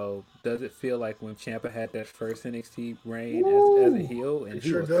long ago does it feel like when Ciampa had that first NXT reign as a heel, and he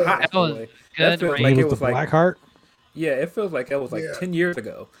sure was does. hot? That was boy. good That feels reign. like He it was was the like Blackheart. yeah, it feels like that was like Yeah. 10 years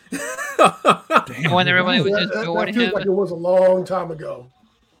ago. Damn, When everybody was That, just that adoring feels him. like it was a long time ago.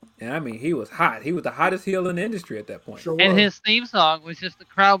 And I mean, he was hot. He was the hottest heel in the industry at that point. Sure And was. his theme song was just the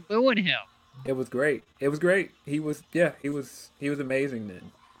crowd booing him. It was great. It was great. He was amazing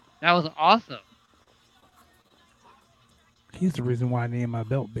then. That was awesome. He's the reason why I named my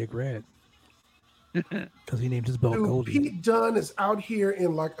belt Big Red. Because he named his belt Dude, Goldie. Pete Dunne is out here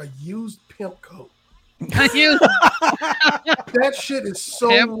in like a used pimp coat. You That shit is so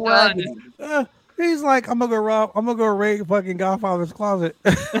Pimp Dunne. raggedy. He's like, I'm gonna go raid fucking Godfather's closet.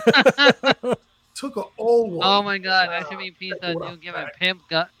 Took an old one. Oh my god, that should be Pete Dunne. You give it Pimp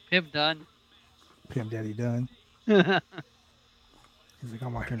Dunne. Pimp Daddy Dunn. Oh He's like,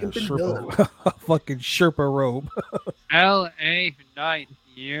 I'm out here in a Pimpin' Sherpa, a fucking Sherpa robe. L.A. Night.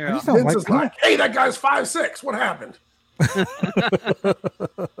 Yeah. He's not Vince is like, hey, that guy's 5'6". What happened?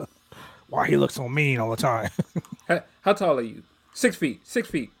 Why he looks so mean all the time? How tall are you? 6 feet. 6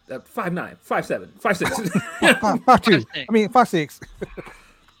 feet. 5'9", 5'7", 5'6". 5'2". I mean 5'6".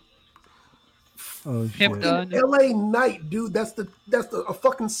 Oh Pimp shit! Dunne. L.A. Knight, dude. That's a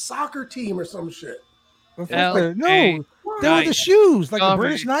fucking soccer team or some shit. No, L.A. they were the Knight. shoes, like the Sorry.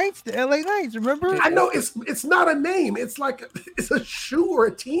 British Knights, the LA Knights. Remember? I know it's not a name. It's like it's a shoe or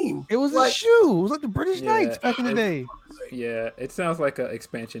a team. It was a like, shoe. It was like the British Yeah, Knights back in the day. Yeah, it sounds like an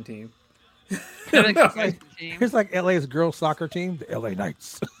expansion team. It's like LA's girls soccer team, the LA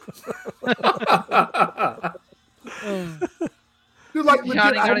Knights. Dude, like legit,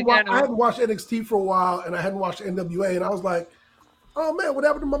 Johnny I gotta get him. hadn't watched NXT for a while, and I hadn't watched NWA, and I was like, "Oh man, what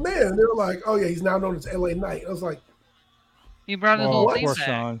happened to my man?" And they were like, "Oh yeah, he's now known as LA Knight." I was like, He brought his Oh, whole thing poor back.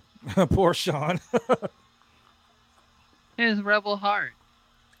 Sean. Poor Sean. His rebel heart.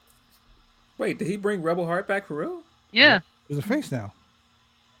 Wait, did he bring Rebel Heart back for real? Yeah. He's a face now.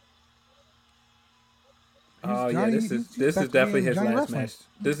 Oh yeah, Johnny- this he's is back definitely in his Johnny last Wrestling. match.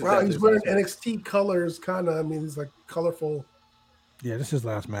 This is "Wow, definitely he's his wearing last match. NXT colors, kind of. I mean, he's like colorful." Yeah, this is his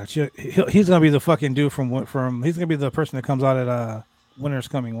last match. He's gonna be the fucking dude from. He's gonna be the person that comes out at Winter's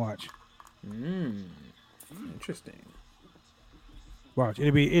Coming. Watch. Interesting. Watch.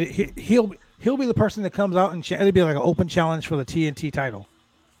 He'll be the person that comes out and it'll be like an open challenge for the TNT title.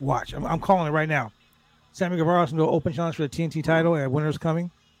 Watch. I'm calling it right now. Sammy Guevara's gonna do an open challenge for the TNT title at Winter's Coming,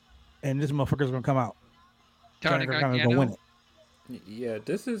 and this motherfucker's gonna come out. Johnny Gargano's gonna Gargano. win it. Yeah,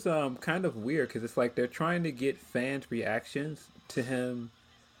 this is kind of weird because it's like they're trying to get fans' reactions to him,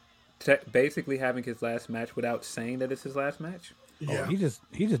 basically having his last match without saying that it's his last match. Yeah, He just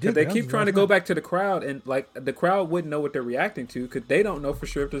did. Because they that. keep That's trying to his go last back to the crowd, and like the crowd wouldn't know what they're reacting to because they don't know for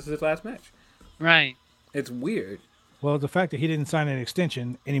sure if this is his last match. Right. It's weird. match. Well, the fact that he didn't sign an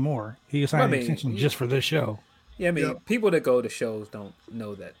extension anymore, he signed an extension just for this show. Yeah, I mean, Yep. people that go to shows don't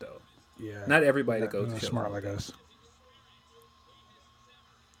know that though. Yeah, Not everybody that They're goes to shows. smart like us.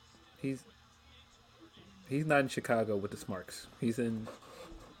 He's not in Chicago with the Smarks. He's in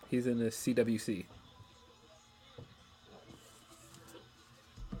the CWC.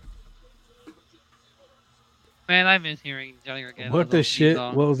 Man, I miss hearing Johnny Gargano. What the shit?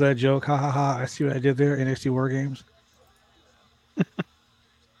 What was that joke? Ha ha ha! I see what I did there. NXT War Games.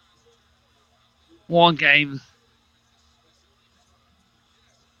 War Games.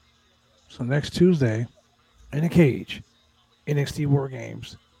 So next Tuesday, in a cage, NXT War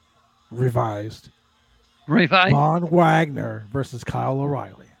Games revised. Revive? Von Wagner versus Kyle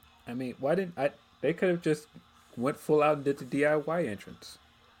O'Reilly. I mean, why didn't I? They could have just went full out and did the DIY entrance.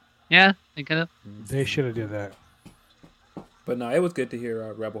 Yeah, they could have. They should have did that. But no, it was good to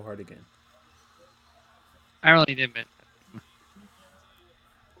hear Rebel Heart again. I really did miss it.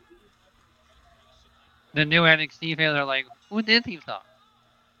 The new NXT fans are like, who did theme song?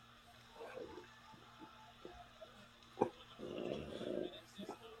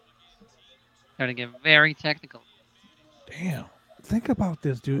 Starting to get very technical. Damn. Think about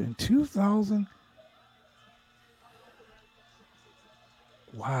this, dude. In 2000,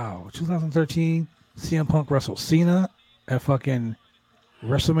 wow, 2013, CM Punk wrestled Cena at fucking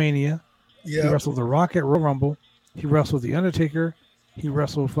WrestleMania. Yeah. He wrestled The Rock at Royal Rumble. He wrestled The Undertaker. He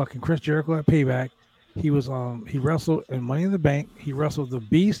wrestled fucking Chris Jericho at Payback. He wrestled in Money in the Bank. He wrestled The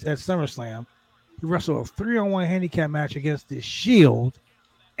Beast at SummerSlam. He wrestled a 3-on-1 handicap match against the Shield,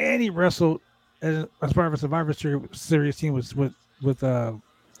 and he wrestled as part of a Survivor Series team with the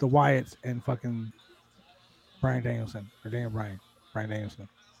Wyatts and fucking Bryan Danielson or Bryan Danielson,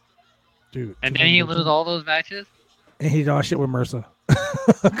 dude. And then he loses all those matches. And he did all shit with Mercer.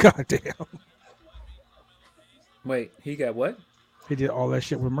 God damn. Wait, he got what? He did all that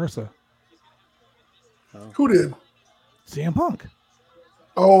shit with Mercer. Oh. Who did? CM Punk.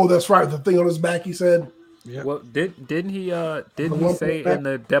 Oh, that's right. The thing on his back, he said. Yeah. Well, didn't he say in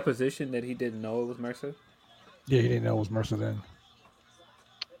the deposition that he didn't know it was Mercer? Yeah, he didn't know it was Mercer then.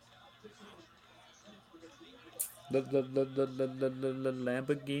 The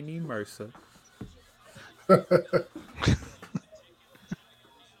Lamborghini Mercer.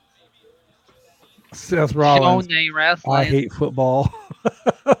 Seth Rollins. I hate football.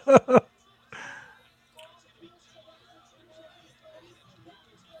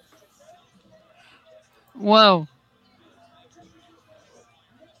 Whoa.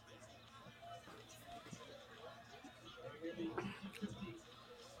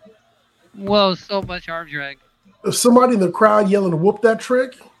 Whoa, so much arm drag. If somebody in the crowd yelling, "Whoop that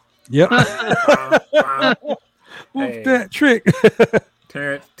trick." Yep. Whoop that trick.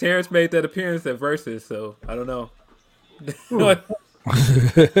 Terrence made that appearance at Versus, so I don't know.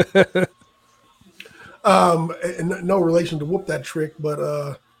 And no relation to whoop that trick, but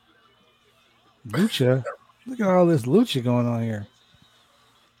Lucha. Look at all this lucha going on here.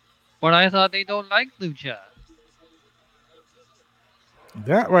 But I thought they don't like lucha.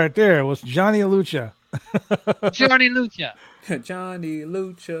 That right there was Johnny Lucha. Johnny Lucha. Johnny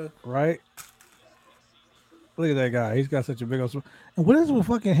Lucha. Right? Look at that guy. He's got such a big old... And what is with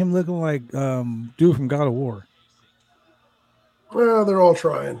fucking him looking like dude from God of War? well, they're all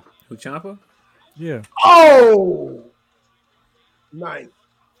trying. Who, Ciampa? Yeah. Oh, nice.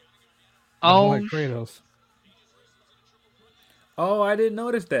 Oh, Like Kratos. Oh, I didn't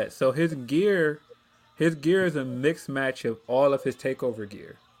notice that. So his gear is a mixed match of all of his takeover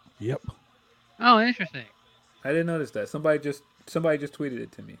gear. Yep. oh, interesting. I didn't notice that. Somebody just tweeted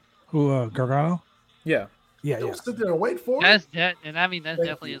it to me. Who, Gargano? Yeah. Yeah, Don't yeah. sit there and wait for it. That's that, and I mean that's Thank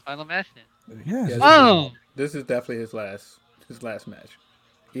definitely you. his final match then. Yeah. Yeah, Oh, This is definitely his last match.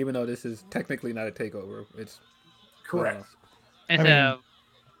 Even though this is technically not a takeover, it's Correct. it's I mean-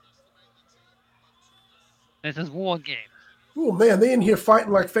 this is War Game. Oh man, they in here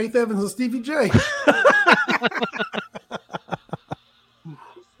fighting like Faith Evans and Stevie J.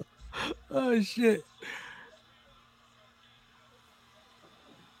 Oh, shit.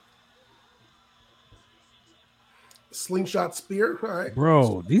 Slingshot spear. All right.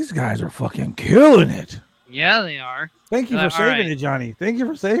 Bro, these guys are fucking killing it. Yeah, they are. Thank you for all saving right. it, Johnny. Thank you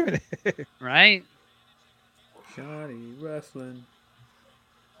for saving it. Right? Johnny Wrestling.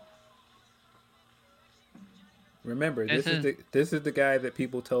 Remember, this is the guy that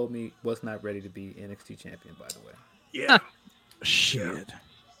people told me was not ready to be NXT champion. By the way, Yeah. Shit.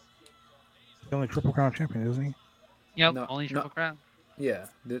 The only Triple Crown champion, isn't he? Yep. No, only Triple Crown. yeah,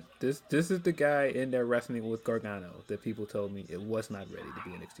 this is the guy in there wrestling with Gargano that people told me it was not ready to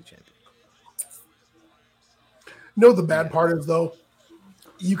be NXT champion. No, the bad part is though,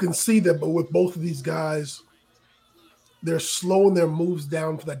 you can see that, but with both of these guys, they're slowing their moves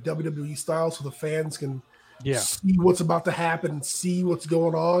down for that WWE style, so the fans can see what's about to happen and see what's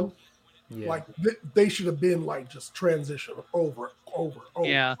going on. Yeah. Like they should have been like just transition over.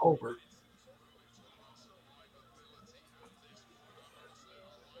 Yeah.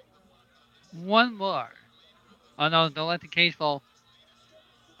 One more. Oh no! Don't let the cage fall.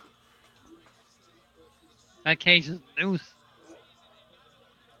 That cage is loose.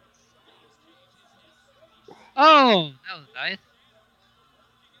 Oh, that was nice.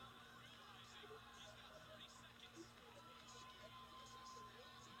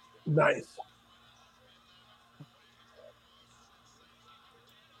 Nice.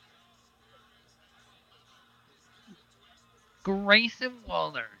 Grayson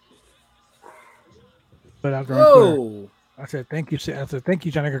Waller. But after on Twitter, Whoa! I said thank you. I said thank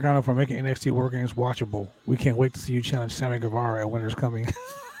you, Johnny Gargano, for making NXT War Games watchable. We can't wait to see you challenge Sammy Guevara at Winter's Coming.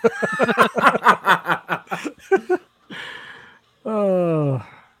 Oh,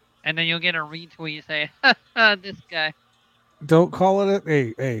 And then you'll get a retweet say, this guy. don't call it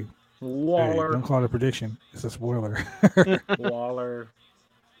a hey, Waller. don't call it a prediction. It's a spoiler. Waller.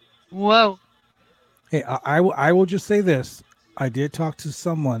 Whoa. Hey, I will just say this. I did talk to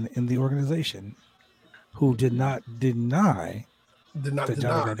someone in the organization who did not deny Did not that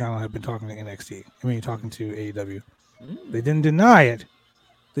Johnny deny. Gargano had been talking to NXT. I mean, talking to AEW. They didn't deny it.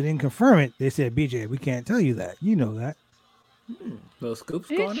 They didn't confirm it. They said, BJ, we can't tell you that. You know that. Little scoops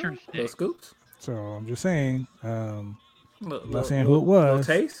going on. Interesting. Little scoops. So I'm just saying. I'm Little, not saying who it Little was.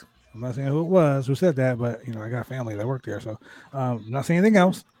 taste. I'm not saying who it was who said that, but I got family that work there, so I'm not saying anything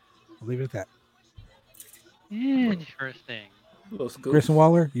else. I'll leave it at that. Interesting. Little scoops. Grayson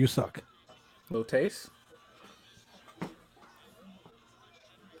Waller, you suck. Little taste.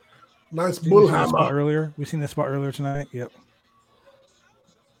 Nice We seen that spot bullhammer. earlier. We seen that spot earlier tonight. Yep.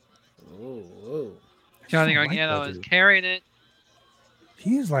 Whoa. Johnny So like Gargano that is dude. carrying it.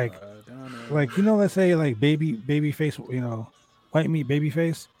 He's like let's say like baby face, white meat baby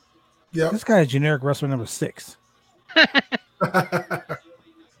face. Yep. This guy is generic wrestler number 6.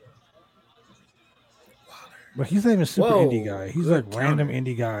 But he's not even super Whoa, indie guy. He's good like random counter.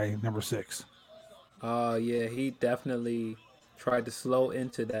 indie guy number 6. Yeah, he definitely tried to slow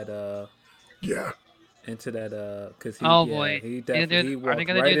into that Yeah. because he Oh, boy. he Are they definitely gonna walked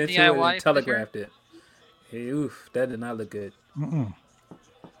do right into it DIY and telegraphed it. That did not look good. Mm-mm.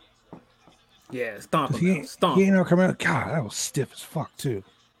 Yeah, stomp He him out. Stomp ain't him. never coming out. God, that was stiff as fuck too.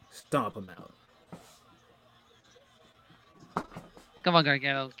 Stomp him out. Come on,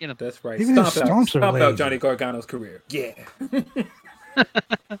 Gargano. Get him. That's right. Even his Stomp out. stomps are Stomp out lazy. Johnny Gargano's career. Yeah.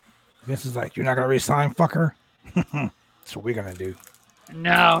 Vince is like, you're not gonna resign, fucker. That's what we're gonna do.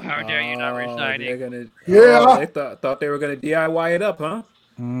 No, how dare you not They're resigning. gonna. Yeah. They thought they were gonna DIY it up, huh?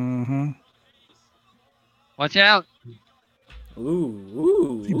 Mm-hmm. Watch out.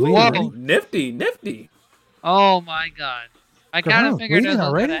 Ooh, He bleeding already? nifty. Oh, my God. I kind Gargano's of figured this bleeding was going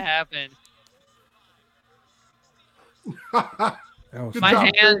already? to happen. That was Good My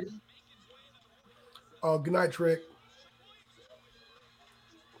job, hands. Trick. Oh, good night, Trick.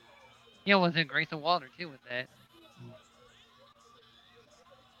 Yeah, was in Grayson Waller, too, with that.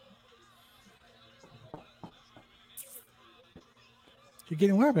 You're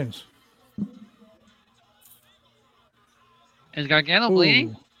getting weapons. Is Gargano Ooh.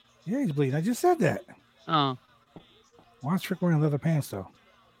 bleeding? Yeah, he's bleeding. I just said that. Oh. Why is Trick wearing leather pants though?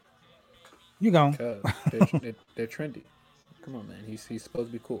 You gone. Cause they're trendy. Come on, man. He's supposed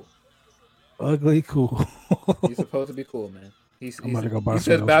to be cool. Ugly cool. He's supposed to be cool, man. I'm about to go buy He some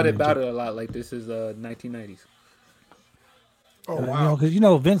says of about those it Ninja. a lot. Like this is 1990s. Oh, wow.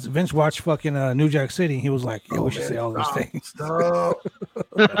 Because Vince watched fucking New Jack City. And he was like, "Yo, we should say all those things." Stop.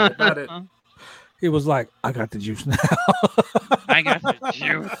 About it. He was like, "I got the juice now." I got the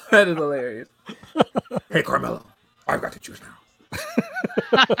juice. That is hilarious. Hey, Carmelo, I've got the juice now.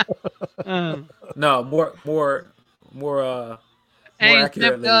 No, more Hey,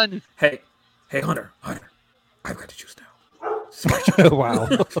 accurately. Done. Hey, Hunter, I've got the juice now. It's my show. Wow.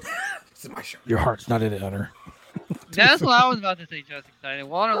 It's my show. Your heart's not in it, Hunter. That's what I was about to say, just excited.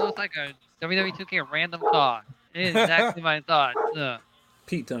 Waller looks like a WWE 2K random thought. It is exactly my thought.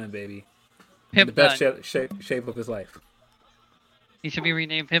 Pete Dunne, baby. In Pimp the best Dunne. shape of his life. He should be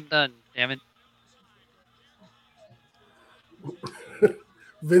renamed Pimp Dunne, damn it.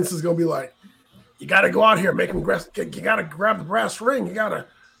 Vince is gonna be like, you gotta go out here, make him you gotta grab the brass ring, you gotta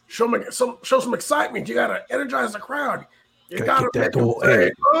show some excitement, you gotta energize the crowd, you gotta Gotta make get that him goal say,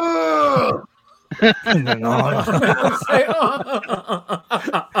 in. "Oh."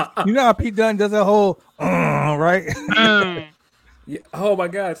 You know how Pete Dunne does that whole right? Yeah. Oh my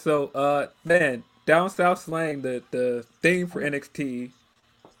God! So, man, down south slang, the theme for NXT.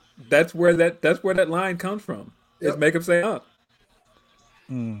 That's where that line comes from. Is Yep. make him say,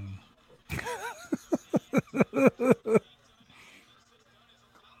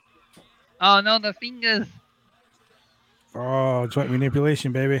 Oh no, the fingers. Oh, joint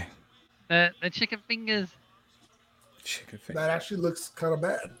manipulation, baby. The chicken fingers. Chicken That fingers. actually looks kind of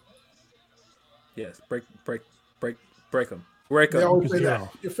bad. Yes, break them. Break They them. always say Zero.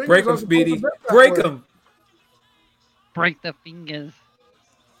 that. Your fingers Break them, aren't supposed to Speedy. bend that Break way. them. Break the fingers.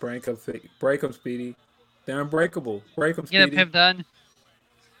 Break them, Speedy. They're unbreakable. Break them, Get a Speedy. pimp done.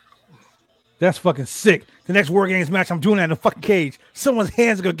 That's fucking sick. The next War Games match, I'm doing that in a fucking cage. Someone's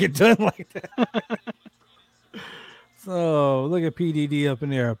hands are gonna get done like that. So look at PDD up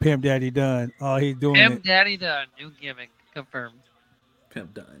in there. Pimp Daddy done. Oh, he's doing Pimp it. Daddy done. New gimmick confirmed.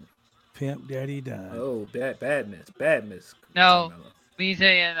 Pimp done. Pimp Daddy done. Oh, bad miss. No, BJ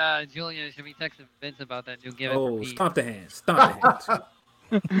and Julian should be texting Vince about that new gimmick. Oh, for Pete. stomp the hands.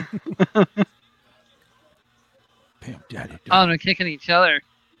 Pimp Daddy done. Oh, they're kicking each other.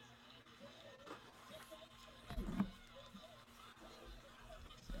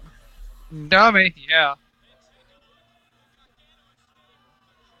 Dummy, yeah.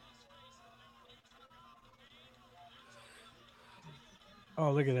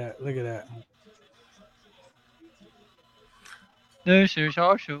 Oh, look at that. Look at that. This is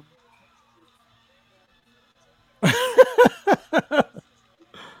awesome.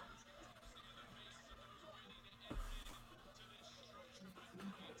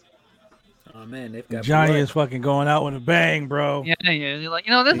 Oh man, they've got Johnny blood. is fucking going out with a bang, bro. Yeah. They're like,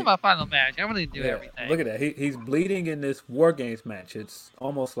 this is my final match. I'm gonna do everything. Look at that. He's bleeding in this War Games match. It's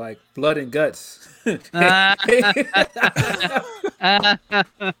almost like blood and guts. Damn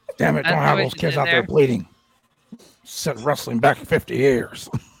it, don't have those kids out there bleeding. Set wrestling back 50 years.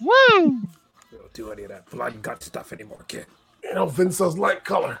 Woo! Don't do any of that blood and gut stuff anymore, kid. You know, Vince does light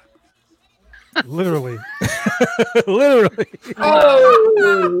color. Literally. Literally.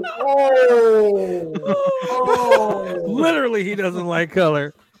 Oh. Literally, he doesn't like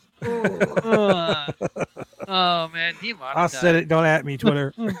color. Oh man, demonetized. I said it. Don't at me,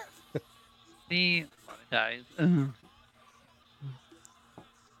 Twitter. Demonetized.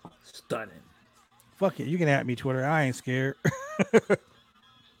 Stunning. Fuck it. You can at me, Twitter. I ain't scared.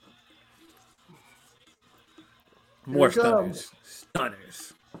 More Here it comes.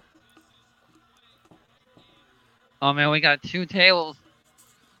 stunners. Oh man, we got 2 tables.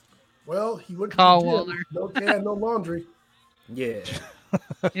 Well, he went to Carl the gym. Walter. No can, no laundry. Yeah.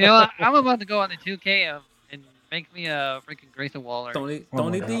 You know what? I'm about to go on the 2K and make me a freaking Grayson Waller. Tony Oh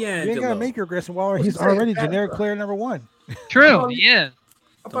my God. You ain't D'Angelo. gotta make your Grayson Waller. What's He's he saying? already generic player number 1. True, he is.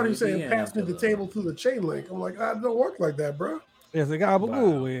 I thought he was saying D'Angelo. pass me the table through the chain link. I'm like, I don't work like that, bro. It's a guy,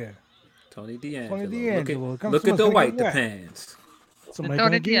 Wow. yeah. Tony D'Angelo. Tony D'Angelo. Look at the white the pans. Somebody Tony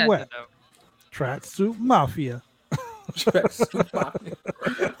gonna get D'Angelo. wet. Tracksuit Mafia.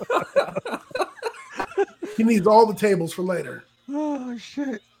 He needs all the tables for later. Oh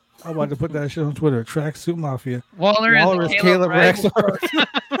shit! I'm about to put that shit on Twitter. Tracksuit Mafia. Waller is Caleb Rex.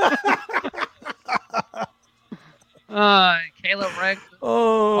 Caleb Rex.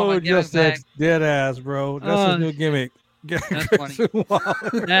 Oh, my just gimmick X dead ass, bro. That's his new shit. gimmick. That's funny.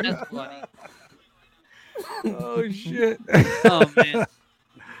 That's funny. Oh shit! Oh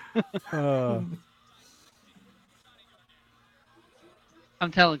man.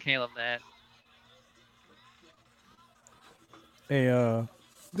 I'm telling Caleb that. Hey,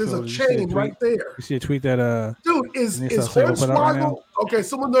 There's So a did you see a chain tweet? right there. you see a tweet that Dude, is Denise Salcedo put out right now? Hornswoggle? Okay,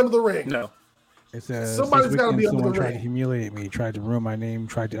 someone under the ring. No. it says Somebody's this gotta weekend be under someone the tried to ring. humiliate me, tried to ruin my name,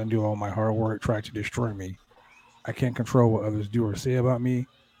 tried to undo all my hard work, tried to destroy me. I can't control what others do or say about me.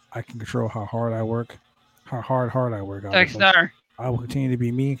 I can control how hard I work, how hard I work. Dexter. I will continue to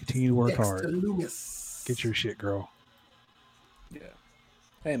be me, continue to work Dexter hard. Loomis. Get your shit, girl. Yeah.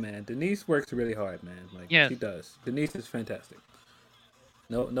 Hey man, Denise works really hard, man. Like Yes. she does. Denise is fantastic.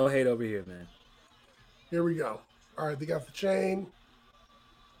 No hate over here, man. Here we go. All right, they got the chain.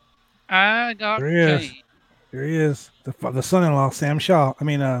 I got There he is. chain. There he is, the son-in-law, Sam Shaw. I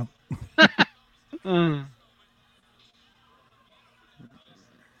mean,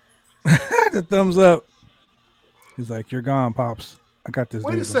 the thumbs up. He's like, "You're gone, pops. I got this."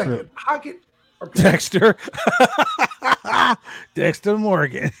 Wait a dude some second. trip." Hockett. Okay. Dexter. Dexter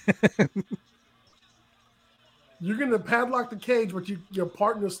Morgan. You're going to padlock the cage, but your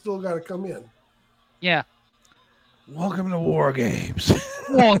partner's still got to come in. Yeah. Welcome to War Games.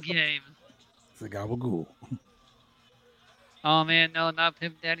 War game. It's a gabagool. Oh man, no, not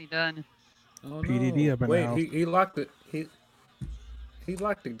Pimp Daddy done. Oh, PDD no. up in the Wait, house. he locked it. He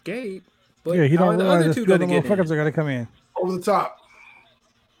locked the gate. But Yeah, he how don't are the realize other that two still gonna the get motherfuckers in? are gonna come in. Over the top.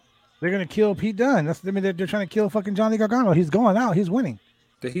 They're gonna kill Pete Dunne. That's they're trying to kill fucking Johnny Gargano. He's going out. He's winning.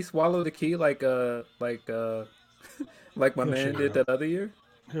 Did he swallow the key like like my He'll man shit did it that other year?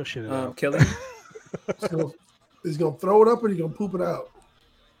 He'll shit it out. Killing. He's going to throw it up or he's going to poop it out.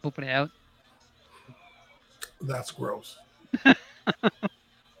 Open it out. That's gross.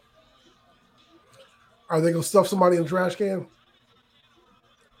 Are they gonna stuff somebody in the trash can?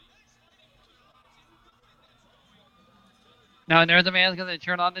 Now there's a man's gonna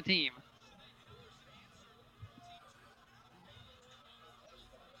turn on the team.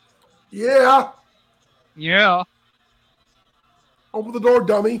 Yeah. Yeah. Open the door,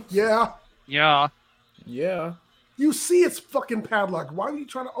 dummy. Yeah. Yeah. Yeah. You see it's fucking padlocked. Why are you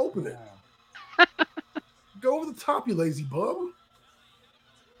trying to open it? Go over the top, you lazy bum.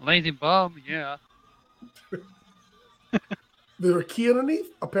 Lazy bum. Yeah. There a key underneath?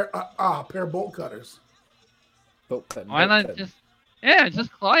 A pair of bolt cutters. Boat cutting. Why not just? Yeah,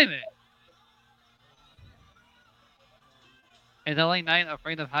 just climb it. Is LA Knight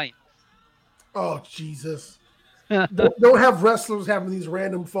afraid of heights? Oh, Jesus. Don't have wrestlers having these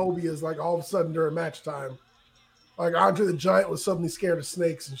random phobias like all of a sudden during match time. Like Andre the Giant was suddenly scared of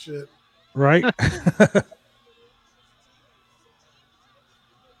snakes and shit. Right?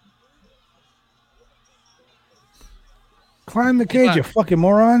 Climb the cage, you fucking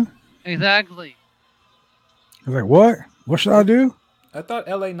moron. Exactly. I was like, what? What should I do? I thought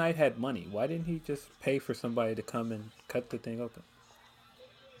LA Knight had money. Why didn't he just pay for somebody to come and cut the thing open?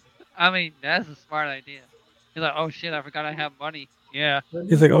 I mean, that's a smart idea. He's like, oh shit, I forgot I have money. Yeah.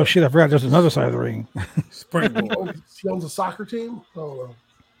 He's like, oh shit, I forgot there's another side of the ring. Springboard. He owns a soccer team? Oh, well.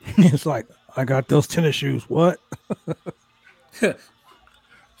 It's like, I got those tennis shoes. What?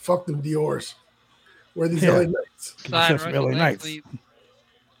 Fuck them Dior's. Where are these Yeah. LA Knights? Side Russian LA Russian leg Knights. sweep.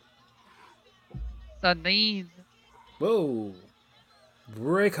 The knees. Whoa.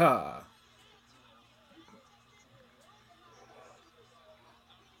 Breaker.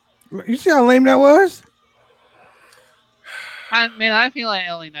 You see how lame that was? I feel like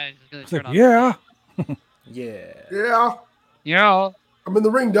LA Knight is gonna It's turn like, on. yeah. Yeah. Yeah. Yeah. I'm in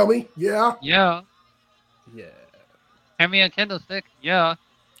the ring, dummy. Yeah. Yeah. Yeah. Hand me a kendo stick. Yeah.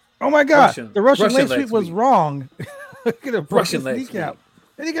 Oh my god, Russian- the Russian Russian leg leg sweep was sweep. wrong. He could have broke Russian his leg kneecap. sweep.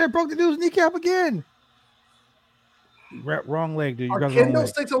 And he could have broke the dude's kneecap again. Wrong leg, dude. You Are got the wrong kendo leg.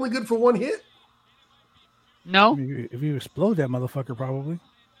 sticks only good for one hit? No. If you explode that motherfucker, probably.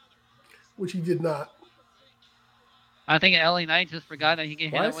 Which he did not. I think LA Knight just forgot that he can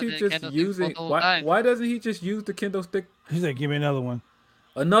hit Why him is with he the just kendo stick using? multiple Why, times. why doesn't he just use the kendo stick? He's like, give me another one.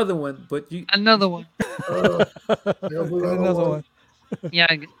 Another one, but you. Another one. Another one. Yeah,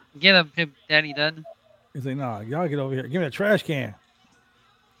 get him, Pimp Daddy Dunn. He's like, nah, y'all get over here. Give me a trash can.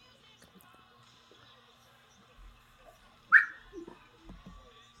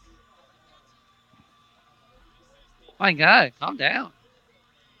 My God, calm down.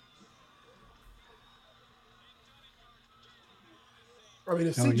 I mean,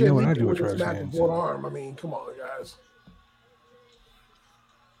 if Oh, CJ you know what I Lee do can with win this trash match cans. with one arm, I mean, come on, guys.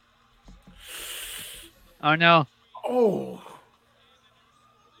 Oh no. Oh,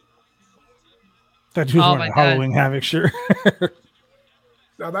 That dude's Oh, wearing my a God. Halloween Havoc shirt.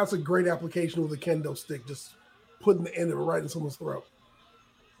 now that's a great application with a kendo stick, just putting the end of it right in someone's throat.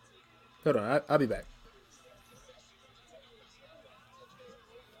 Hold on, I'll be back.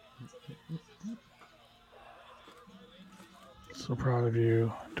 So proud of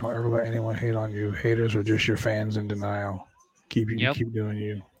you. Don't ever let anyone hate on you. Haters are just your fans in denial. Keep doing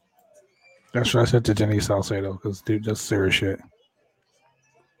you. That's what I said to Jenny Salcedo, because dude, that's serious shit.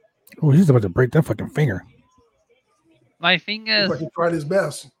 Oh, he's about to break that fucking finger. My Looks fingers. like he tried his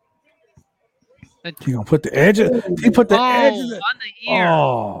best. He gonna put the edge. He put the edge. Oh, In the, on the ear.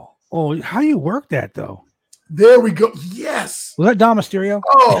 oh, how do you work that though? There we go. Yes. Was that Dom Mysterio?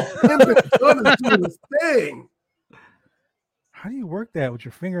 Oh, him and Dunn is doing his thing. How do you work that with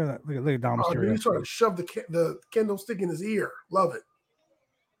your finger? Look at Dom Oh, dude, Mysterio. he's trying to shove the kendo stick in his ear. Love it.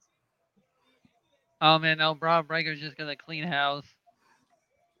 Oh man, no, Braun Breaker's just gonna clean house.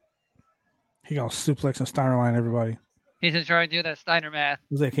 He gonna suplex and Steinerline everybody. He's just trying to do that Steiner math.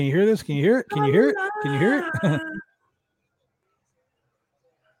 He's like, can you hear this? Can you hear it? Can you hear it? Can you hear it?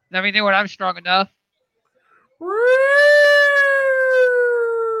 Let me do it. I'm strong enough.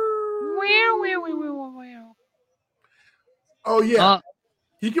 Oh yeah, Uh,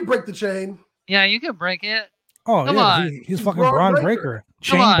 he can break the chain. yeah, you can break it. Oh Come yeah, on. he's He's fucking Braun Braun Breaker. Breaker, Come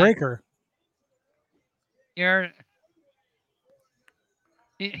chain on. breaker. You're.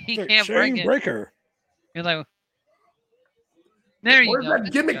 He can't break it. breaker. You're like. There you Where's go. that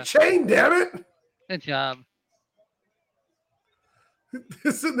Good gimmick job. chain? Damn it! Good job.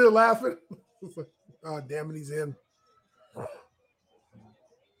 He's sitting there laughing. Oh damn it, he's in.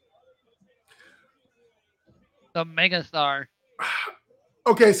 The megastar.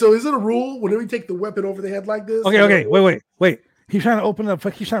 Okay, so is it a rule whenever you take the weapon over the head like this? Okay, wait. He's trying to open up.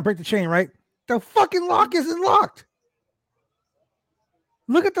 He's trying to break the chain, right? The fucking lock isn't locked.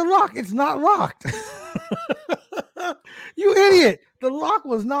 Look at the lock. It's not locked. You idiot. The lock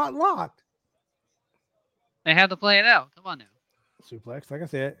was not locked. They have to play it out. Come on now. Suplex, like I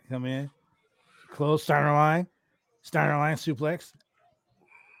said, come in. Close Steiner line. Steiner line suplex.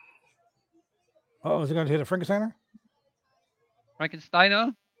 Oh, is it going to hit a Frankensteiner?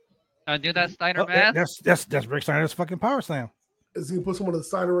 Frankensteiner? Do that Steiner Oh, math? that's Rick Steiner's fucking power slam. Is he gonna put someone in the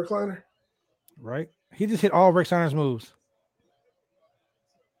Steiner recliner? Right? He just hit all Rick Steiner's moves.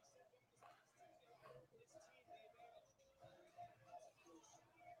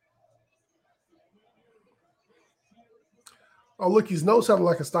 Oh, look, his nose sounded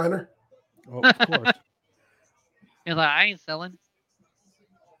like a Steiner. Oh, of course. He's like, I ain't selling.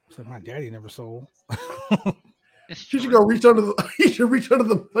 So my daddy never sold. It's He should true. go reach under the. He should reach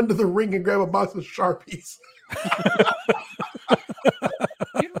under the ring and grab a box of Sharpies.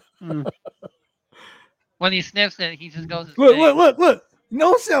 Mm. When he sniffs it, he just goes. Look.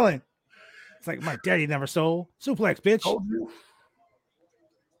 No selling. It's like my daddy never sold. Suplex, bitch. Told you.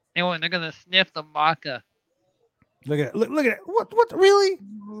 They're gonna sniff the maca. Look at it. Look at it. What really?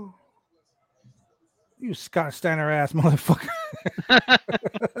 You Scott Steiner ass motherfucker.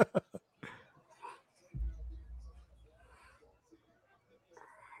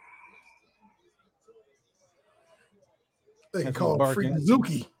 They can That's call him barking.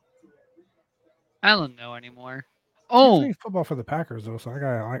 Freakazuki. I don't know anymore. He Oh, plays football for the Packers though, so I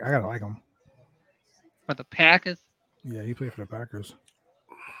gotta like him. for the Packers. Yeah, he played for the Packers.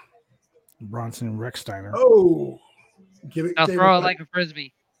 Bronson Rex Steiner. Oh, give it. Now David throw it Black. like a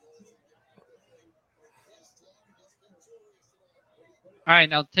frisbee. All right,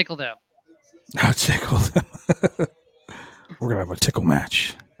 now tickle them. I'll tickle them. We're gonna have a tickle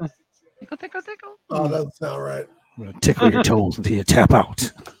match. Tickle, tickle, tickle. Oh, that doesn't sound right. I'm gonna tickle your toes until you tap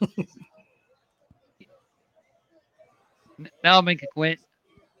out. Now I'll make it quit.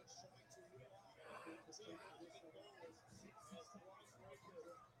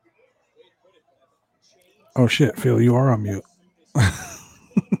 Oh shit, Phil, you are on mute.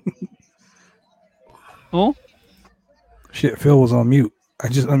 Who? Shit, Phil was on mute. I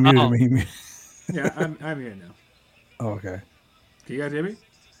just unmuted him. Yeah, I'm here now. Oh, okay. Can you guys hear me?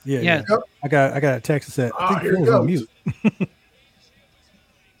 Yeah. Yes. Yeah. I got a text that said, I think Here it Phil's on goes. mute.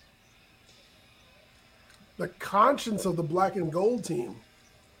 The conscience of the black and gold team.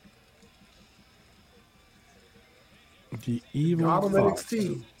 The evil God of fox.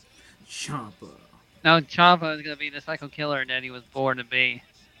 NXT. Ciampa. Now Ciampa is gonna be the psycho killer that he was born to be.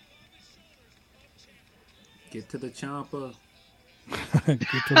 Get to the Ciampa. Get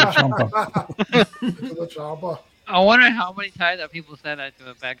to the chompa. To the chopper. I wonder how many times that people said that to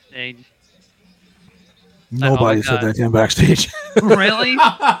him backstage. Nobody Oh my said God. that to him backstage. Really?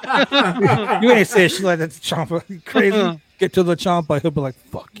 You ain't say shit like that to Chompa. You crazy? Get to the Chompa. He'll be like,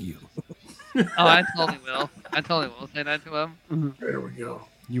 fuck you. Oh, I totally will. I totally will say that to him. There we go.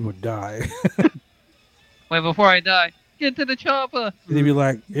 You would die. Wait, before I die, get to the chopper. It'd be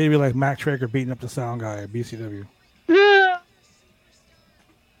like Mac Traeger beating up the sound guy at BCW.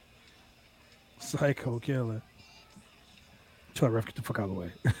 Psycho killer. Tell the ref get the fuck out of the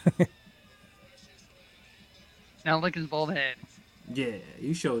way. Now lick his bald head. Yeah,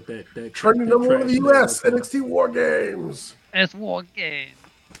 you showed that. Trending that number one in the trash U.S. bag. NXT War Games. It's war game.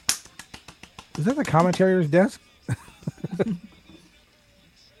 Is that the commentator's desk?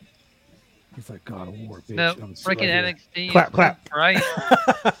 He's like, God of War, bitch. No, I'm freaking right NXT. Clap, is clap. Right.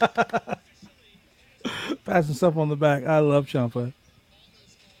 here. Passing stuff on the back. I love Ciampa.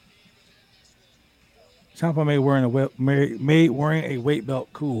 Ciampa made wearing a weight belt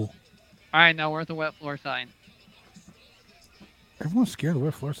cool. All right, now we're at the wet floor sign. Everyone's scared to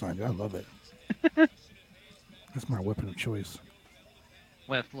wear floor signs. I love it. That's my weapon of choice.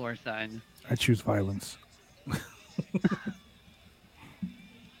 Wet floor sign. I choose violence.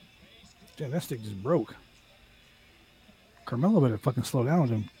 Damn, that stick just broke. Carmelo better fucking slow down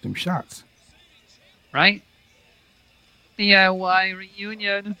with them shots. Right? DIY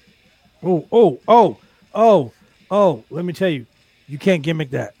reunion. Oh. Let me tell you. You can't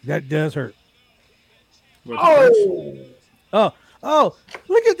gimmick that. That does hurt. What, the Oh, Oh,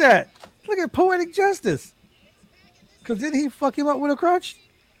 look at that. Look at Poetic Justice. Because didn't he fuck him up with a crutch?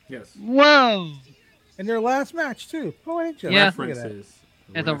 yes. Whoa. In their last match, too. Poetic Justice. Yeah. Look at that. References.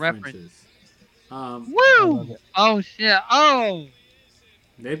 It's a reference. Um, Woo. Oh, shit. Oh.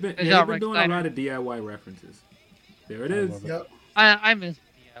 they've been Good job, doing Rick a Steiner. lot of DIY references. There it I is. love it. yep. I miss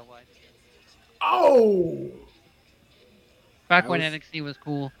DIY. Oh, Back I when was- NXT was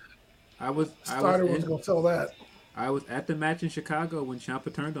cool. I was Steiner was in- going to tell that. I was at the match in Chicago when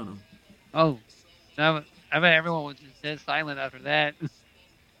Ciampa turned on him. Oh, I bet everyone was just dead silent after that.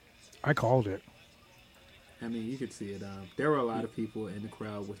 I called it. I mean, you could see it. There were a lot of people in the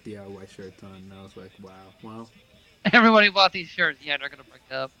crowd with DIY shirts on, and I was like, wow. Well, Everybody bought these shirts. Yeah, they're gonna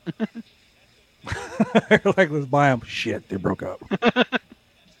break up. Like, let's buy them. Shit, they broke up.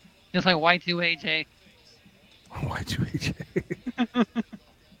 Just like Y2AJ. Y2H.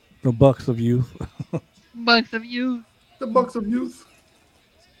 The Bucks of Youth. Bucks of you. The Bucks of Youth.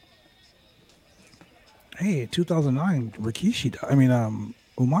 Hey, 2009, Rikishi died. I mean,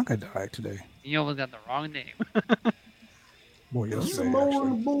 Umaga died today. You almost got the wrong name. Boy, yesterday, Samoan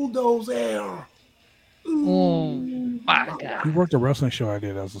actually. Bulldozer. Oh my He god. worked a wrestling show I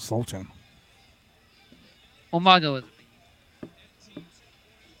did as a Sultan. Umaga was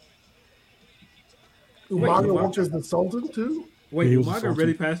Umaga worked as the Sultan too. wait, He was a Umaga Sultan.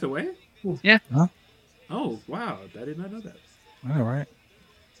 really passed away? Yeah. Huh? Oh, wow. I did not know that. I know, right?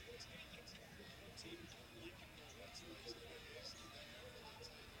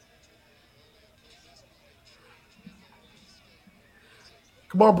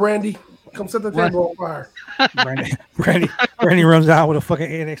 Come on, Brandy. Come set the What? table on fire. Brandy runs out with a fucking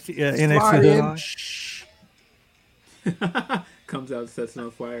NXT, NXT Slide hood in. on. Shh. Comes out, sets it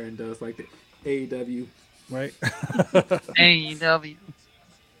on fire, and does like the AEW. Right? AEW.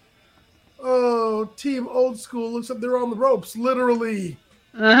 Oh, Team Old School looks like they're on the ropes, literally.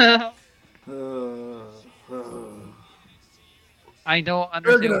 I Uh, don't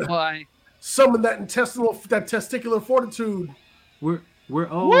understand gonna- why. Summon that testicular fortitude. we're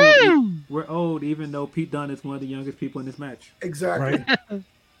old. Woo! We're old, even though Pete Dunne is one of the youngest people in this match. Exactly. Right?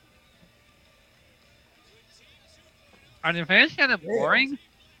 Are the fans kind of boring?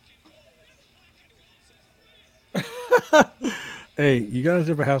 Hey, you guys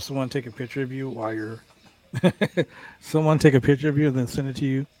ever have someone take a picture of you while you're someone take a picture of you and then send it to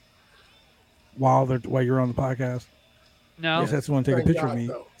you while you're on the podcast? No. I just had someone take a Thank picture God, of me,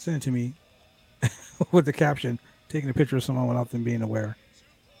 no. send it to me with the caption, taking a picture of someone without them being aware.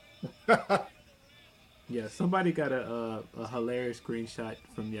 Yeah, somebody got a hilarious screenshot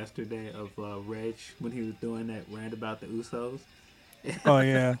from yesterday of Reg when he was doing that rant about the Usos. Oh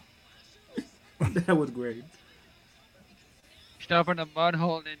yeah. That was great. Stop in a mud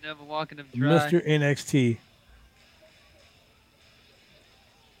hole and never walking them dry. Mr. NXT.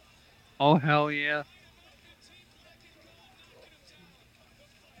 Oh hell yeah.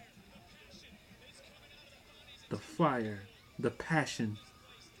 The fire, the passion.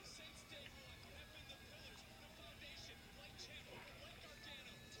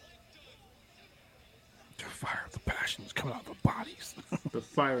 The fire of the passion is coming out of the bodies. The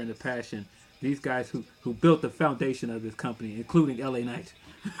fire and the passion. These guys who built the foundation of this company, including LA Knight.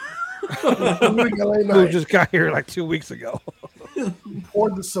 LA Who Knight just got here like 2 weeks ago.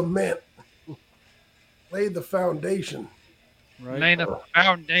 poured the cement, laid the foundation. Right? Lay the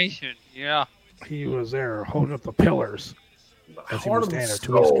foundation. Yeah. He was there holding up the pillars. The As he heart was of the standing there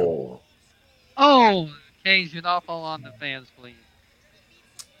 2 weeks ago. soul. Oh, Cage, do not fall on the fans, please.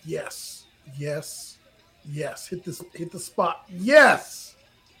 Yes, yes, yes. Hit the spot. Yes.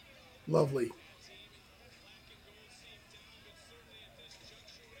 Lovely.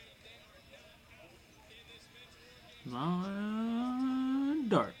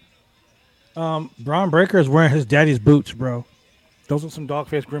 Dark. Braun Breaker is wearing his daddy's boots, bro. Those are some dog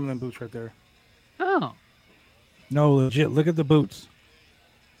face gremlin boots right there. Oh. No, legit. Look at the boots.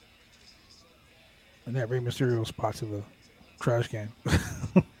 And that Rey Mysterio spot to the trash can.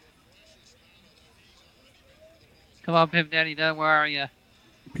 Come on, Pimp Daddy Dunn, where are you?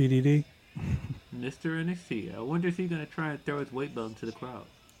 PDD. Mr. NXT. I wonder if he's going to try and throw his weight belt into the crowd.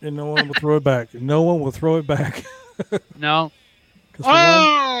 And no one will throw it back. No one will throw it back. No. 'Cause for one,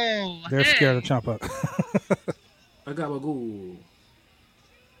 Oh! they're hey! scared of Ciampa. I got a ghoul.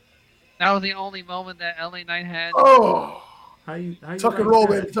 That was the only moment that LA Knight had. Oh, How you tuck like and roll,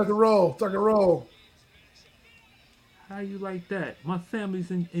 that? baby. Tuck and roll. Tuck and roll. How you like that? My family's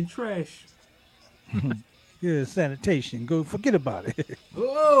in trash. Yeah, sanitation. Go forget about it.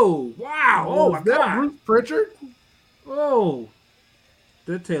 Oh, wow. Oh, my is that God. Bruce Pritchard Oh.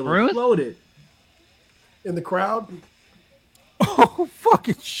 The tail Bruce? exploded. in the crowd? Oh,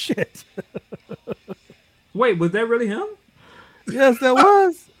 fucking shit. Wait, was that really him? Yes, that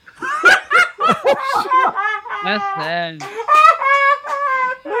was. That's sad.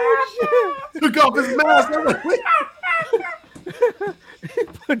 Took off his mask.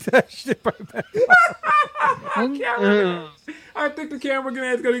 Put that shit right back. I think the camera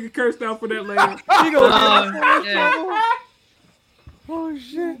is going to get cursed out for that later. He goes, Oh, shit. Oh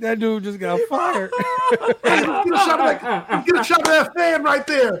shit! That dude just got fired. Get a shot of that. Get a shot of that fan right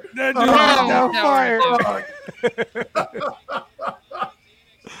there. That dude just got fired.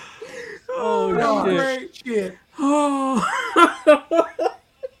 Oh shit! Shit.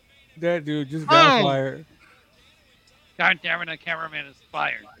 That dude just got fired. God damn it, the cameraman is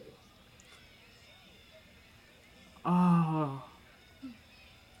fired. Oh.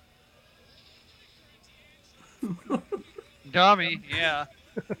 Dummy, yeah.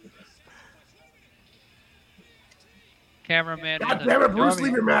 Cameraman God is damn a it, Bruce, dummy.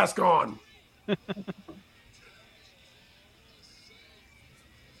 leave your mask on.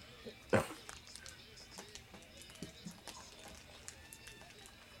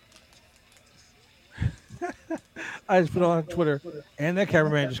 I just put on Twitter, and that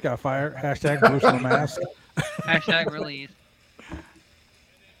cameraman just got fired. Hashtag Bruce no mask. Hashtag release.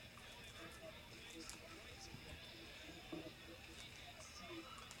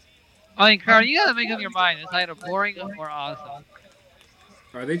 I mean, Carl, you gotta make up your mind. It's either boring or awesome.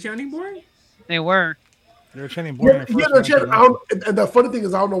 Are they chanting boring? They were. They were chanting boring. Yeah, at first, they're man, chanting. 'cause And the funny thing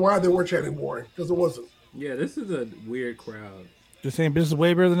is, I don't know why they were chanting boring because it wasn't. Yeah, this is a weird crowd. They're saying this is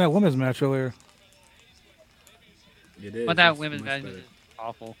way better than that women's match earlier. It is. But that It's women's much match better. is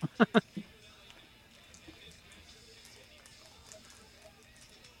awful.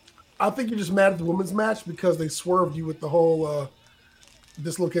 I think you're just mad at the women's match because they swerved you with the whole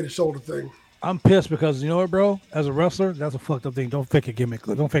dislocated shoulder thing. I'm pissed because you know what, bro? As a wrestler, that's a fucked up thing. Don't fake a gimmick.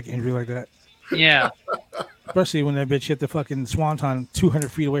 Don't fake an injury like that. Yeah. Especially when that bitch hit the fucking swanton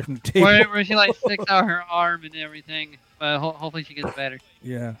 200 feet away from the table. Where she like sticks out her arm and everything. But hopefully she gets better.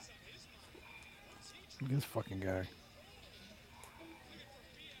 Yeah. This fucking guy.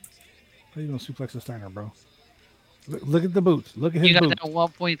 How you gonna suplex a Steiner, bro? Look at the boots. Look at his You got boots. that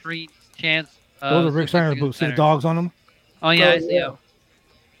 1.3 chance. Those are Rick Steiner's boots. See the dogs on them? Oh yeah, I see them.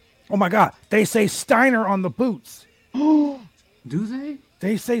 Oh my God. They say Steiner on the boots. Do they?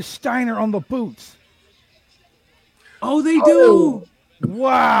 They say Steiner on the boots. Oh, they do.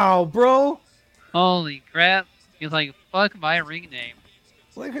 Wow, bro. Holy crap! He's like, fuck my ring name.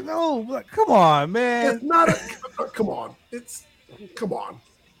 Like, no, like, come on, man. It's not a. Come on. Come on.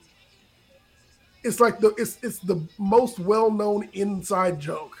 It's like it's the most well-known inside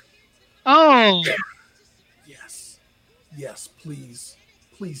joke. Oh. Yes, please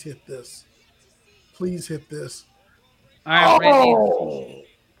hit this. Please hit this. All right, Randy. Oh! All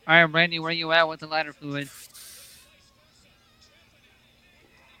right, Randy, where you at with the lighter fluid?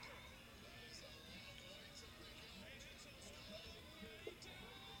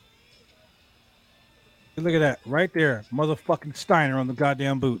 Look at that. Right there. Motherfucking Steiner on the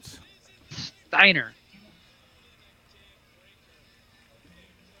goddamn boots. Steiner.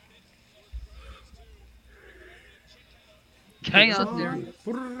 Hang on there.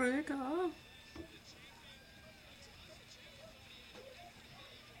 All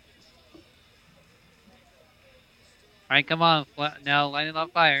Alright, come on. Now light it on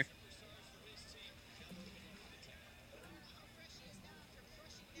fire.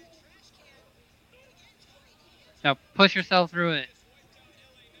 Now push yourself through it.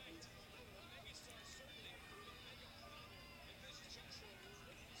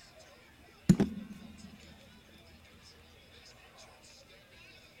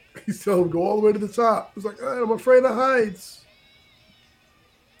 He's telling him go all the way to the top. He's like, I'm afraid of heights.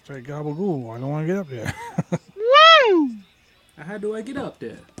 Say gabagool. I don't want to get up there. Woo! How do I get up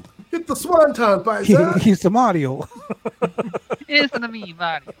there? Hit the swanton, paisa. He's the Mario. It's the me,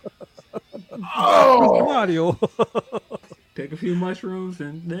 body. Oh! Mario. Take a few mushrooms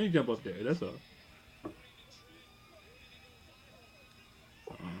and then you jump up there. That's all.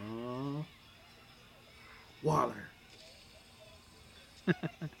 Waller.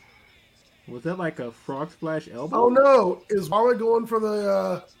 Was that like a frog splash elbow? Oh no! Is Waller going for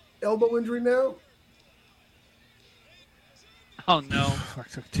the elbow injury now? Oh no. Fuck,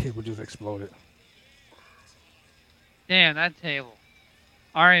 the table just exploded. Damn, that table.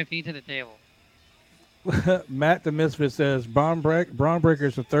 RIP to the table. Matt the Misfit says Braun Breaker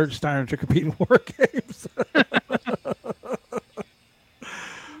is the third Steiner to compete in War Games.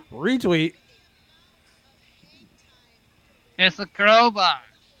 Retweet. It's a crowbar.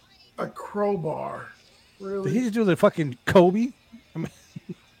 A crowbar. Did Really? he just do the fucking Kobe? I mean,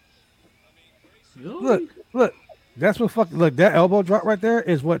 Really? look. That's what fucking look. That elbow drop right there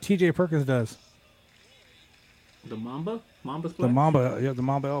is what T.J. Perkins does. The Mamba? Mamba The splash? Mamba, yeah, the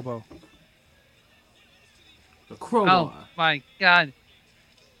Mamba elbow. The crowbar. Oh my god.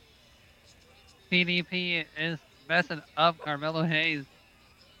 PDP is messing up Carmelo Hayes.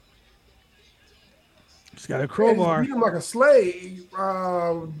 He's got a Man, he's crowbar. beating him like a slave,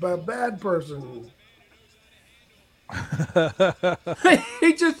 bad person.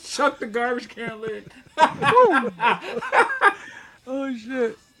 He just chucked the garbage can lid. Oh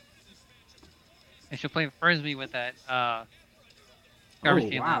shit! I should play frisbee with that Oh garbage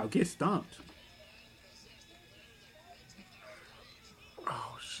can wow, lid. get stumped.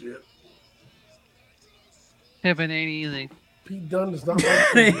 Oh shit! Pippin ain't easy. Pete Dunne does not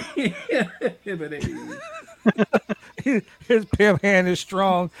like His pimp hand is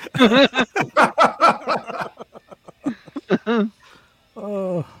strong.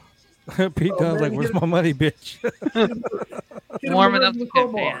 Oh, Pete Dunne's like, man, "Where's my money, bitch?" hit him Warming up with the the pip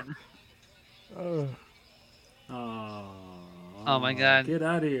crowbar. pan. Oh my God. Get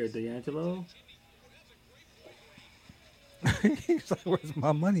out of here, D'Angelo. He's like, "Where's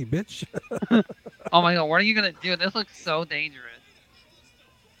my money, bitch?" Oh my god, what are you gonna do? This looks so dangerous.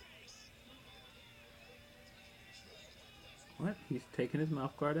 What? He's taking his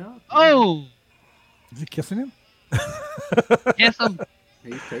mouth guard out? Oh! Is he kissing him? Kiss him!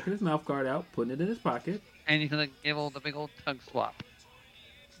 He's taking his mouth guard out, putting it in his pocket. And he's gonna give the big old tug swap.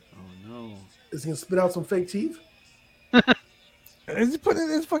 Oh no. Is he gonna spit out some fake teeth? Is he putting it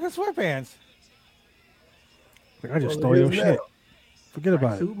in his fucking sweatpants? Like, I just Well, stole your it is shit. now. Forget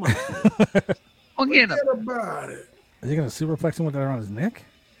about it. Suit monster. Forget him! Forget about it. Is he gonna superplex him with that around his neck?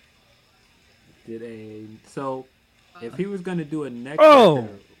 So if he was gonna do a neck Oh!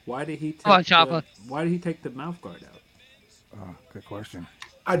 breaker, why did he take Come on, Chopper. why did he take the mouth guard out? Oh, good question.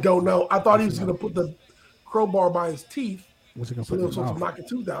 I don't know. I thought he was gonna put the crowbar by his teeth, What's he gonna so put they in were his supposed to mouth? knock a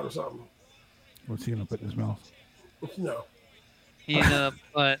tooth out or something. What's he gonna put in his mouth? You know, He's gonna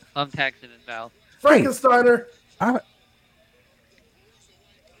put thumbtacks in his mouth. Frankensteiner.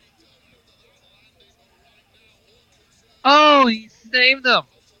 Oh, he saved him!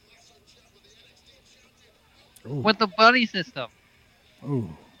 Ooh, With the buddy system. ooh,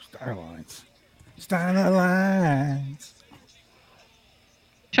 Star Lines. Star Lines.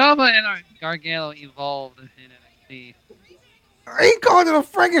 Chava and our Gargano evolved in NXT. He called it a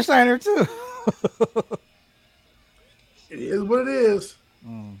Frankensteiner too. It is what it is.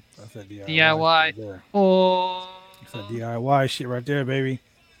 That's that DIY. DIY. Right there. Oh, That's that DIY shit right there, baby.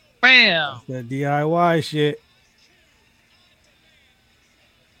 bam! That DIY shit.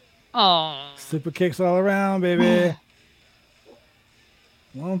 Oh, Super kicks all around, baby.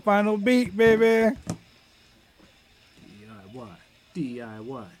 One final beat, baby.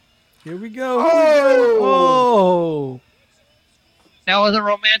 DIY. Here we go. Oh! Oh. that was a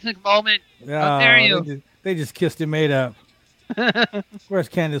romantic moment. How dare you? They just kissed and made up. Where's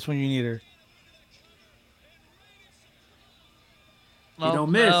Candace when you need her? He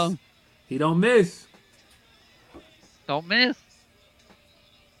don't miss. He don't miss. Don't miss.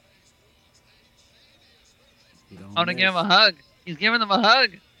 He don't I'm gonna miss. give him a hug. He's giving him a hug.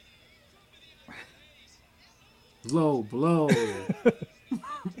 Low blow.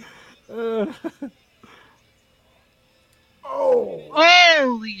 Oh,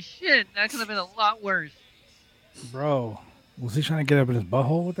 Holy shit! That could have been a lot worse. Bro, was he trying to get up in his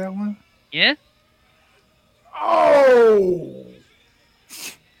butthole with that one? Yeah? oh!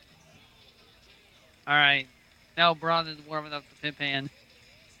 Alright. Now Braun is warming up the pit pan.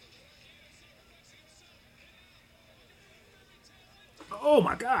 Oh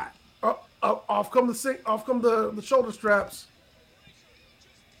my god. Off come the shoulder straps.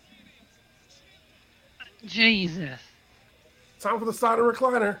 Jesus. Time for the Steiner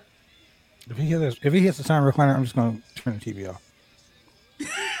recliner. If he hits the sign recliner, I'm just gonna turn the TV off.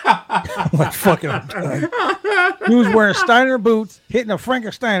 I'm like, fuck it, I'm done. He was wearing Steiner boots, hitting a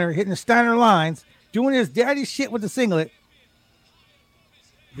Frankensteiner, hitting the Steiner lines, doing his daddy shit with the singlet.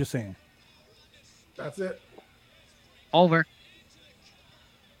 Just saying. That's it. Over.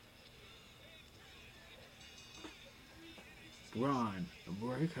 Braun,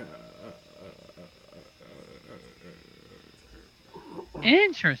 breaker.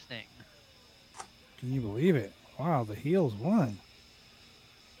 Interesting. Can you believe it? Wow, the heels won.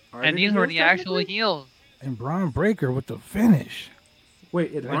 And these were the actual heels. And Braun Breaker with the finish.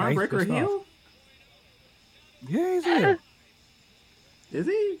 Wait, is Like, Braun nice Breaker pissed heel? off. Yeah, he's here. Is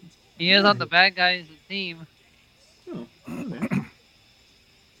he? He is on the bad guys team. Oh, okay.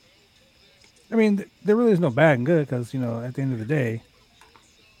 I mean, there really is no bad and good because, at the end of the day,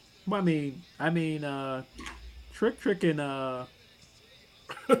 Well, I mean, Trick and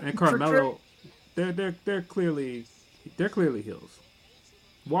Carmelo, they're clearly heels.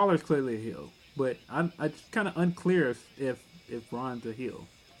 Waller's clearly a heel, but it's kind of unclear if Braun's a heel.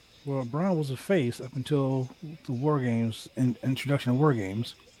 well, Braun was a face up until the War Games and introduction of War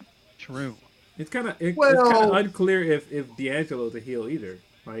Games. True. It's Well, it's kind of unclear if D'Angelo's a heel either.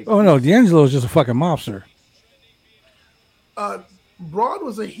 Like Oh no, D'Angelo is just a fucking mobster. Braun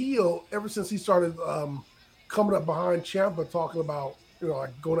was a heel ever since he started coming up behind Ciampa talking about,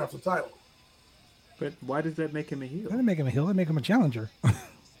 like going after the title. but why does that make him a That heel? didn't make him a heel. That make him a challenger.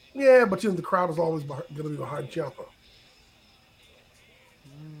 Yeah, but the crowd is always going to be behind Ciampa.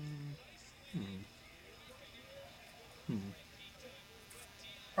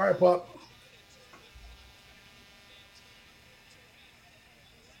 All right, Pup.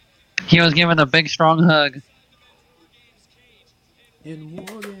 He was given a big, strong hug. In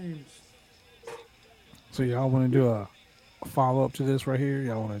War Games. So y'all want to do a follow up to this right here?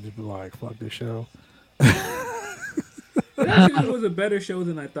 Y'all want to just be like, fuck this show? It actually was a better show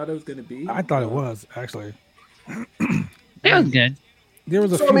than I thought it was going to be. I thought it was actually. It was good. There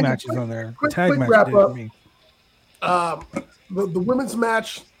was a So, few I mean, matches on there. quick Tag match wrap did up. for me. The women's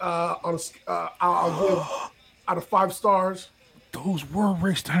match I'll give out of 5 stars. Those were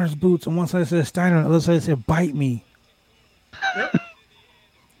Rick Steiner's boots. On one side it said Steiner, on the other side it said bite me.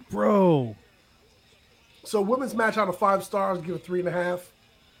 Bro. So women's match out of 5 stars, give it 3.5.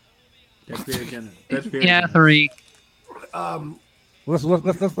 That's very generous. That's very Yeah, generous. 3. Let's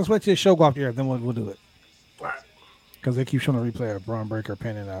wait till the show go off the air, then we'll do it. All right. Because they keep showing a replay of Braun Breaker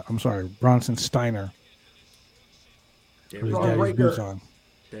pinning I'm sorry, Bronson Steiner There with his we Braun go. daddy's Breaker. boots on.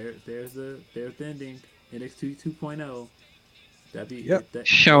 There's the ending. NXT 2.0. That'd be Yep.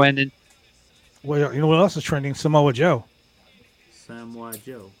 Show ended. Well, you know what else is trending? Samoa Joe. Samoa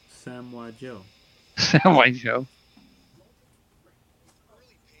Joe. White Joe.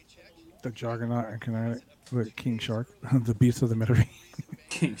 The Juggernaut and Kinetic with King Shark, the Beast of the Mediterranean.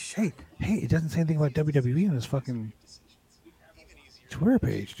 King Shark. Hey, it doesn't say anything about WWE on his fucking Twitter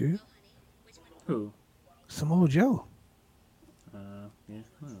page, dude. Who? Samoa Joe. Yeah.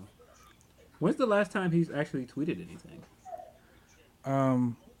 Well. When's the last time he's actually tweeted anything?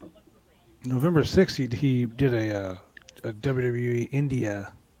 November 6th, he did a WWE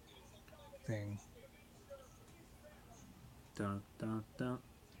India thing. Dun dun dun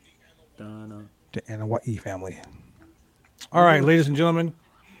dun. Dun. The Anawa'i family. All right, ladies and gentlemen,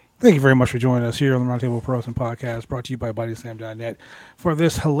 thank you very much for joining us here on the Roundtable Pro Wrestling Podcast, brought to you by BodySlam.net for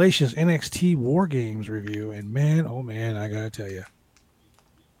this hellacious NXT War Games review. And man, oh man, I gotta tell you,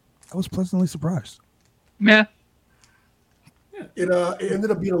 I was pleasantly surprised. Yeah. It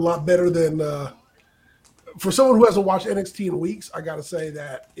ended up being a lot better than for someone who hasn't watched NXT in weeks. I got to say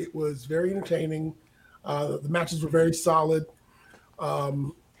that it was very entertaining. The matches were very solid.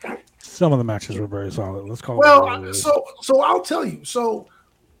 Some of the matches were very solid. Let's call it. Well, so I'll tell you. So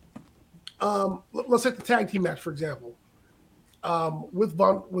let's take the tag team match for example. With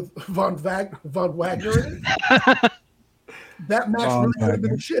Von Wagner in it. That match really could have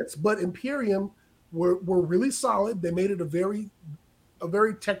been shits, but Imperium were really solid. They made it a very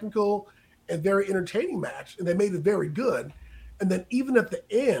technical and very entertaining match, and they made it very good. And then even at the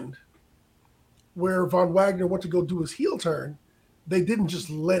end, where Von Wagner went to go do his heel turn, they didn't just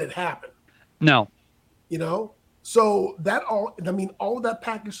let it happen. No. So all of that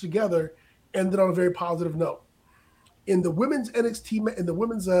packaged together ended on a very positive note. In the women's NXT, in the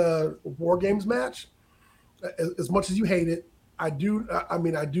women's War Games match, as much as you hate it, I do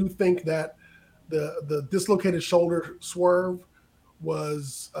think that the dislocated shoulder swerve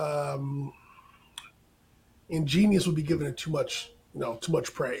was ingenious. Would be given it too much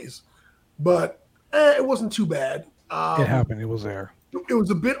praise, but it wasn't too bad. It happened. It was there. It was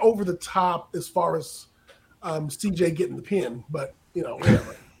a bit over the top as far as CJ getting the pin, but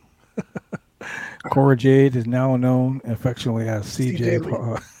whatever. Cora Jade is now known affectionately as CJ.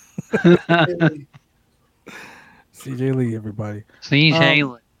 CJ Lee, everybody.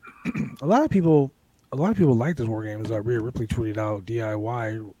 CJ Lee. A lot of people like this War Game. As Rhea Ripley tweeted out,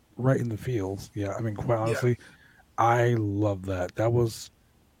 DIY right in the fields. Yeah, I mean, quite honestly, I love that. That was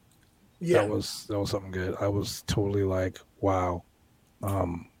something good. I was totally like, wow.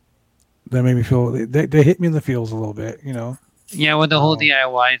 That made me feel. They hit me in the feels a little bit, Yeah, with the whole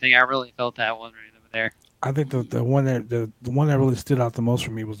DIY thing, I really felt that one right over there. I think the one that really stood out the most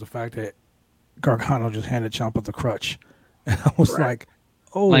for me was the fact that Gargano just handed Ciampa the crutch, and I was like,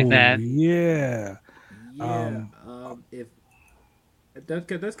 "Oh, like that. Yeah." If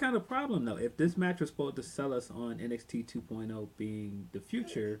that's kind of a problem though. If this match was supposed to sell us on NXT 2.0 being the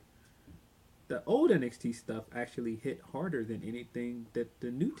future, the old NXT stuff actually hit harder than anything that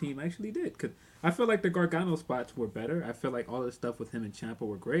the new team actually did. Because I feel like the Gargano spots were better. I feel like all the stuff with him and Ciampa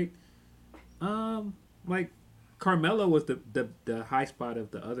were great. Like Carmella was the high spot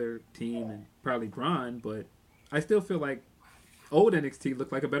of the other team and probably Braun, but I still feel like old NXT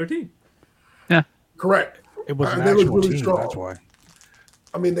looked like a better team. Correct. It was an They looked actual really team. strong. That's why.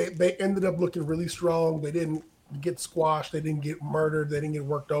 I mean, they ended up looking really strong. They didn't get squashed. They didn't get murdered. They didn't get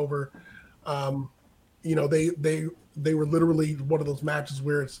worked over. You know, they were literally one of those matches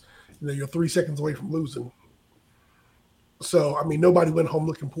where it's, you know, you're 3 seconds away from losing. So, I mean, nobody went home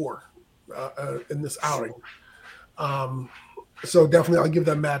looking poor in this outing. So definitely, I'll give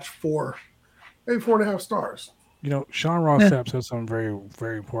that match maybe 4.5 stars. You know, Sean Ross Sapp says something very,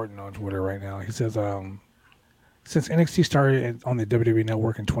 very important on Twitter right now. He says, since NXT started on the WWE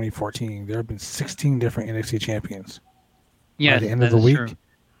Network in 2014, there have been 16 different NXT champions. Yes, by the end that of the is week, true.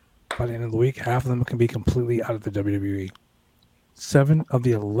 by the end of the week, half of them can be completely out of the WWE. 7 of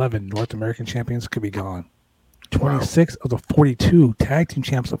the 11 North American champions could be gone. 26 of the 42 tag team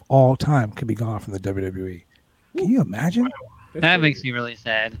champs of all time could be gone from the WWE. Can you imagine? That makes me really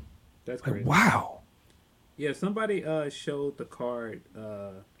sad. That's Like, crazy. wow. Yeah, somebody showed the card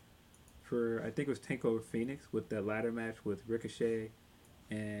for, I think it was Takeover Phoenix, with that ladder match with Ricochet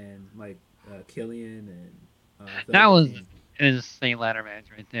and like Killian and That was Velveteen. an insane ladder match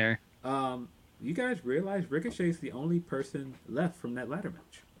right there. You guys realize Ricochet's the only person left from that ladder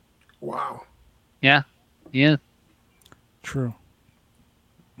match. Wow. Yeah. Yeah. True.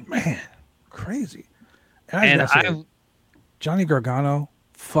 Man, crazy. And And gotta say, Johnny Gargano,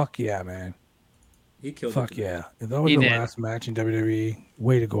 fuck yeah, man. He killed Fuck it. yeah. If that was He the did. last match in WWE,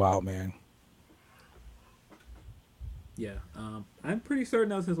 way to go out, man. Yeah, I'm pretty certain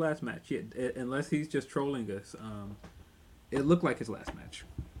that was his last match. Yeah, unless he's just trolling us. It looked like his last match.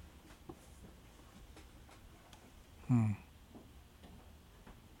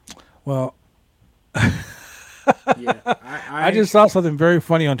 Well, Yeah, I just saw something very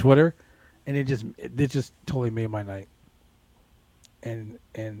funny on Twitter, and it just totally made my night. And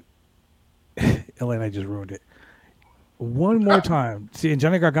Elena just ruined it. One more time. See, and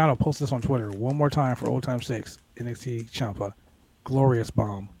Johnny Gargano posted this on Twitter. One more time for old time's sakes. NXT Ciampa. Glorious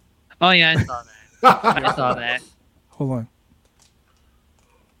bomb. Oh yeah, I saw that. I saw that. Hold on.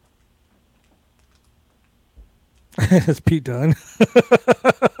 It's Pete Dunne.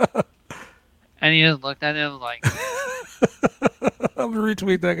 And he just looked at him like, I'm gonna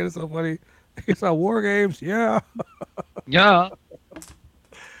retweet that. 'Cause it's so funny. It's our War Games. Yeah. yeah.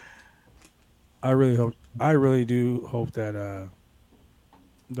 I really do hope that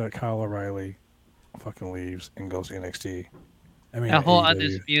that Kyle O'Reilly fucking leaves and goes to NXT. I mean, That whole AEW.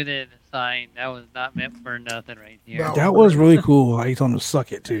 undisputed sign, that was not meant for nothing right here. No. That was really cool. How you told him to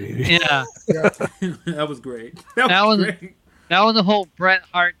suck it too. Yeah. Yeah. that was great. That was- great. That was the whole Bret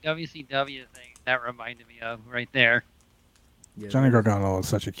Hart WCW thing that reminded me of right there. Yeah, Johnny that was- Gargano is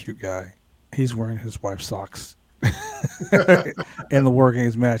such a cute guy. He's wearing his wife's socks in the War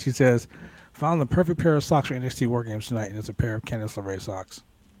Games match. He says, "Found the perfect pair of socks for NXT War Games tonight, and it's a pair of Candice LeRae socks."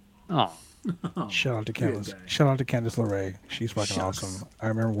 Oh, Oh, Shout out to good Candice. guy. Shout out to Candice LeRae. She's fucking Shucks. awesome. I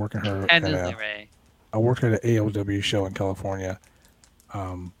remember working her. and At Disney a, Ray. I worked at an AOW show in California.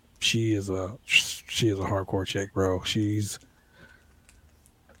 She is a hardcore chick, bro. She's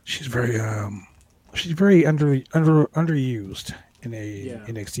very underused in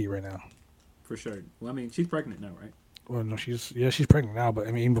NXT right now. For sure. Well, I mean, she's pregnant now, right? Well, no, she's pregnant now, but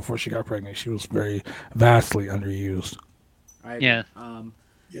I mean, even before she got pregnant, she was very vastly underused. Yeah.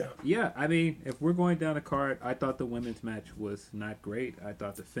 Yeah. Yeah, I mean, if we're going down a card, I thought the women's match was not great. I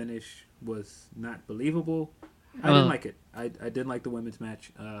thought the finish was not believable. I didn't like it. I didn't like the women's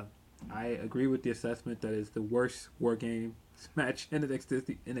match. I agree with the assessment that it's the worst War Games match in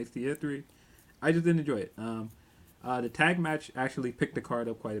NXT history. I just didn't enjoy it. The tag match actually picked the card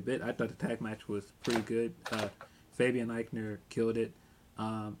up quite a bit. I thought the tag match was pretty good. Fabian Eichner killed it.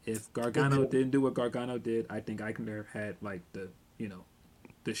 If Gargano didn't do what Gargano did, I think Eichner had like the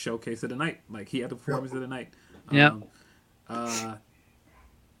showcase of the night. Like he had the performance of the night. Yeah.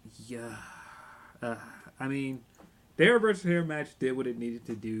 I mean, their versus hair match did what it needed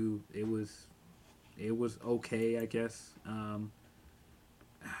to do. It was okay, I guess. I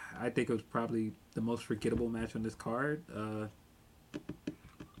think it was probably the most forgettable match on this card.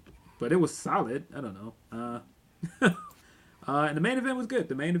 But it was solid. I don't know. And the main event was good.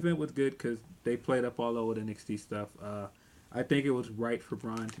 The main event was good because they played up all the old NXT stuff. I think it was right for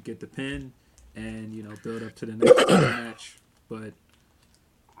Braun to get the pin and build up to the next match. But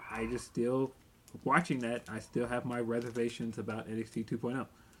I just still watching that. I still have my reservations about NXT 2.0.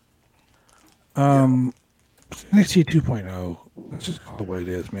 NXT 2.0. That's just the way it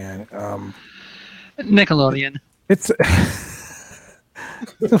is, man. Nickelodeon. It's a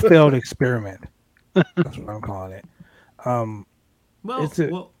failed experiment. That's what I'm calling it. Well, It's a-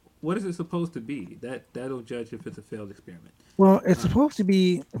 well, what is it supposed to be? That'll judge if it's a failed experiment. Well, it's supposed to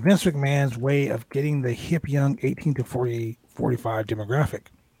be Vince McMahon's way of getting the hip young 18 to 45 demographic.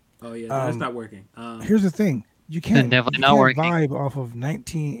 Oh yeah, that's not working. Here's the thing. You can't definitely not working. vibe off of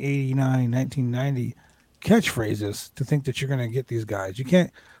 1989, 1990 catchphrases to think that you're going to get these guys. You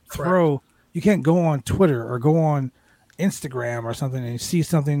can't you can't go on Twitter or go on Instagram or something and see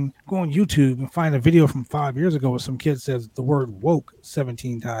something, go on YouTube and find a video from 5 years ago where some kid says the word woke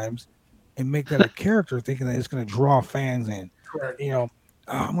 17 times and make that a character thinking that it's going to draw fans in. Correct. You know,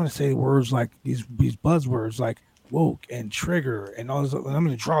 I'm going to say words like these buzzwords like woke and trigger and all this. And I'm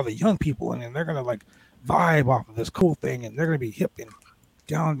going to draw the young people in and they're going to like vibe off of this cool thing and they're going to be hip and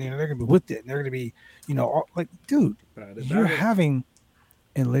down there. They're going to be with it. And they're going to be, you know, all, like, dude, you're having,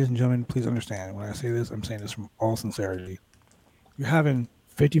 and ladies and gentlemen, please understand when I say this, I'm saying this from all sincerity. You're having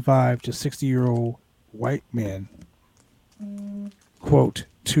 55 to 60-year-old white men, quote,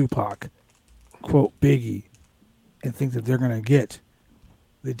 Tupac, quote, Biggie, and think that they're going to get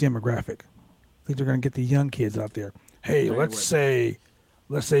the demographic. Think they're going to get the young kids out there. Hey, let's say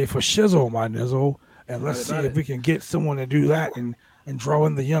for shizzle, my nizzle, and let's see if we can get someone to do that and draw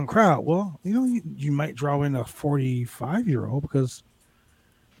in the young crowd. Well, you know, you might draw in a 45-year-old because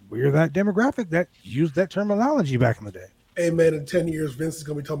we're that demographic that used that terminology back in the day. Hey, man, in 10 years, Vince is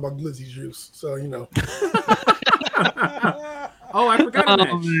going to be talking about glizzy juice. So, you know. Oh, I forgot a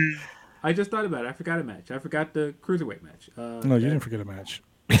match. I just thought about it. I forgot a match. I forgot the Cruiserweight match. No, you didn't forget a match.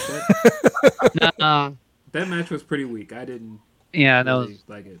 That match was pretty weak. I didn't Yeah, that really was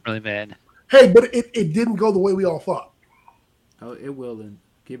like it. really bad. Hey, but it didn't go the way we all thought. Oh, it will, and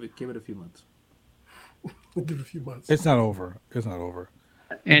give it a few months. Give it a few months. It's not over. It's not over.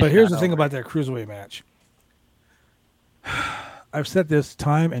 It's But here's not the thing over. about that Cruiserweight match. I've said this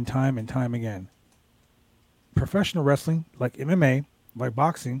time and time and time again. Professional wrestling, like MMA, like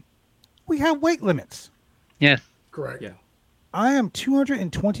boxing, we have weight limits. Yes. Correct. Yeah. I am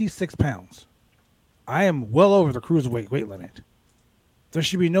 226 pounds. I am well over the cruiserweight weight limit. There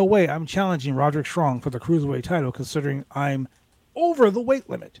should be no way I'm challenging Roderick Strong for the cruiserweight title considering I'm over the weight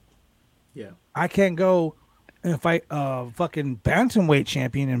limit. Yeah. I can't go and fight a fucking bantamweight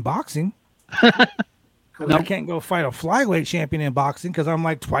champion in boxing. I can't go fight a flyweight champion in boxing because I'm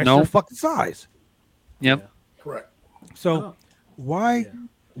like twice their fucking size. Yep. Correct. So why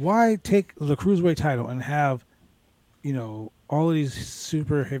take the cruiserweight title and have, you know, all of these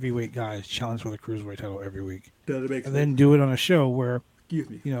super heavyweight guys challenge for the cruiserweight title every week, and then do it on a show where,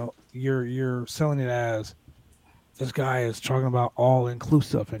 you know, you're selling it as this guy is talking about all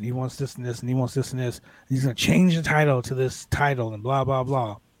inclusive and he wants this and this and he wants this and this and he's gonna change the title to this title and blah blah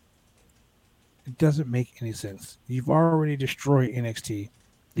blah. It doesn't make any sense. You've already destroyed NXT.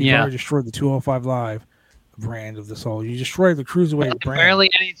 You've already destroyed the 205 Live brand of this whole. You destroyed the cruiserweight brand. Barely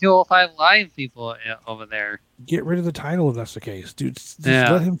any 205 Live people over there. Get rid of the title if that's the case, dude. Just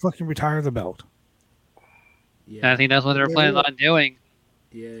let him fucking retire the belt. Yeah. I think that's what they're planning on doing.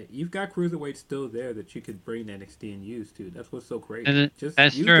 Yeah, you've got cruiserweights still there that you could bring to NXT and use too. That's what's so crazy. Just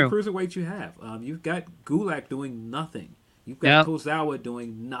that's use true. the cruiserweights you have. You've got Gulak doing nothing. You've got Tozawa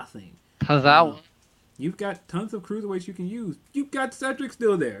doing nothing. Tozawa. You've got tons of cruiserweights you can use. You've got Cedric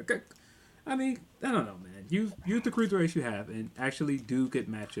still there. I mean, I don't know, man. Use the cruiserweights you have and actually do good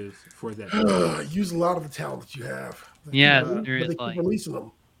matches for that. Use a lot of the talent that you have. Yeah, but they keep releasing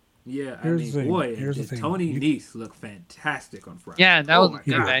them. Yeah, Here's the boy, thing. did Tony Nese look fantastic on Friday. Yeah, that was a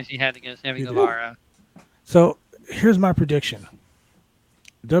good God. match he had against Sammy Guevara. So here's my prediction.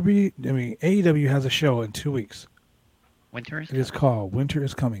 AEW has a show in 2 weeks. Winter is It is called Winter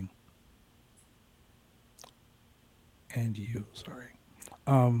is Coming. And you, sorry.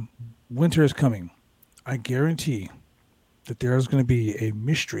 Winter is coming. I guarantee that there's going to be a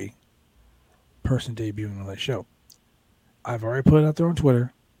mystery person debuting on that show. I've already put it out there on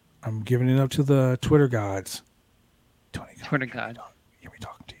Twitter. I'm giving it up to the Twitter gods. Tony Khan. Twitter god. Hear me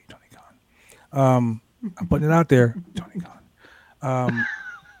talking to you, Tony Khan. I'm putting it out there, Tony Khan.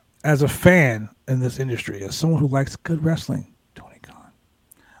 As a fan in this industry, as someone who likes good wrestling, Tony Khan,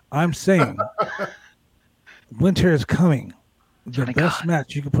 I'm saying Winter is coming. The Tony best Khan.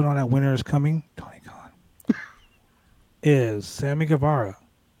 match you can put on that Winter is Coming, Tony Khan, is Sammy Guevara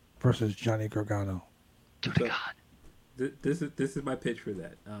versus Johnny Gargano. Tony Khan. This is my pitch for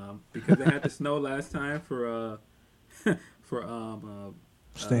that. Because they had the snow last time for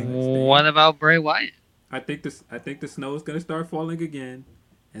Sting. What about Bray Wyatt? I think the snow is gonna start falling again,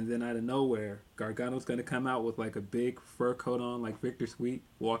 and then out of nowhere, Gargano's gonna come out with like a big fur coat on, like Victor Sweet,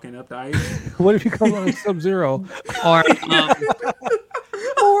 walking up the ice. What if you come on Sub-Zero? Or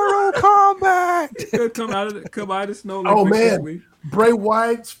Mortal Kombat! Could come out of the snow like Oh Rick man, Sickley. Bray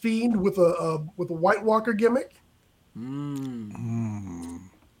Wyatt's Fiend with a White Walker gimmick.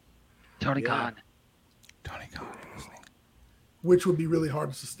 Tony Yeah. Khan. Tony Khan listening. Which would be really hard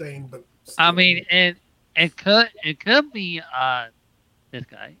to sustain, but I mean, it could be this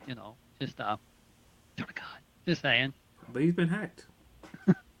guy, just Tony Khan. Just saying. But he's been hacked.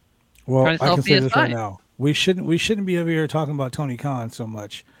 Well, Trying I to sell can say this right PS5. now. We shouldn't be over here talking about Tony Khan so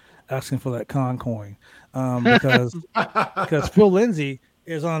much, asking for that Khan coin, because Phil Lindsay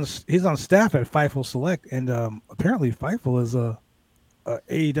he's on staff at Fightful Select, and apparently Fightful is a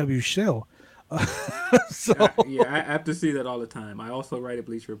AEW shell. So I have to see that all the time. I also write a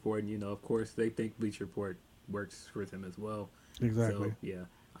Bleacher Report, and of course, they think Bleacher Report works for them as well. exactly. So, yeah.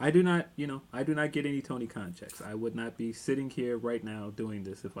 I do not get any Tony Khan checks. I would not be sitting here right now doing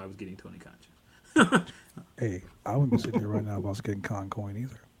this if I was getting Tony Khan checks. Hey, I wouldn't be sitting here right now if I was getting Khan coin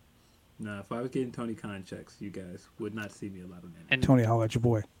either. No, if I was getting Tony Khan checks, you guys would not see me a lot of that. And Tony, holla at your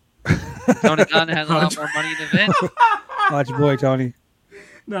boy. Tony Khan has a lot more money than Vince. Holla at your boy, Tony.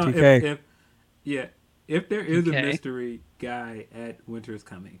 No, TK. if there is a Okay. mystery guy at Winter is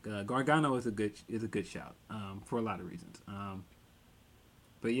Coming, Gargano is a good shout for a lot of reasons.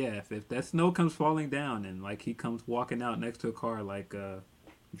 But yeah, if that snow comes falling down and like he comes walking out next to a car like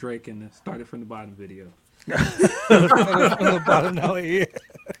Drake in the Started from the Bottom video, From the bottom now, yeah.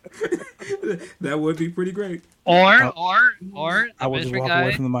 that would be pretty great. Or I the would just mystery walk away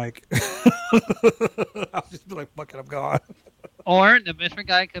guy, from the mic. I'll just be like, fuck it, I'm gone. or the mystery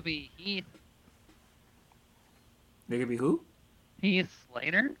guy could be Heath They could be who?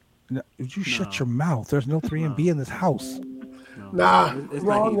 Slater. No, would you shut No. your mouth? There's no 3MB in this house. No, nah, it's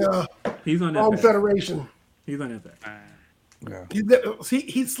wrong. not he's on Wrong Impact. Federation. He's on Impact. Yeah.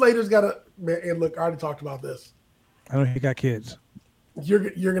 Heath Slater's got a. And look, I already talked about this. I know he got kids.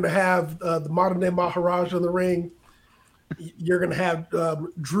 You're gonna have the modern day Maharaja in the ring. You're gonna have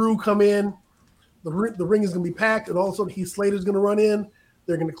Drew come in. The ring is gonna be packed, and all of a sudden Heath Slater's gonna run in.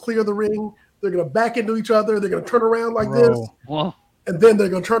 They're gonna clear the ring. They're gonna back into each other. They're gonna turn around like this, Whoa. and then they're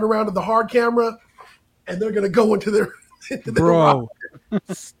gonna turn around to the hard camera, and they're gonna go into their Bro,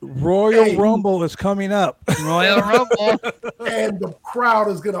 Royal Hey. Rumble is coming up. Royal Rumble. and the crowd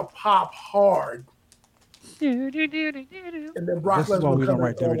is gonna pop hard. And then Brock This is Lesnar why will we don't come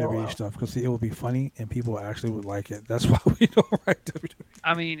write in all WWE out. stuff, because it will be funny and people actually would like it. That's why we don't write WWE.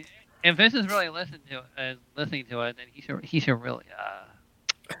 I mean, if Vince is really listening to it, then he should really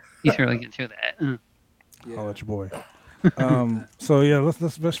get to that. I'll let your boy. So yeah,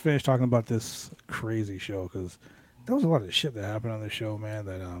 let's finish talking about this crazy show, because there was a lot of shit that happened on this show, man,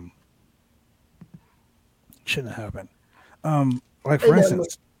 that shouldn't have happened. Like Hey, for man,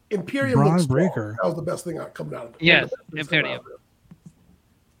 instance, Imperium Braun looks strong. Breaker. That was the best thing coming out of it. Yes, One of the best things coming Imperium. out of it.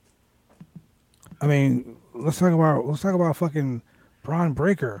 I mean, let's talk about fucking Braun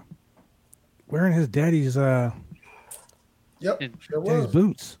Breaker wearing his daddy's Yep, It- sure daddy's was.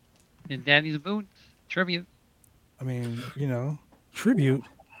 boots. And Daddy's Boots tribute. I mean, tribute.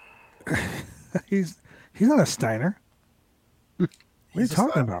 he's not a Steiner. What are you He's a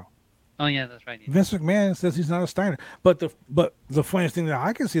talking Steiner. about? Oh yeah, that's right. Vince McMahon says he's not a Steiner. But the funniest thing that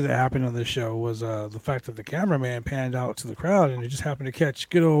I can see that happened on this show was the fact that the cameraman panned out to the crowd and it just happened to catch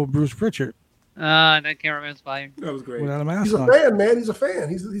good old Bruce Pritchard That cameraman's fired. That was great. without a mask He's a on. fan, man. He's a fan.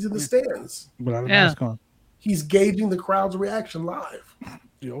 He's in the stands. Without a Yeah. mask on. He's gauging the crowd's reaction live.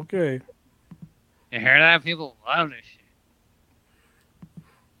 You okay? You hear that? People love this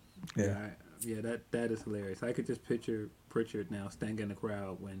shit. Yeah. That is hilarious. I could just picture Pritchard now standing in the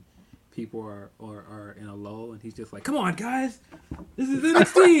crowd when people are in a lull, and he's just like, "Come on, guys, this is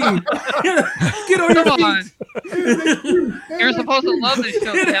NXT. Get on your Come on. feet. You're supposed to love this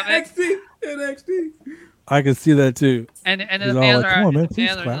show, damn it. NXT. I can see that too. And He's the all fans like, "Come on, man, the please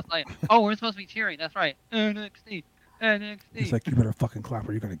fans are clap." just like, oh, we're supposed to be cheering. That's right. NXT. He's like, you better fucking clap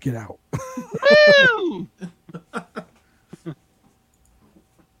or you're gonna get out. Woo!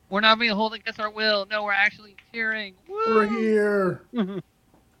 We're not being held against our will. No, we're actually cheering. We're Woo! here.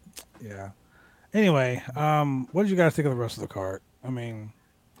 Yeah. Anyway, what did you guys think of the rest of the card? I mean,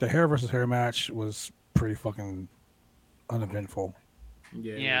 the hair versus hair match was pretty fucking uneventful.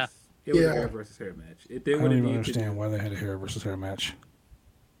 Yeah. It was Yeah. a hair versus hair match. It I did don't what it even needed to understand do. why they had a hair versus hair match.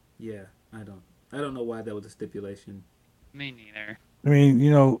 Yeah, I don't know why that was a stipulation. Me neither. I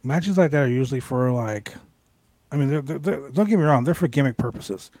mean, matches like that are usually for like, I mean, they're, don't get me wrong, they're for gimmick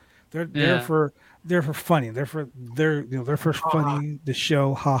purposes. They're Yeah. for funny. They're for funny. The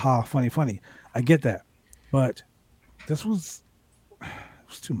show, haha, funny. I get that, but this was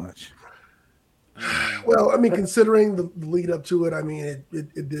too much. Well, I mean, considering the lead up to it, I mean,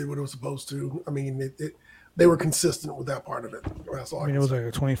 it did what it was supposed to. I mean, they were consistent with that part of it. That's all I mean, it was like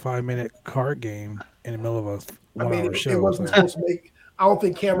a 25-minute card game in the middle of a I mean, one-hour show. it wasn't so. supposed to make. I don't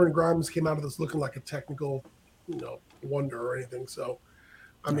think Cameron Grimes came out of this looking like a technical, wonder or anything. So,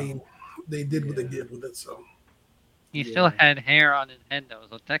 I mean, they did what they did with it. So, He still had hair on his head though,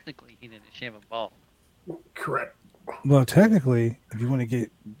 so technically he didn't shave a bald. correct. Well, technically, if you want to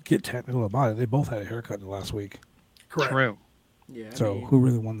get technical about it, they both had a haircut in the last week. Correct. True. Yeah. So who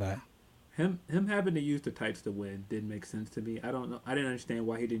really won that? Him having to use the tights to win didn't make sense to me. I don't know. I didn't understand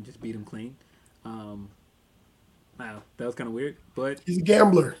why he didn't just beat him clean. Wow, that was kind of weird. But He's a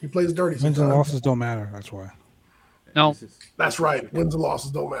gambler. He plays dirty. Wins and sometimes. losses don't matter. That's why. No. That's right. Wins and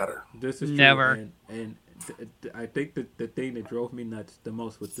losses don't matter. This is true. Never. And I think that the thing that drove me nuts the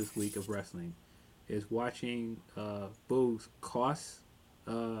most with this week of wrestling is watching Boogs cost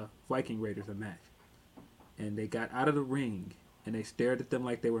Viking Raiders a match. And they got out of the ring and they stared at them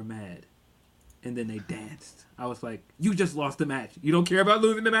like they were mad. And then they danced. I was like, you just lost the match. You don't care about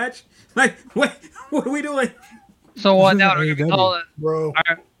losing the match? Like, what are we doing? So what This now? isn't Are they gonna be AEW. called, Bro.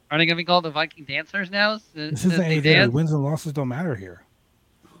 are they gonna be called the Viking dancers now? This isn't they AEW. dance? Wins and losses don't matter here.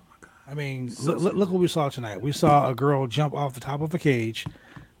 I mean, look what we saw tonight. We saw a girl jump off the top of a cage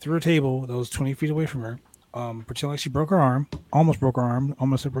through a table that was 20 feet away from her, pretend like she broke her arm, almost broke her arm,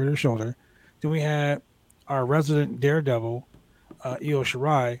 almost separated her shoulder. Then we had our resident daredevil, Io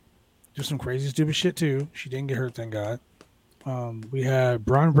Shirai, do some crazy, stupid shit too. She didn't get hurt, thank God. We had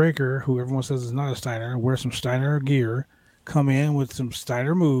Braun Breaker, who everyone says is not a Steiner, wear some Steiner gear, come in with some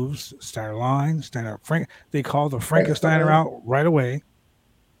Steiner moves, Steiner line, Steiner Frank. They called the Frankensteiner out right away.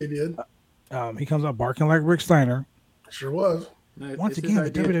 They did. He comes out barking like Rick Steiner. Sure was. No, Once it's again,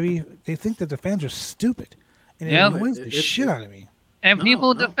 his the idea. WWE, they think that the fans are stupid, and it Yeah. annoys the It's- shit out of me. And No,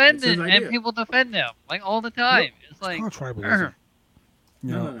 people no, defend it's his it, idea. and people defend them like all the time. It's like, It's called tribalism.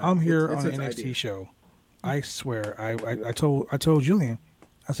 You know, No. I'm here It's on an his NXT idea. show. I swear, I told Julian,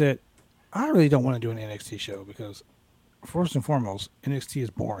 I said, I really don't want to do an NXT show because, first and foremost, NXT is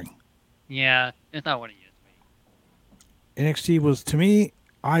boring. yeah, it's not what it used to be. NXT was, to me,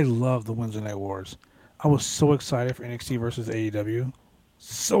 I love the Wednesday Night Wars. I was so excited for NXT versus AEW.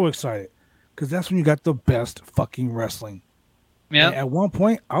 So excited. Because that's when you got the best fucking wrestling. Yeah. And at one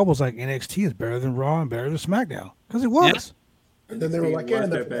point, I was like, NXT is better than Raw and better than SmackDown. Because it was. And then they were like, was yeah, their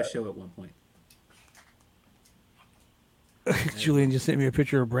enough of best that. show at one point. Julian just sent me a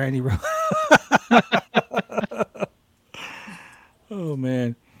picture of Brandy. Oh,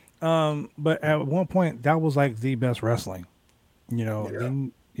 man. But at one point, that was like the best wrestling. You know, Yeah.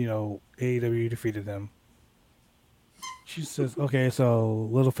 then, AEW defeated them. She says, okay, so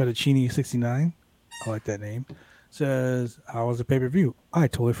Little Fettuccine 69, I like that name, says, how was the pay-per-view? I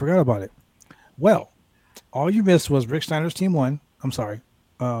totally forgot about it. Well, all you missed was Rick Steiner's team won. I'm sorry.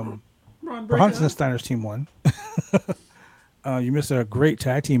 Ron Breaker. Bronson Steiner's team won. You missed a great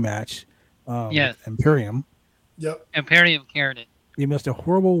tag team match. Yes. With Imperium. Yep. Imperium carried it. You missed a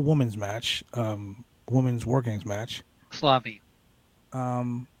horrible women's match, women's War Games match. Sloppy.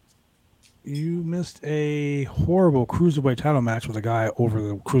 You missed a horrible cruiserweight title match with a guy over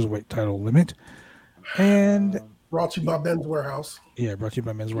the cruiserweight title limit. And Brought to you by Ben's Warehouse. yeah, brought to you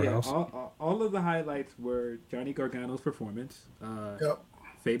by Men's Yeah, Warehouse. all of the highlights were Johnny Gargano's performance, Yep.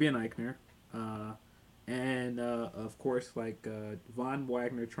 Fabian Eichner, and of course, like Von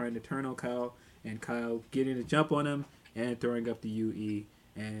Wagner trying to turn on Kyle, and Kyle getting a jump on him and throwing up the UE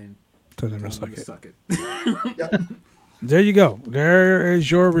and Telling him to telling him to suck it. suck it. Yep. There you go. There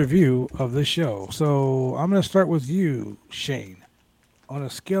is your review of the show. So I'm going to start with you, Shane. On a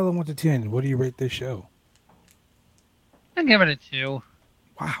scale of 1 to 10, what do you rate this show? I'll give it a 2.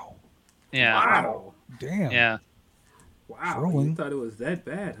 Wow. Yeah. Wow, Damn. Yeah. wow! Rolling. You thought it was that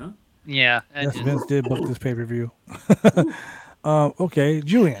bad, huh? Yeah. And Yes, just- Vince did book this pay-per-view. Okay,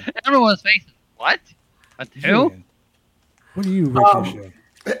 Julian. everyone's faces. What? A 2? Julian, what do you rate this show?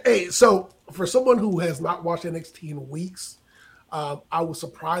 Hey, so for someone who has not watched NXT in weeks, I was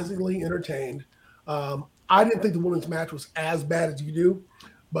surprisingly entertained. I didn't think the women's match was as bad as you do,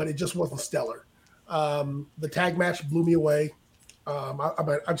 but it just wasn't stellar. The tag match blew me away.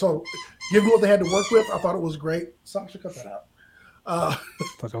 I told, given what they had to work with, I thought it was great. Sasha, cut that out.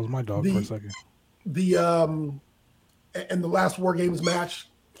 Thought that was my dog for a second. And the last War Games match,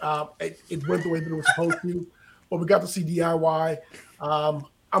 it went the way that it was supposed to. But we got to see DIY. I'm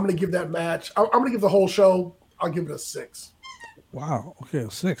going to give that match. I'm going to give the whole show. I'll give it a 6. Wow. Okay,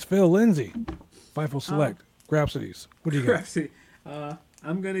 6. Phil Lindsay. FIFO Select. Grapsities. What do you got? See,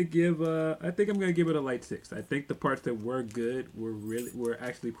 I'm gonna give. I think I'm gonna give it a light 6. I think the parts that were good were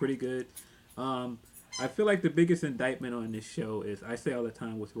actually pretty good. I feel like the biggest indictment on this show is I say all the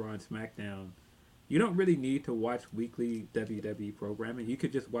time with Raw and SmackDown, you don't really need to watch weekly WWE programming. You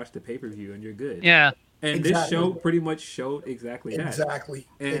could just watch the pay per view and you're good. Yeah. And this Exactly. show pretty much showed exactly that. Exactly.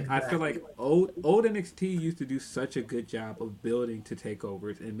 And I feel like old NXT used to do such a good job of building to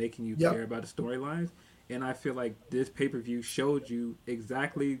takeovers and making you care Yep. about the storylines. And I feel like this pay per view showed you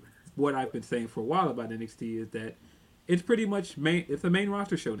exactly what I've been saying for a while about NXT is that it's pretty much main. It's a main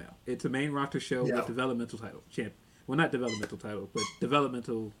roster show now. It's a main roster show Yeah. with developmental title champ. Well, not developmental title, but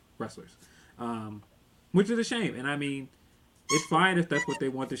developmental wrestlers, which is a shame. And I mean, it's fine if that's what they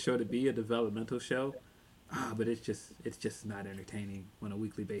want the show to be, a developmental show. But it's just not entertaining on a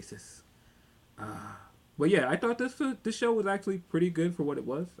weekly basis. But yeah, I thought this show was actually pretty good for what it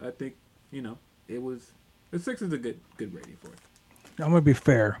was. I think it was. The 6 is a good rating for it. I'm gonna be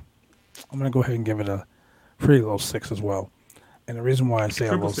fair. I'm gonna go ahead and give it a pretty low 6 as well. And the reason why I say a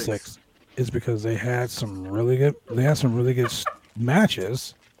Triple low six. 6 is because they had some really good. They had some really good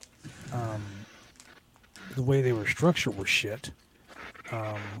matches. The way they were structured was shit.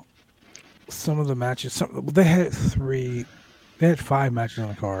 Some of the matches, they had 5 matches on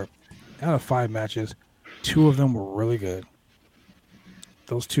the card. Out of 5 matches, 2 of them were really good.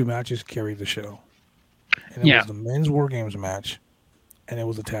 Those 2 matches carried the show. And it was the men's War Games match, and it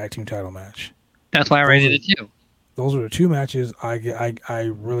was a tag team title match. That's why I rated it too. Those are the 2 matches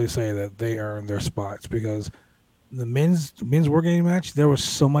I really say that they earned their spots because the men's War Game match, there was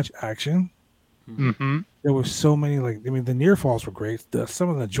so much action. Mm-hmm. There were so many, the near falls were great. Some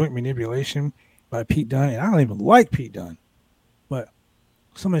of the joint manipulation by Pete Dunne, and I don't even like Pete Dunne, but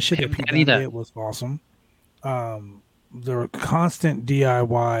some of the shit that Pete Dunne did was awesome. There were constant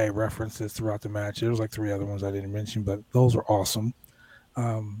DIY references throughout the match. There was like 3 other ones I didn't mention, but those were awesome.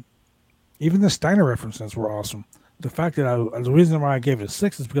 Even the Steiner references were awesome. The fact that the reason why I gave it a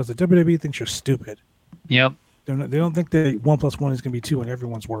 6 is because the WWE thinks you're stupid. Yep. They don't think that 1 + 1 is going to be 2 in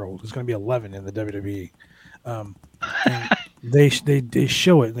everyone's world. It's going to be 11 in the WWE. And they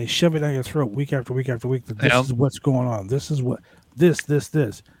show it and they shove it down your throat week after week after week that this is what's going on. This is what this.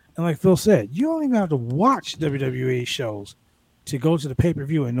 And like Phil said, you don't even have to watch WWE shows to go to the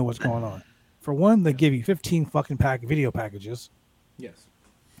pay-per-view and know what's going on. For one, they give you 15 fucking video packages. Yes.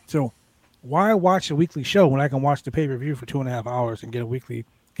 So why watch a weekly show when I can watch the pay-per-view for 2.5 hours and get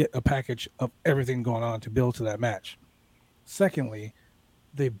a package of everything going on to build to that match? Secondly,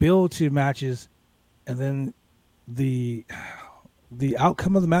 they build to matches and then the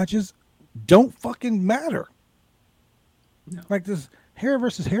outcome of the matches don't fucking matter. No. Like this hair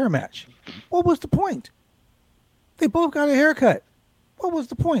versus hair match. What was the point? They both got a haircut. What was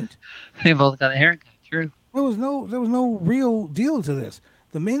the point? They both got a haircut. True. There was no real deal to this.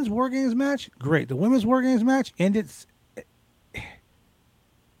 The men's War Games match, great. The women's War Games match ended.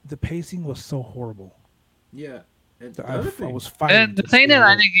 The pacing was so horrible. Yeah. And I was fighting. And the thing that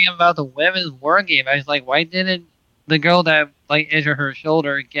I think about the women's war game, I was like, why didn't the girl that injured her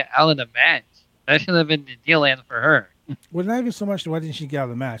shoulder get out of the match? That should have been the deal end for her. Well, not even so much why didn't she get out of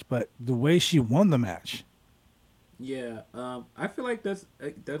the match, but the way she won the match. Yeah, I feel like that's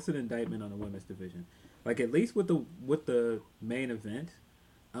an indictment on the women's division. Like at least with the main event,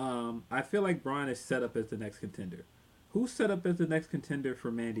 I feel like Braun is set up as the next contender. Who's set up as the next contender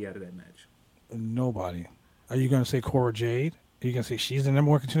for Mandy out of that match? Nobody. Are you going to say Cora Jade? Are you going to say she's the number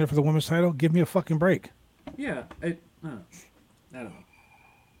 1 contender for the women's title? Give me a fucking break. Yeah, I don't know.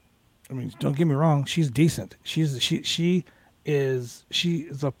 I mean, don't get me wrong. She's decent. She is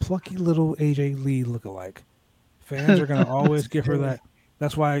a plucky little AJ Lee lookalike. Fans are going to always give her that.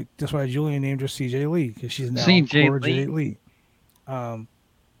 That's why Julian named her CJ Lee because she's now Cora Jade Lee.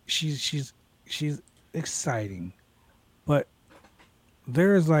 She's exciting, but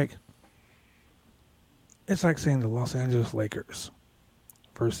there's it's like saying the Los Angeles Lakers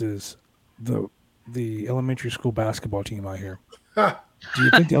versus the elementary school basketball team out here. Do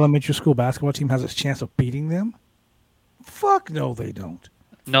you think the elementary school basketball team has a chance of beating them? Fuck no, they don't.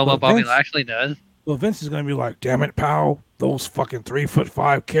 No, but Bobby Lashley does. Well, Vince is going to be like, damn it, pal. Those fucking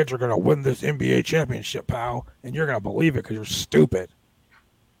 3'5" kids are going to win this NBA championship, pal. And you're going to believe it because you're stupid.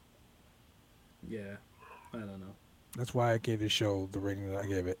 Yeah, I don't know. That's why I gave this show the rating that I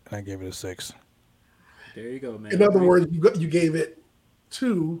gave it. And I gave it a 6. There you go, man. In other words, you gave it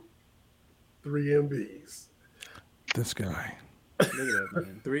 2 3MBs. This guy. Look at that,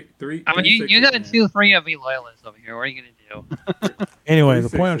 man. Three. I mean, you got 2 3MB loyalists over here. What are you going to do? Anyway, the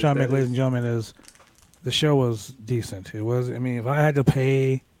point I'm trying to make, ladies and gentlemen, is the show was decent. It was. I mean, if I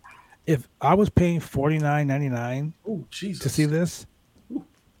was paying $49.99 to see this,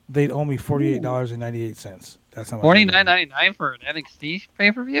 they'd owe me $48.98. That's how much. $49.99 for an NXT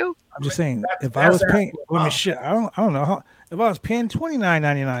pay-per-view? I'm just saying, if I that's was paying, asking a I mean, lot. shit, I don't know how. If I was paying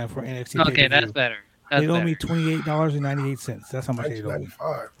 $29.99 for NXT Okay, pay-per-view, that's better. That's they'd owe better. me $28.98. That's how much they'd owe me.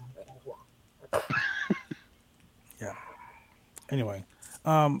 1995. Yeah. Anyway,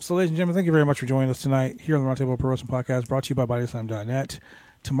 so ladies and gentlemen, thank you very much for joining us tonight here on the Roundtable Pro Wrestling Podcast, brought to you by BodySlam.net.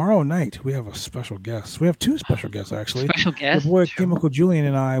 Tomorrow night we have a special guest. We have two special guests actually. Special guest. Your boy Chemical Julian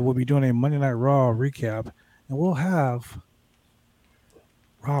and I will be doing a Monday Night Raw recap, and we'll have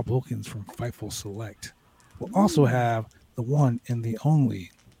Rob Wilkins from Fightful Select. We'll also have the one and the only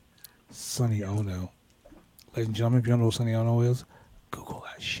Sonny Ono. Ladies and gentlemen, if you don't know who Sonny Ono is, Google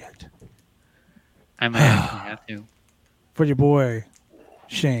that shit. I might actually have to. For your boy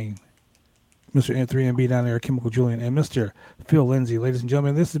Shane, Mr. N3MB down there, Chemical Julian, and Mr. Phil Lindsay. Ladies and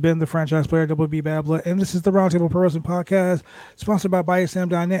gentlemen, this has been the franchise player, WB Babla, and this is the Roundtable Pro Wrestling Podcast, sponsored by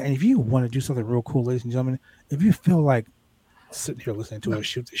BodySlam.net. And if you want to do something real cool, ladies and gentlemen, if you feel like sitting here listening to us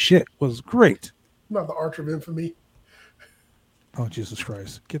shoot the shit was great. Not the Arch of Infamy. Oh, Jesus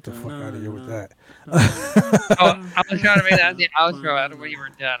Christ. Get the fuck out of here with that. I was trying to make that the outro after when you were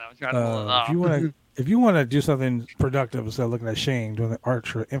done. I was trying to pull it off. If you want to do something productive instead of looking at Shane doing the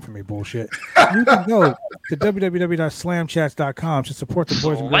Archer Infamy bullshit, you can go to www.slamchats.com to support the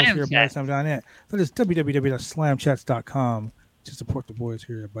boys and girls here at BodySlam.net. That is www.slamchats.com to support the boys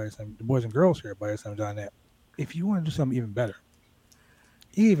here at BodySlam, the boys and girls here at BodySlam.net. If you want to do something even better,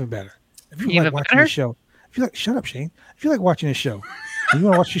 if you like watching the show, if you like, shut up, Shane. If you like watching this show, and you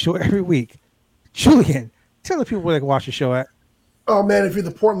want to watch the show every week, Julian, tell the people where they can watch the show at. Oh, man, if you're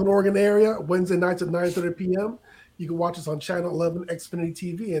the Portland, Oregon area, Wednesday nights at 9:30 p.m., you can watch us on Channel 11 Xfinity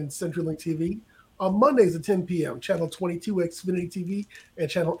TV and CenturyLink TV. On Mondays at 10 p.m., Channel 22 Xfinity TV and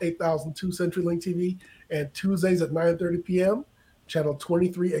Channel 8002 CenturyLink TV. And Tuesdays at 9:30 p.m., Channel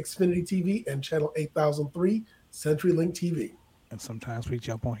 23 Xfinity TV and Channel 8003 CenturyLink TV. And sometimes we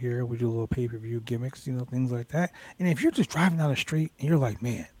jump on here, we do a little pay-per-view gimmicks, things like that. And if you're just driving down the street and you're like,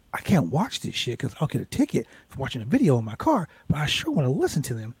 man, I can't watch this shit because I'll get a ticket for watching a video in my car, but I sure want to listen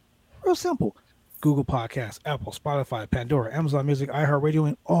to them. Real simple. Google Podcasts, Apple, Spotify, Pandora, Amazon Music, iHeartRadio,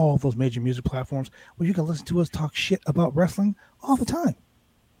 and all those major music platforms where you can listen to us talk shit about wrestling all the time.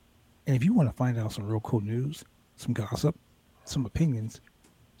 And if you want to find out some real cool news, some gossip, some opinions,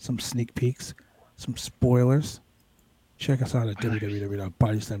 some sneak peeks, some spoilers, check us out at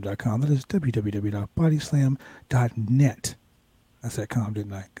www.bodyslam.com. That is www.bodyslam.net. I said com,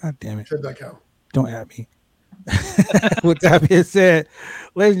 didn't I? God damn it. Said that com. Don't at me. With that being said,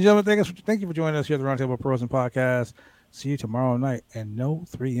 ladies and gentlemen, thank you for joining us here at the Roundtable Pro Wrestling Podcast. See you tomorrow night, and no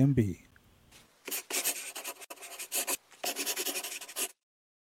 3MB.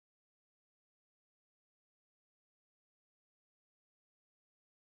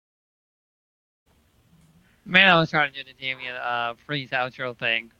 Man, I was trying to do the Damien freeze outro thing.